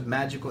burst of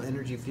magical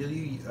energy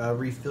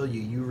refill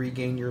you. You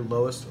regain your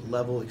lowest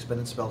level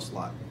expended spell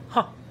slot.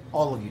 Huh.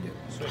 All of you do.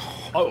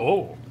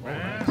 Oh,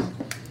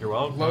 You're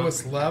welcome.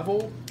 Lowest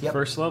level? Yep.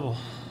 first level.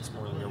 It's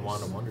more than your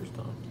Wand of Wonders,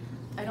 Tom.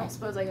 I don't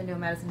suppose I can do a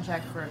medicine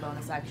check for a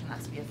bonus action. That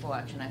has to be a full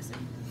action, I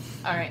assume.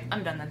 Alright,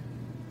 I'm done then.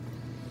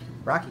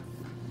 Rocky.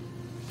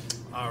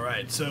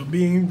 Alright, so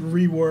being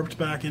rewarped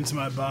back into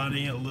my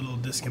body, a little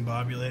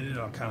discombobulated,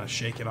 I'll kind of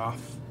shake it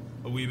off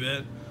a wee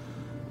bit.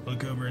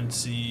 Look over and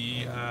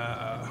see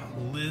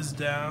Liz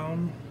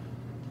down.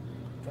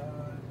 5,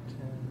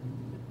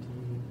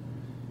 10,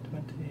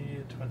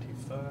 15, 20,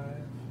 25.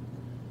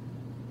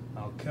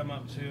 I'll come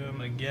up to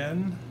him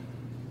again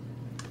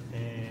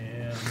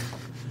and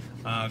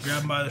grab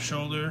him by the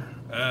shoulder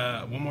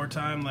one more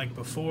time like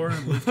before,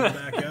 lift him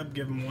back up,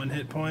 give him 1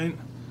 hit point.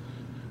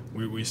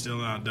 We still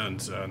not done,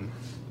 son.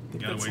 You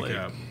gotta that's wake like-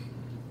 up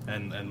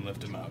and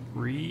lift him up.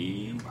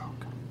 3,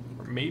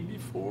 or maybe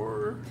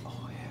 4.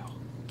 Oh, hell.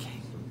 Okay.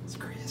 It's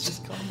crazy. It's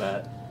just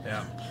combat.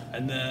 Yeah.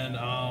 And then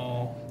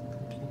I'll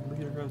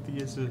Leader of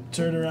the Izzet.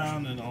 turn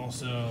around and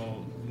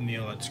also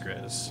kneel at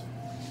Skriz.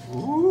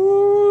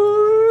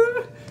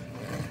 Ooh.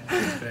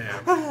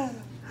 Bam.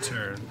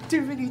 turn. I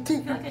feel like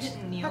I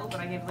didn't kneel, but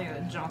I gave like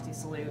a jaunty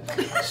salute.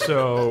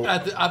 So I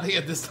think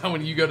at this time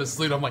when you go to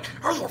salute, I'm like,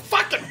 are you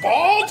fucking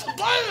bald?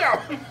 Damn!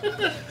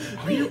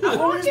 Are you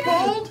always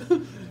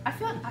bald? I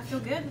feel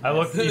good. I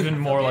look even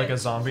more like a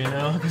zombie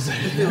now because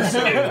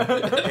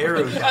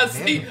Arrows. I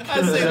see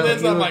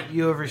Liz, I'm like,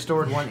 You have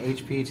restored 1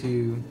 HP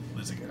to.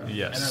 Lizico.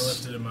 Yes. And I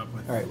lifted him up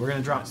with. All right, we're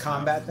gonna drop my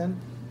combat then.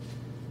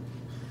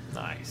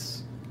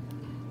 nice.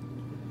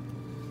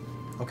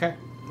 Okay.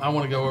 I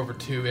want to go over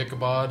to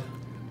Ichabod,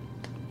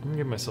 I'm gonna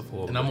give myself a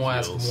little. and bit I'm of gonna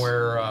ask heals. him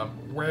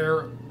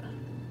where's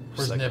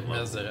Second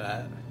Nivix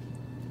at?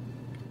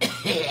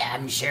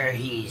 I'm sure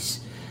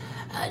he's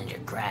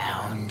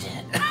underground.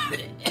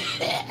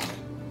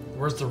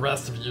 Where's the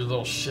rest of you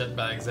little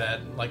shitbags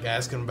at? Like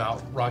asking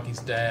about Rocky's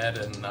dad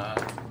and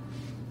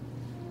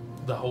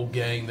the whole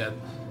gang that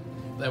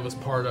was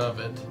part of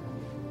it.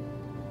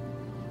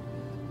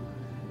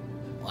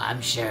 Well,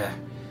 I'm sure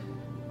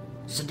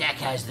Sadek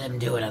has them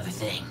doing other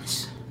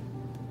things.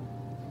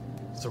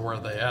 So where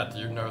are they at? Do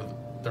you know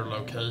their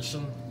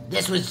location?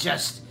 This was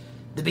just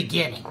the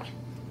beginning.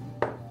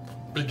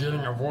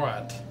 Beginning of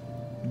what?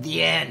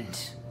 The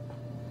end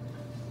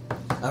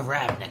of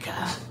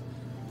Ravnica.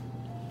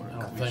 I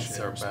don't think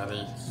so,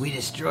 Betty. We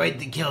destroyed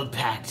the Guild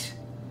Pact.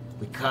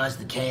 We caused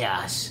the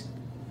chaos.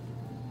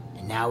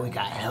 And now we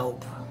got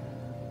help.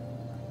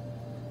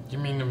 You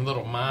mean them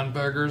little mind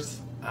buggers?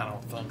 I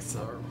don't think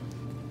so.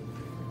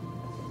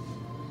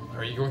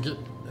 Are you gonna get?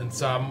 And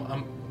so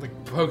I'm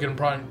like poking.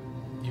 Probably,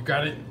 you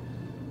got it.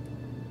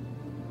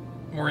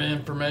 More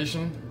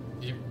information?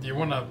 You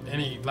want to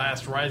any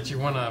last rites? You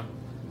want to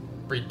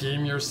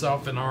redeem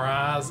yourself in our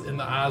eyes, in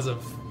the eyes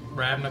of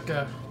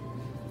Ravnica?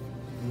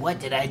 What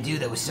did I do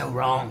that was so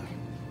wrong?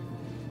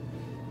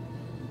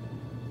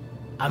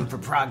 I'm for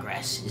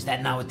progress. Is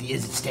that not what the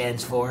ISIT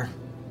stands for?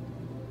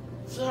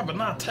 Yeah, but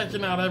not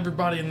taking out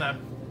everybody in that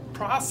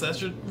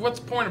process. What's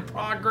the point of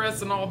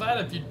progress and all that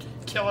if you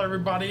kill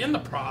everybody in the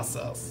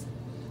process?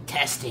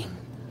 Testing.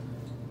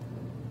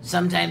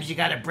 Sometimes you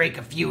gotta break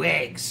a few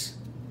eggs.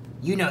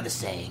 You know the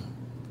saying.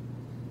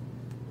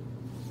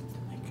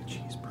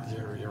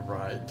 You're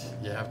right.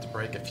 You have to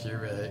break a few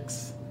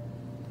eggs.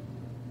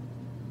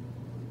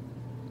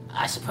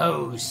 I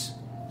suppose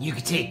you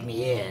could take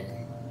me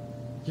in.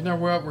 You know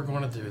what? We're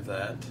going to do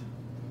that.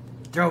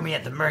 Throw me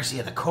at the mercy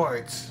of the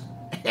courts.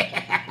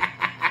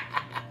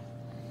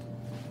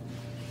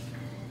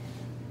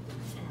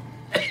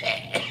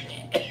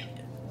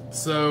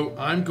 So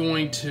I'm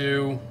going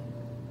to.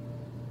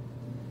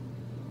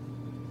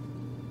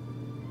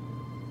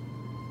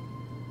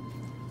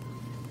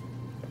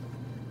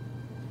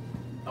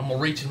 I'm gonna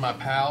reach in my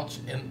pouch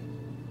and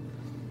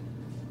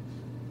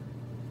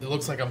it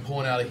looks like I'm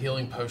pulling out a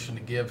healing potion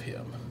to give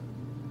him.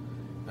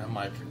 And I'm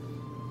like,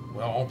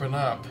 well, open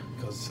up,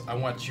 because I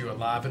want you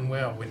alive and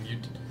well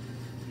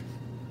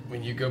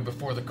when you go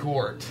before the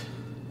court.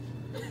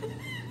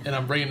 And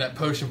I'm bringing that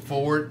potion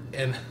forward,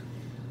 and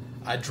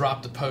I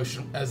drop the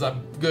potion. As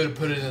I'm going to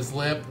put it in his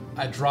lip,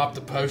 I drop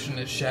the potion,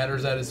 it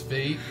shatters at his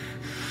feet.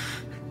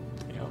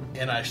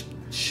 And I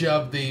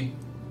shove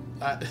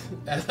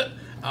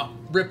I'll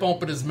rip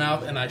open his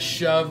mouth, and I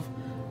shove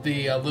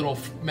the little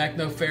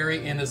Machno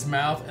Fairy in his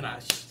mouth, and I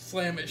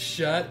slam it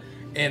shut,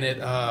 and it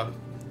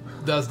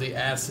does the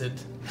acid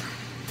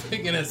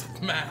thing in his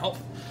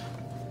mouth.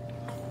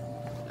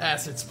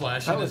 Acid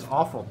splash. That was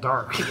awful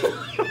dark.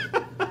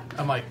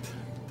 I'm like,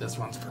 this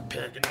one's for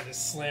pig, and I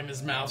just slam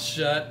his mouth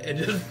shut, and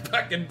just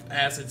fucking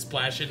acid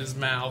splash in his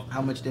mouth.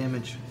 How much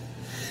damage?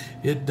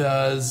 It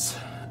does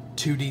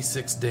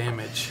 2d6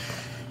 damage.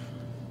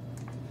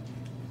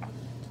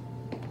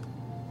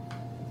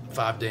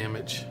 5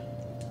 damage.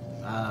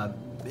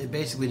 It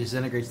basically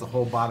disintegrates the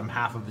whole bottom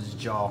half of his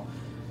jaw.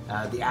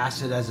 The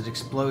acid, as it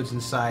explodes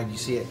inside, you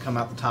see it come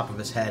out the top of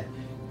his head.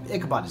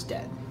 Ichabod is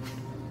dead.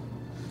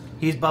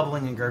 He's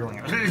bubbling and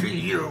gurgling.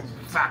 You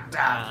fucked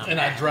up. And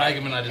I drag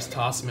him and I just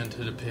toss him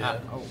into the pit.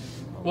 Oh.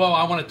 Well,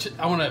 I want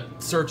to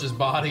search his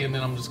body, and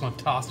then I'm just going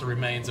to toss the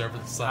remains over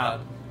the side.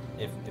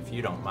 If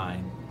you don't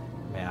mind,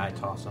 may I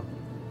toss him?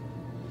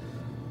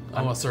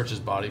 I want to search his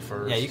body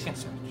first. Yeah, you can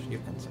search. You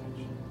can search.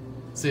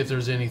 See if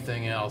there's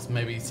anything else.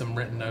 Maybe some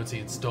written notes he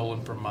had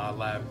stolen from my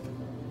lab.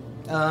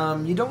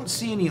 You don't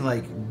see any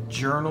like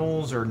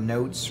journals or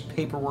notes,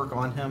 paperwork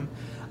on him.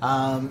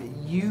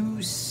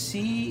 You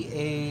see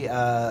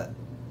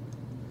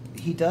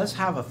he does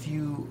have a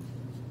few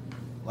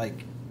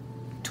like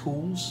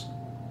tools.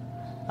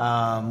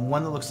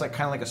 One that looks like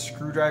kind of like a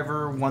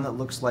screwdriver, one that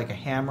looks like a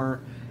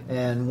hammer,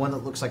 and one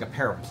that looks like a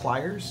pair of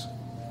pliers.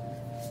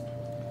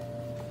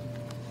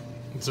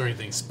 Is there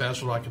anything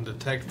special I can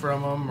detect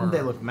from him? Or?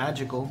 They look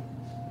magical.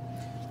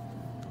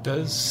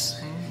 Does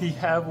he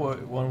have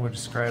what one would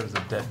describe as a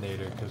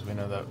detonator? Because we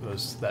know that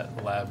was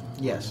that lab.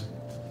 Yes.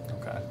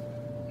 Okay.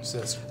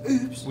 Says,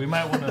 Oops. We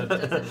might want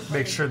to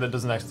make sure that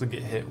doesn't actually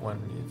get hit when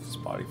his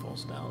body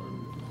falls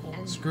down.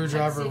 And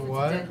Screwdriver, let's see if it's a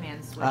what? dead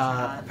man's switch or A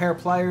not. pair of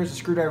pliers, a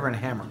screwdriver, and a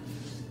hammer.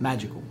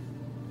 Magical.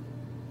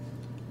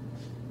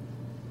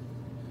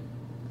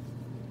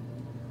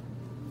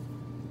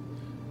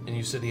 And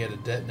you said he had a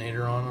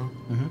detonator on him?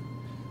 Mm-hmm.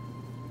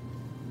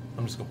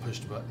 I'm just going to push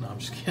the button. No, I'm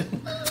just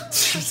kidding.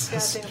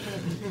 Does it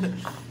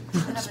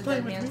have a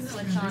dead man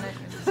switch on it,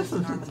 or is this just a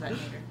normal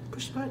detonator?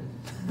 Push the button.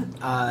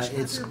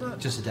 It's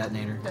just a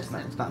detonator. It's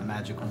not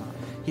magical.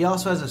 He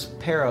also has this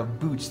pair of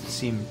boots that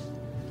seem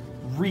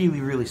really,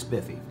 really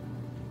spiffy.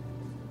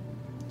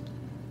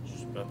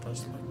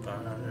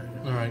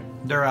 All right.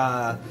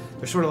 They're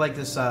sort of like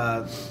this.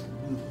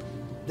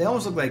 They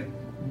almost look like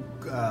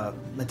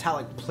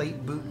metallic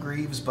plate boot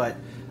greaves, but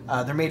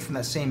they're made from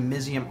that same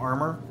Mizium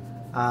armor.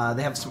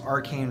 They have some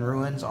arcane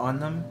ruins on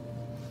them,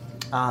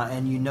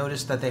 and you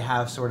notice that they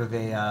have sort of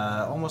a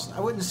almost, I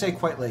wouldn't say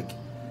quite like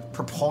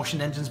propulsion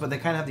engines, but they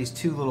kind of have these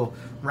two little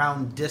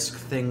round disc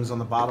things on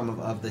the bottom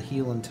of the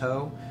heel and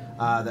toe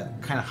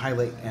that kind of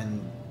highlight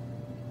and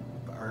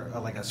are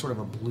like a sort of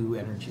a blue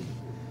energy.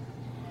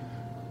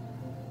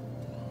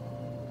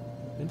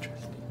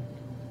 Interesting.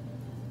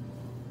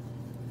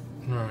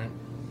 All right.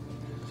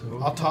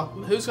 I'll talk.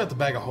 Who's got the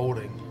bag of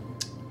holding?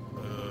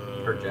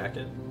 Her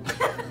jacket.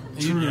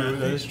 True,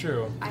 that is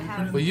true. I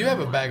have. Well, you have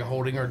a bag of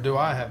holding, or do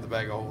I have the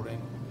bag of holding?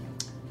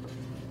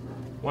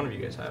 One of you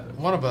guys have it.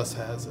 One of us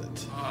has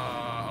it.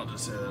 I'll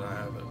just say that I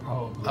have it.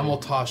 Probably. I'm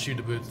gonna toss you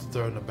the boots to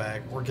throw in the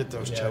bag, or get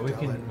those Yeah, checked we out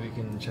can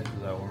later. check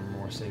this out when we're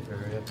more safe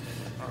area.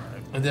 All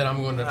right. And then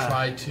I'm going to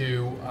try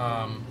to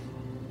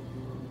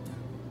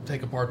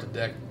take apart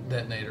the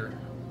detonator,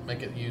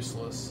 make it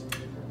useless.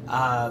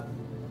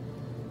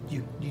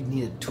 You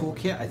need a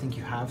toolkit. I think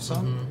you have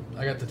some.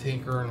 I got the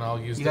tinker, and I'll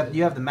use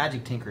You have the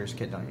magic tinker's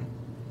kit, don't you?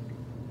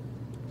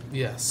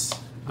 Yes,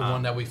 the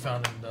one that we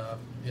found in the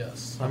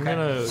yes. I'm Okay.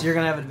 gonna. So you're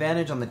gonna have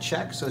advantage on the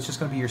check. So it's just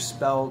gonna be your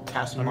spell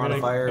casting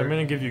modifier. I'm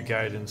gonna give you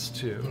guidance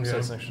too. Okay. So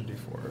that's an extra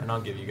D4. And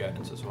I'll give you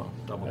guidance as well.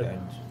 Double Okay.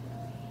 guidance.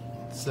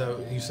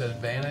 So you said You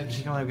advantage,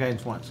 can only have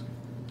guidance once.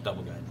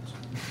 Double guidance.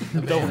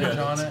 advantage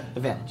on it.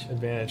 Advantage.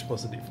 Advantage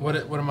plus a D4.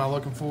 What am I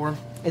looking for?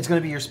 It's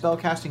gonna be your spell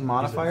casting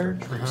modifier.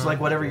 So like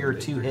whatever your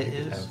 2 hit You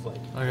is. have, like,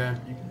 Okay.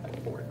 you can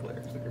have 4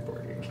 clerics with your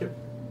board. You can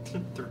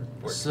give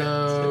 4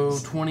 So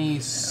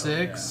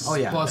 26 Oh,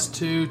 yeah. plus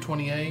 2,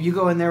 28. You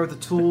go in there with the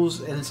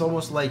tools, and it's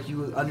almost like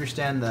you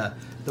understand the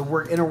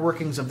inner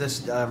workings of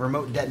this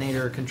remote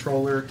detonator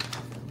controller,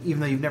 even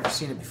though you've never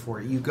seen it before.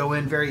 You go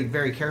in very,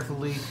 very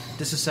carefully,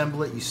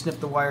 disassemble it, you snip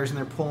the wires in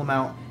there, pull them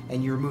out,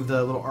 and you remove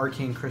the little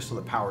arcane crystal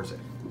that powers it.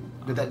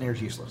 The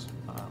detonator's useless.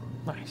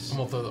 Nice. I'm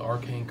gonna throw the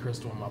arcane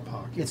crystal in my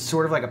pocket. It's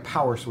sort of like a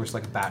power source,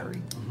 like a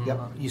battery. Yep.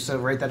 You so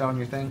write that on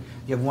your thing.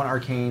 You have one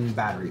arcane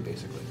battery,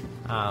 basically.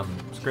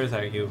 Skriz,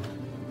 are you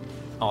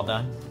all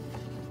done?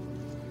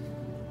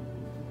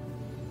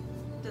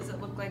 Does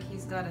it look like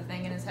he's got a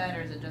thing in his head,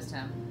 or is it just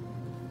him?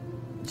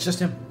 It's just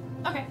him.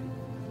 Okay.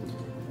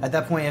 At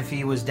that point, if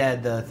he was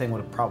dead, the thing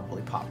would have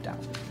probably popped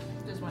out.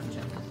 Just want to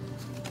check.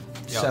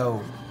 Yep.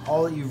 So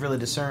all that you've really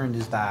discerned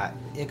is that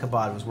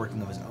Ichabod was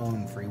working of his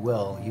own free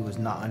will. He was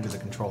not under the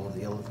control of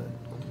the Illithid.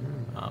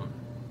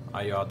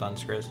 Are you all done,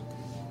 Skriz?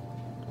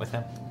 With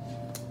him?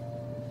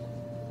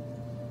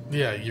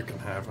 Yeah, you can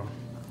have them.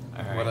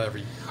 All right. Whatever.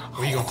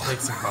 Are you gonna take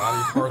some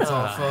body parts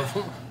off of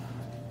them?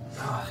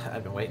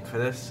 I've been waiting for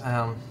this.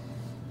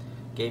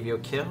 Gave you a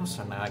kill,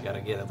 so now I gotta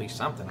get at least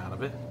something out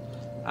of it.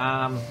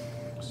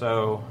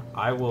 So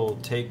I will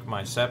take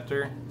my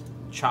scepter,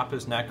 chop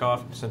his neck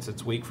off since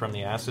it's weak from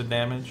the acid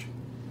damage,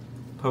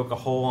 poke a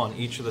hole on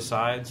each of the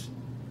sides,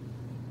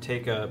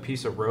 take a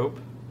piece of rope,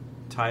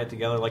 tie it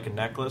together like a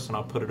necklace, and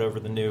I'll put it over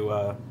the new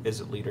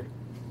Izzet leader.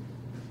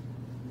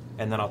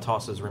 And then I'll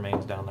toss his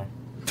remains down there.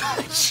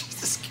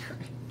 Jesus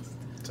Christ.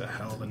 It's a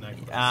hell of a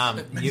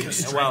necklace. You, Make a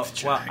strength well,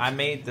 check. I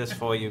made this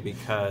for you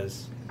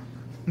because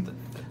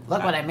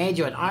Look what I made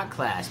you in art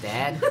class,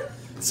 Dad.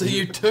 So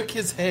you took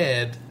his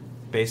head.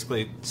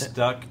 basically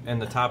stuck in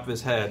the top of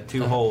his head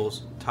 2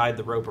 holes, tied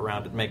the rope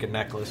around it to make a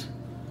necklaise.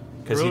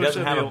 Because he Really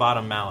doesn't have a trivial.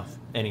 bottom mouth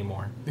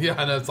anymore. Yeah,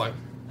 I know. It's like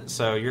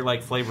So you're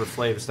like Flavor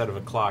Flav, instead of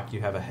a clock, you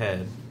have a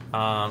head.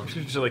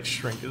 Should just like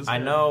shrink his I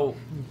head. know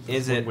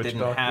Izzet Witch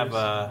didn't have doctors.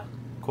 a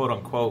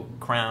quote-unquote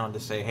crown to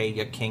say, hey,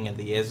 you're king of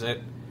the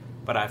Izzet,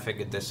 but I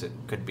figured this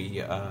could be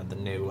the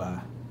new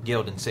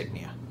guild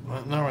insignia.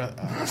 no.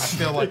 I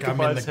feel like I'm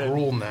in Ichabod's the head.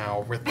 gruel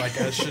now. With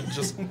like I should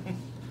just.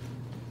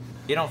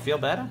 You don't feel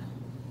better?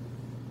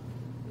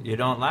 You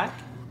don't like?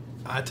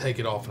 I take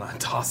it off and I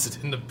toss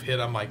it in the pit.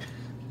 I'm like,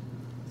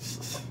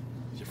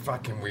 you're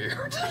fucking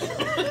weird.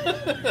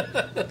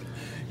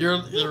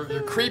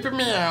 you're creeping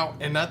me out,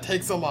 and that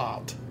takes a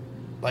lot.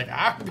 Like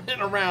I've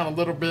been around a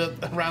little bit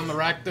around the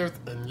Rakdos,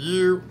 and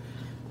you.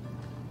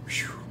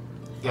 Whew.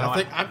 You know,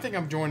 I think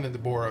I'm joining the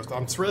Boros.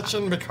 I'm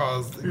switching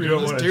because You you're don't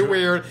just wanna too join-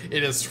 weird.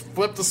 It has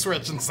flipped the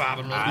switch inside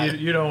of me.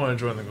 You don't want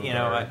to join the group. You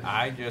know what?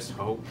 I just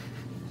hope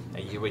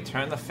that you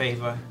return the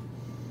favor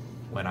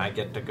when I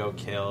get to go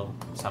kill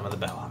some of the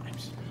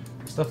Bellheims.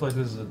 Stuff like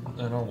this is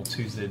a normal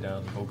Tuesday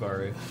down in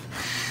Bulgaria.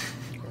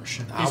 I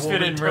He's will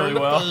fit in return really the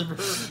well.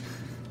 favor.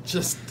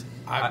 Just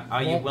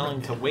Are you won't-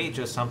 willing to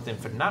wager something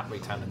for not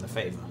returning the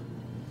favor?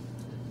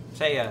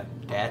 Say,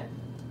 Dad.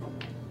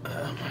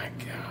 Oh my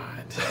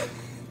god.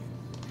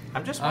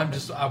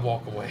 I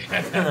walk away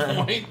at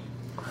that point.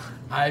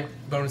 I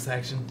bonus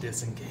action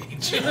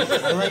disengage.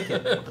 I like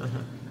it.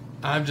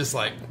 I'm just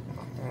like,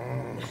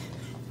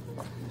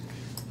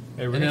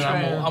 Hey, and then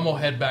I'm gonna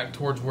head back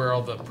towards where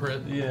all the we're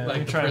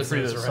the trying to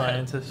free prisoners the are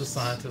scientists. at. The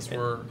scientists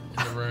were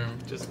in the room.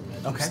 Just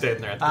imagine Okay.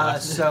 standing there at the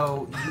last.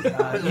 So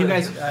you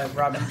guys,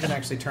 Rob, you can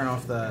actually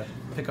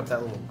pick up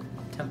that little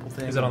temple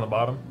thing. Is it on the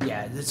bottom?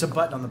 Yeah, it's a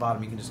button on the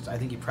bottom. You can I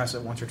think you press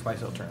it once or twice,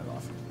 it'll turn it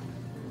off.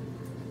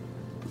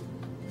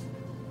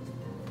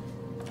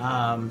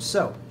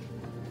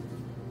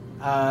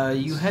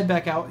 You head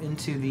back out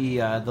into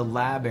the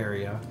lab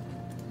area,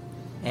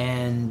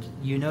 and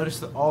you notice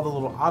that all the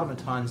little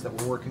automatons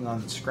that were working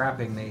on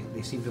scrapping,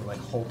 they seem to have like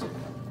halted.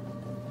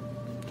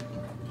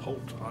 Halt,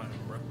 I'm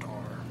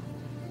Reptar.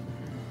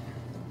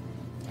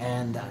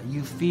 And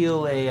you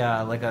feel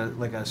like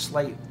a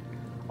slight,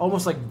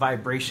 almost like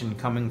vibration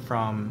coming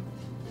from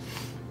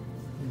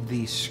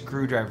the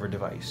screwdriver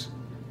device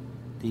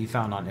that you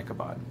found on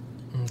Ichabod.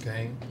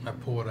 Okay, I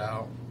pull it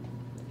out.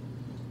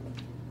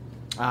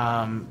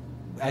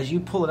 As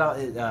you pull it out,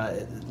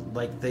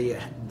 like the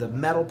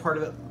metal part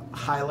of it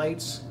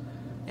highlights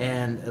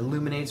and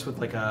illuminates with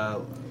like a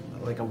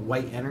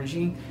white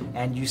energy,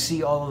 and you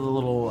see all of the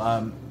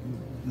little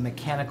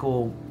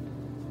mechanical,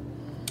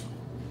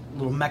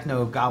 little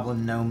mechno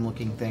goblin gnome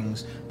looking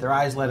things. Their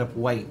eyes light up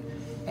white,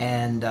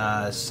 and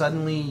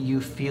suddenly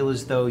you feel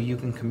as though you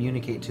can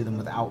communicate to them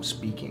without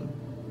speaking.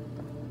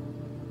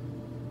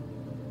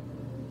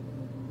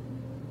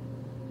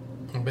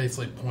 And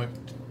basically point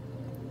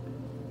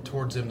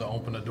towards him to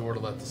open a door to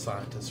let the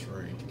scientists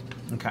free.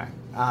 Okay.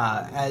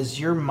 As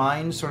your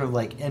mind sort of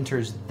like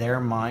enters their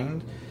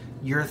mind,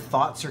 your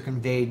thoughts are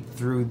conveyed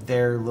through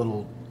their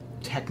little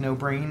techno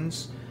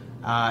brains,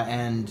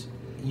 and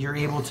you're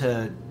able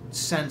to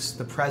sense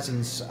the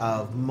presence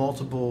of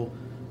multiple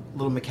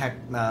little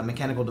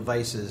mechanical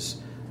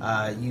devices.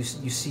 You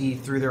see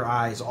through their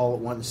eyes all at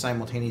once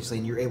simultaneously,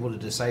 and you're able to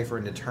decipher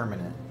and determine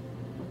it.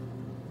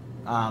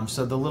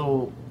 So the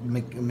little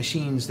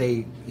machines,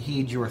 they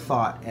heed your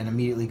thought and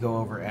immediately go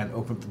over and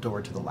open up the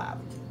door to the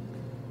lab.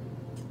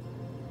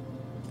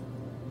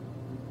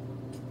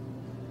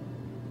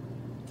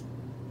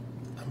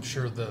 I'm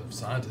sure the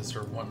scientists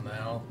are wanting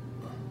out.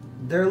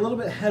 They're a little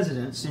bit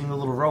hesitant seeing the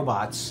little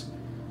robots.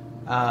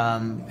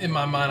 In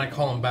my mind, I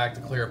call them back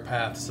to clear a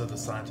path so the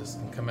scientists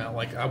can come out.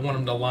 Like, I want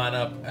them to line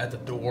up at the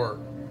door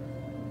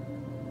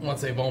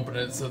once they've opened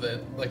it so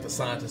that, like, the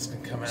scientists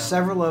can come out.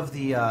 Several of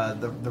the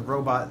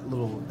robot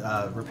little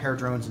repair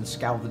drones and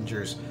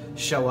scavengers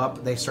show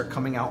up. They start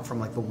coming out from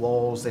like the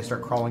walls. They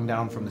start crawling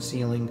down from the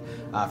ceiling,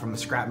 from the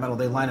scrap metal.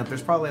 They line up.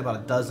 There's probably about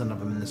a dozen of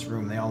them in this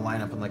room. They all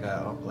line up in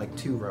like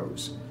two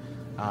rows,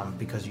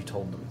 because you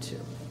told them to.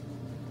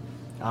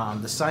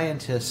 The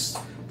scientists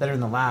that are in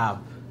the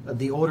lab,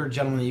 the older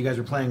gentleman that you guys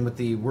were playing with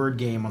the word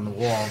game on the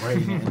wall,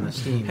 writing it in the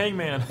steam.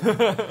 Hangman.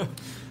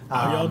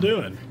 How y'all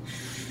doing?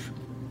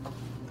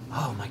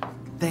 Oh my!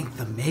 Thank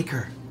the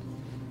maker.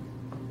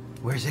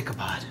 Where's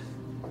Ichabod?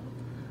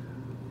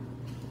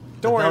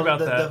 Don't worry about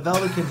the that. The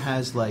Velvekin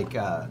has like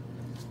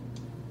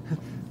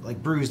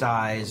bruised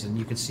eyes, and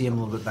you can see him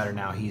a little bit better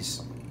now. He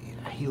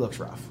looks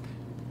rough.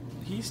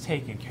 He's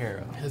taken care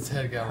of. His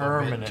head got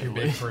a little bit too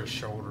Permanently. big for his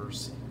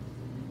shoulders.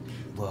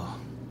 Well,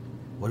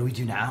 what do we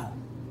do now?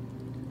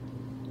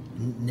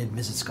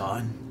 Nivix is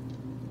gone.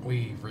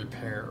 We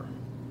repair.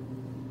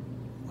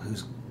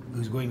 Who's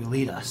going to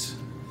lead us?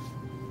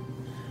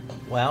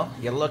 Well,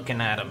 you're looking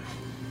at him.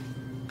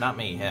 Not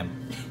me,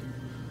 him.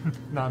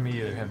 Not me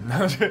either. Him.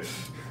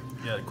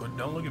 Yeah,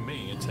 don't look at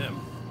me. It's him.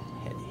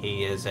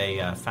 He is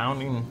a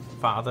founding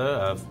father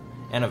of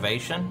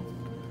innovation.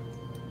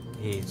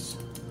 He's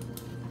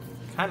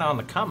kind of on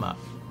the come up.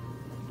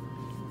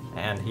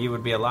 And he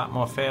would be a lot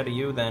more fair to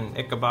you than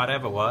Ichabod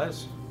ever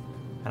was.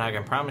 And I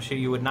can promise you,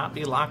 you would not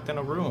be locked in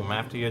a room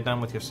after you're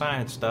done with your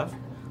science stuff,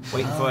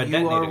 waiting for a You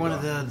detonator are to one go.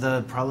 of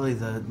the probably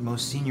the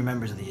most senior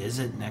members of the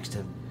ISIT next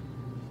to...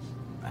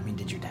 I mean,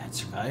 did your dad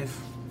survive?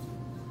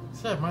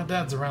 Said my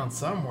dad's around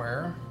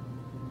somewhere.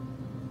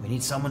 We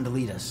need someone to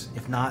lead us.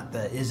 If not,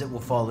 the ISIT will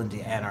fall into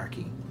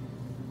anarchy,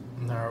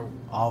 No.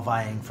 all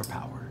vying for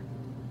power.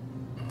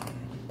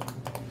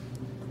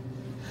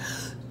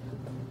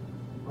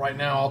 Right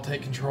now, I'll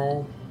take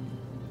control,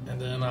 and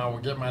then I will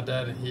get my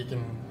dad, and he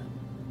can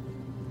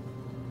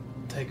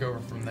take over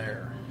from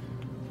there.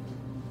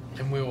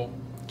 And we'll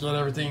get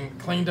everything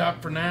cleaned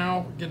up for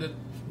now, get it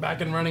back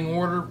in running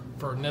order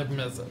for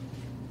Nivix.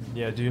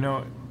 Yeah. Do you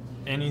know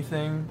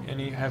anything?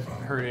 Have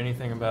heard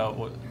anything about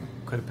what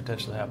could have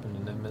potentially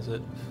happened to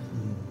Nivix?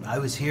 I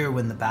was here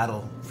when the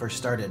battle first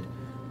started.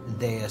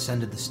 They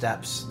ascended the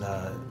steps,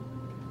 the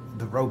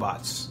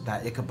robots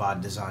that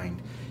Ichabod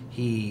designed.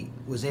 He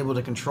was able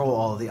to control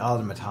all of the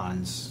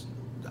automatons.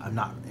 I'm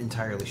not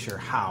entirely sure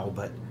how,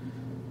 but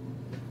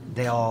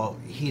they all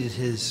heeded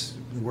his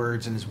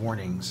words and his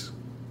warnings.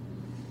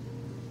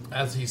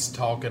 As he's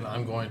talking,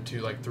 I'm going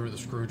to, like, through the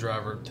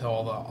screwdriver, tell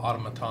all the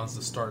automatons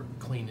to start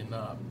cleaning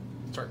up.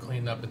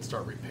 And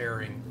start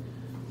repairing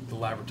the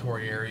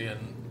laboratory area.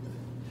 And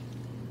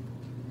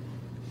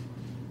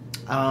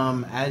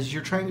As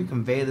you're trying to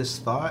convey this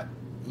thought,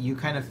 you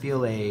kind of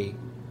feel a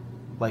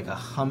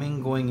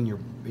humming going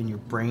in your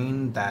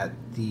brain that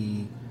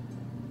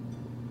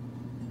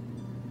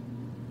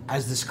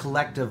as this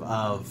collective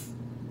of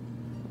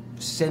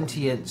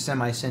sentient,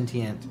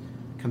 semi-sentient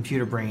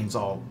computer brains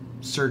all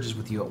surges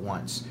with you at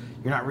once.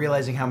 You're not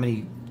realizing how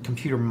many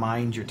computer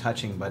minds you're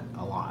touching, but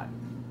a lot.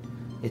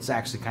 It's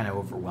actually kind of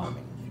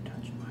overwhelming. You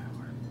touch my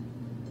heart.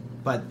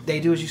 But they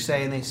do as you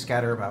say, and they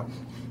scatter about.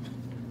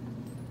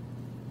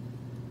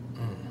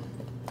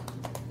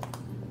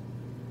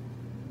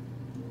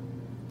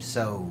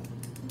 So,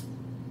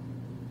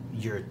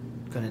 you're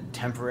going to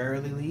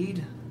temporarily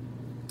lead?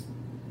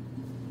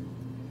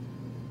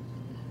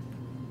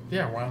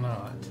 Yeah, why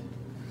not?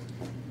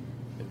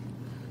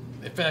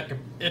 If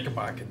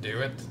Ichabod can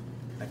do it.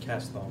 I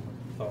cast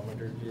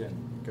thaumaturgy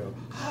and go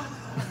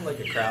like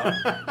a crowd,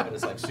 but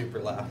it's like super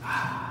loud.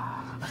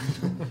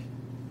 I'm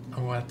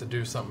gonna have to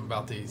do something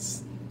about the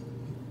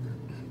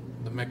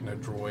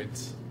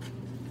mechnodroids.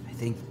 I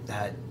think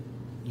that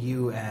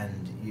you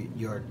and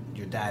your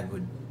dad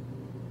would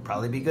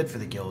probably be good for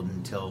the guild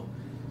until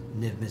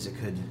Niv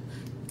could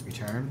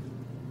return.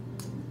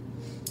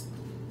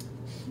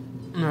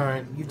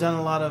 Alright. You've done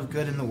a lot of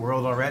good in the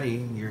world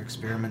already. Your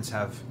experiments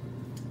have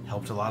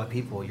helped a lot of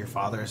people, your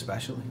father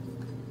especially.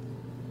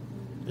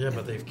 Yeah,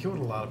 but they've killed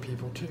a lot of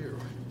people too.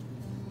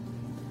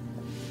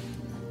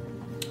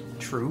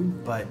 True,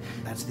 but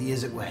that's the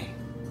Is It way.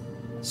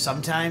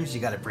 Sometimes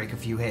you gotta break a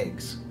few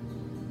eggs.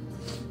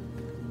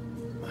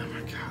 Oh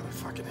my god, I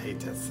fucking hate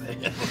that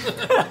saying.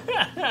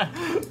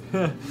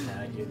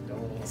 You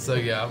don't. So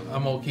yeah,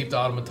 I'm gonna keep the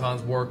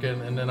automatons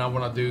working, and then I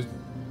want to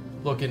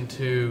look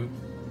into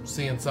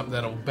seeing something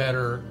that'll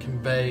better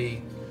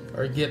convey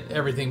or get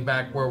everything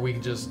back where we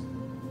can just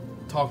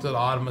talk to the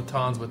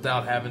automatons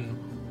without having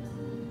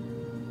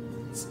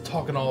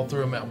talking all through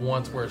them at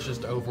once, where it's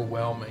just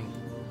overwhelming.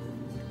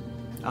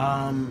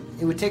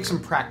 It would take some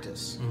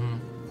practice.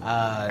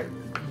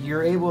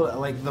 You're able to,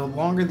 like, the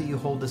longer that you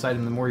hold this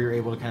item, the more you're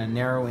able to kind of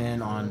narrow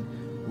in on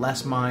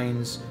less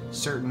minds,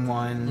 certain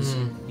ones.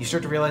 You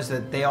start to realize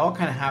that they all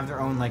kind of have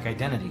their own, like,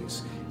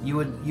 identities. You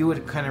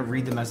would kind of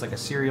read them as like a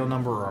serial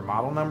number or a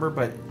model number,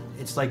 but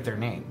it's like their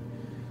name.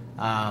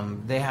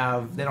 They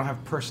don't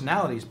have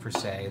personalities per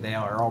se. They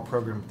are all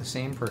programmed with the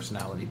same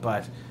personality,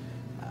 but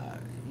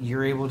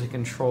you're able to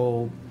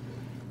control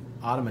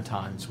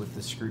automatons with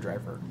the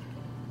screwdriver.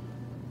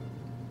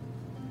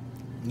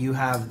 You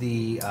have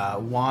the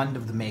wand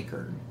of the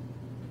maker.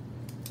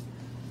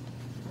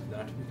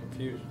 Not to be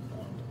confused with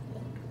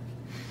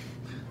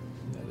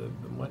wand.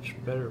 The much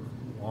better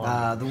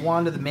wand. The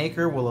wand of the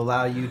maker will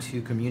allow you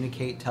to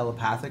communicate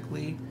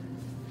telepathically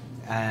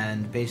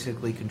and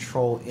basically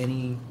control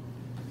any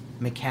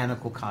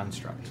mechanical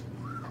construct.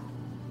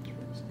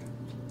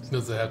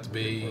 Does it have to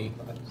be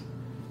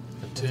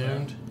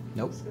attuned?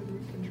 Nope.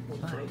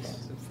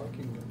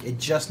 It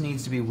just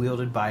needs to be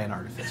wielded by an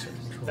artificer.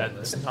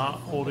 That's not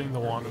holding the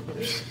wand of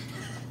it.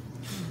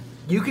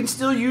 You can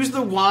still use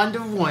the wand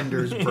of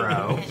wonders,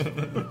 bro.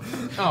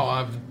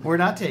 Oh, We're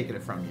not taking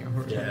it from you.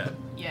 yeah.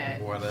 Yeah.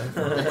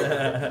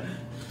 Whatever.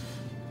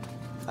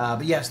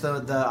 But yes,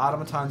 the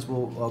automatons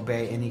will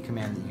obey any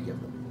command that you give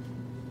them.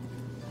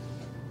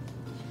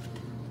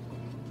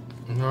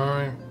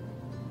 Alright.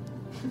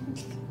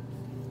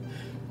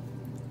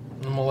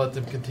 I'm gonna let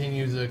them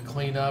continue to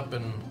clean up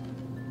and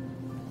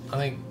I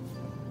think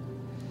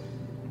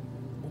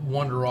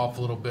wander off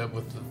a little bit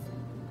with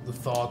the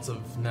thoughts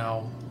of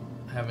now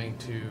having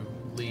to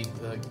lead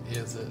the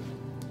Is It.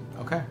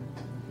 Okay.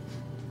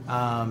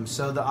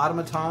 So the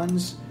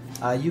automatons,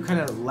 you kind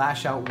of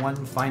lash out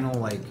one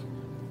final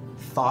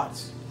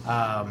thought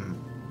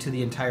to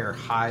the entire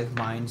hive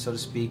mind, so to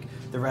speak.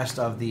 The rest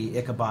of the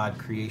Ichabod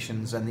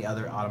creations and the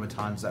other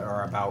automatons that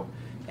are about,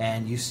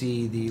 and you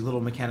see the little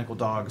mechanical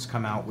dogs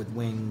come out with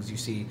wings. You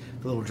see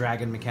the little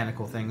dragon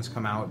mechanical things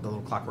come out, the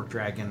little clockwork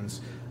dragons.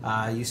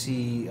 You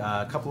see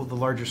a couple of the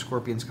larger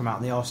scorpions come out,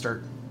 and they all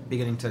start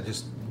beginning to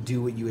just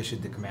do what you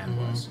issued the command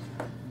was.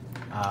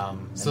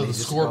 So the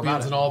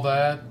scorpions and all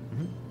that.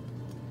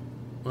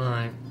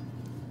 Alright.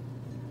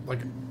 Like,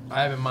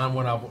 I have in mind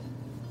what I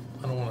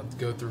don't want to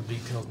go through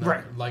details now.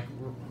 Right.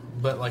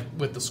 But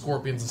with the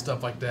scorpions and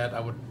stuff like that, I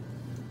would,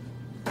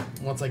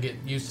 once I get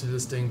used to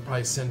this thing,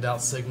 probably send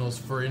out signals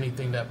for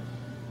anything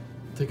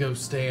to go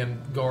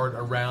stand guard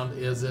around.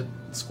 Is it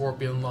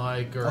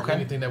scorpion-like or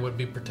anything that would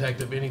be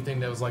protective? Anything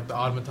that was like the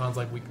automatons,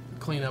 like we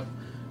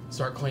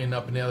start cleaning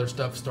up, and the other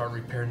stuff start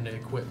repairing the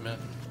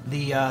equipment.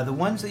 The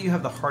ones that you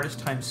have the hardest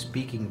time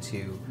speaking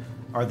to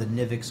are the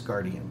Nivix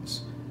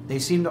Guardians. They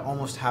seem to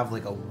almost have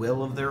like a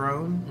will of their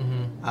own,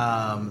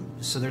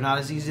 so they're not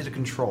as easy to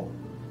control.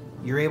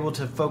 You're able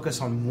to focus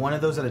on one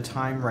of those at a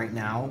time right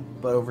now,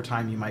 but over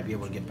time you might be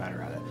able to get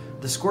better at it.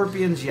 The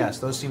Scorpions, yes,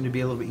 those seem to be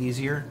a little bit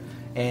easier,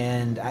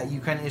 and you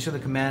kind of issue the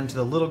command to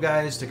the little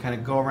guys to kind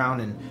of go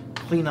around and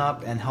clean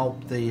up and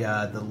help the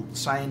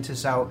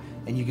scientists out,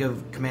 and you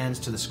give commands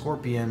to the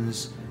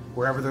Scorpions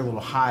wherever their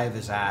little hive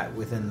is at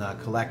within the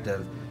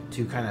collective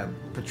to kind of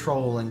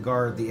patrol and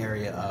guard the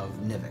area of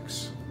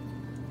Nivix.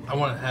 I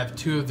want to have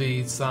 2 of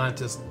the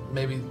scientists,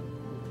 maybe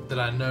that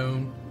I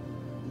know,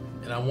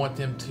 and I want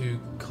them to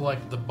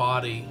collect the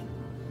body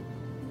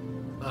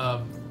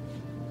of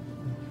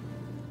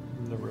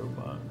The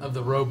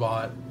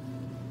robot.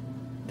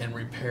 and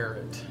repair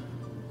it.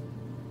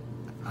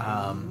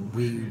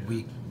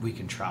 We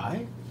can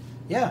try.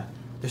 Yeah,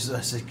 there's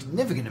a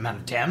significant amount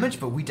of damage,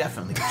 but we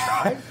definitely can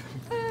try.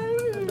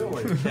 No,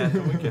 we can't.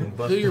 We can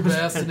bust Do your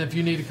best, and if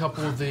you need a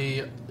couple of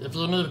the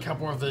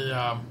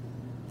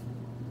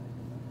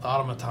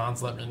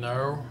automatons, let me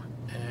know,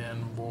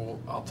 and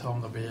I'll tell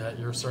them to be at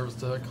your service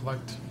to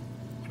collect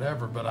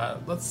whatever.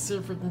 But let's see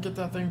if we can get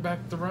that thing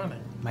back to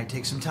running. Might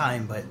take some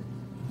time, but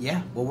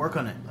yeah, we'll work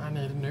on it. I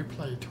need a new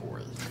play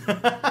toy.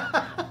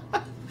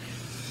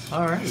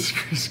 All right.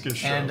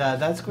 And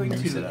that's going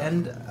to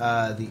end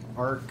the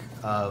arc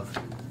of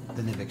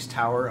the Nivix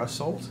Tower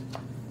Assault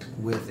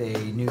with a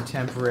new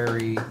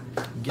temporary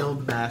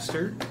guild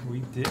master. We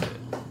did it.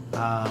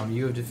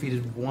 You have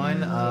defeated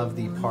one of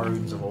the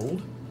Pardoons of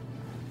old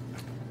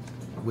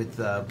with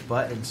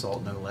butt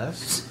insult, no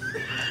less.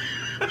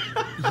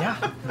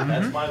 Yeah.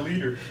 That's my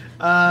leader.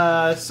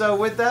 So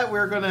with that,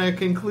 we're going to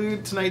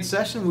conclude tonight's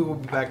session. We will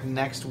be back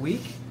next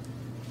week.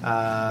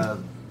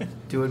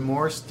 Doing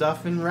more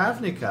stuff in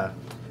Ravnica.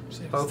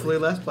 Hopefully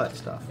less butt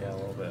stuff. Yeah, a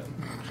little bit.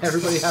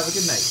 Everybody have a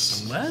good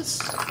night.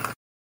 Unless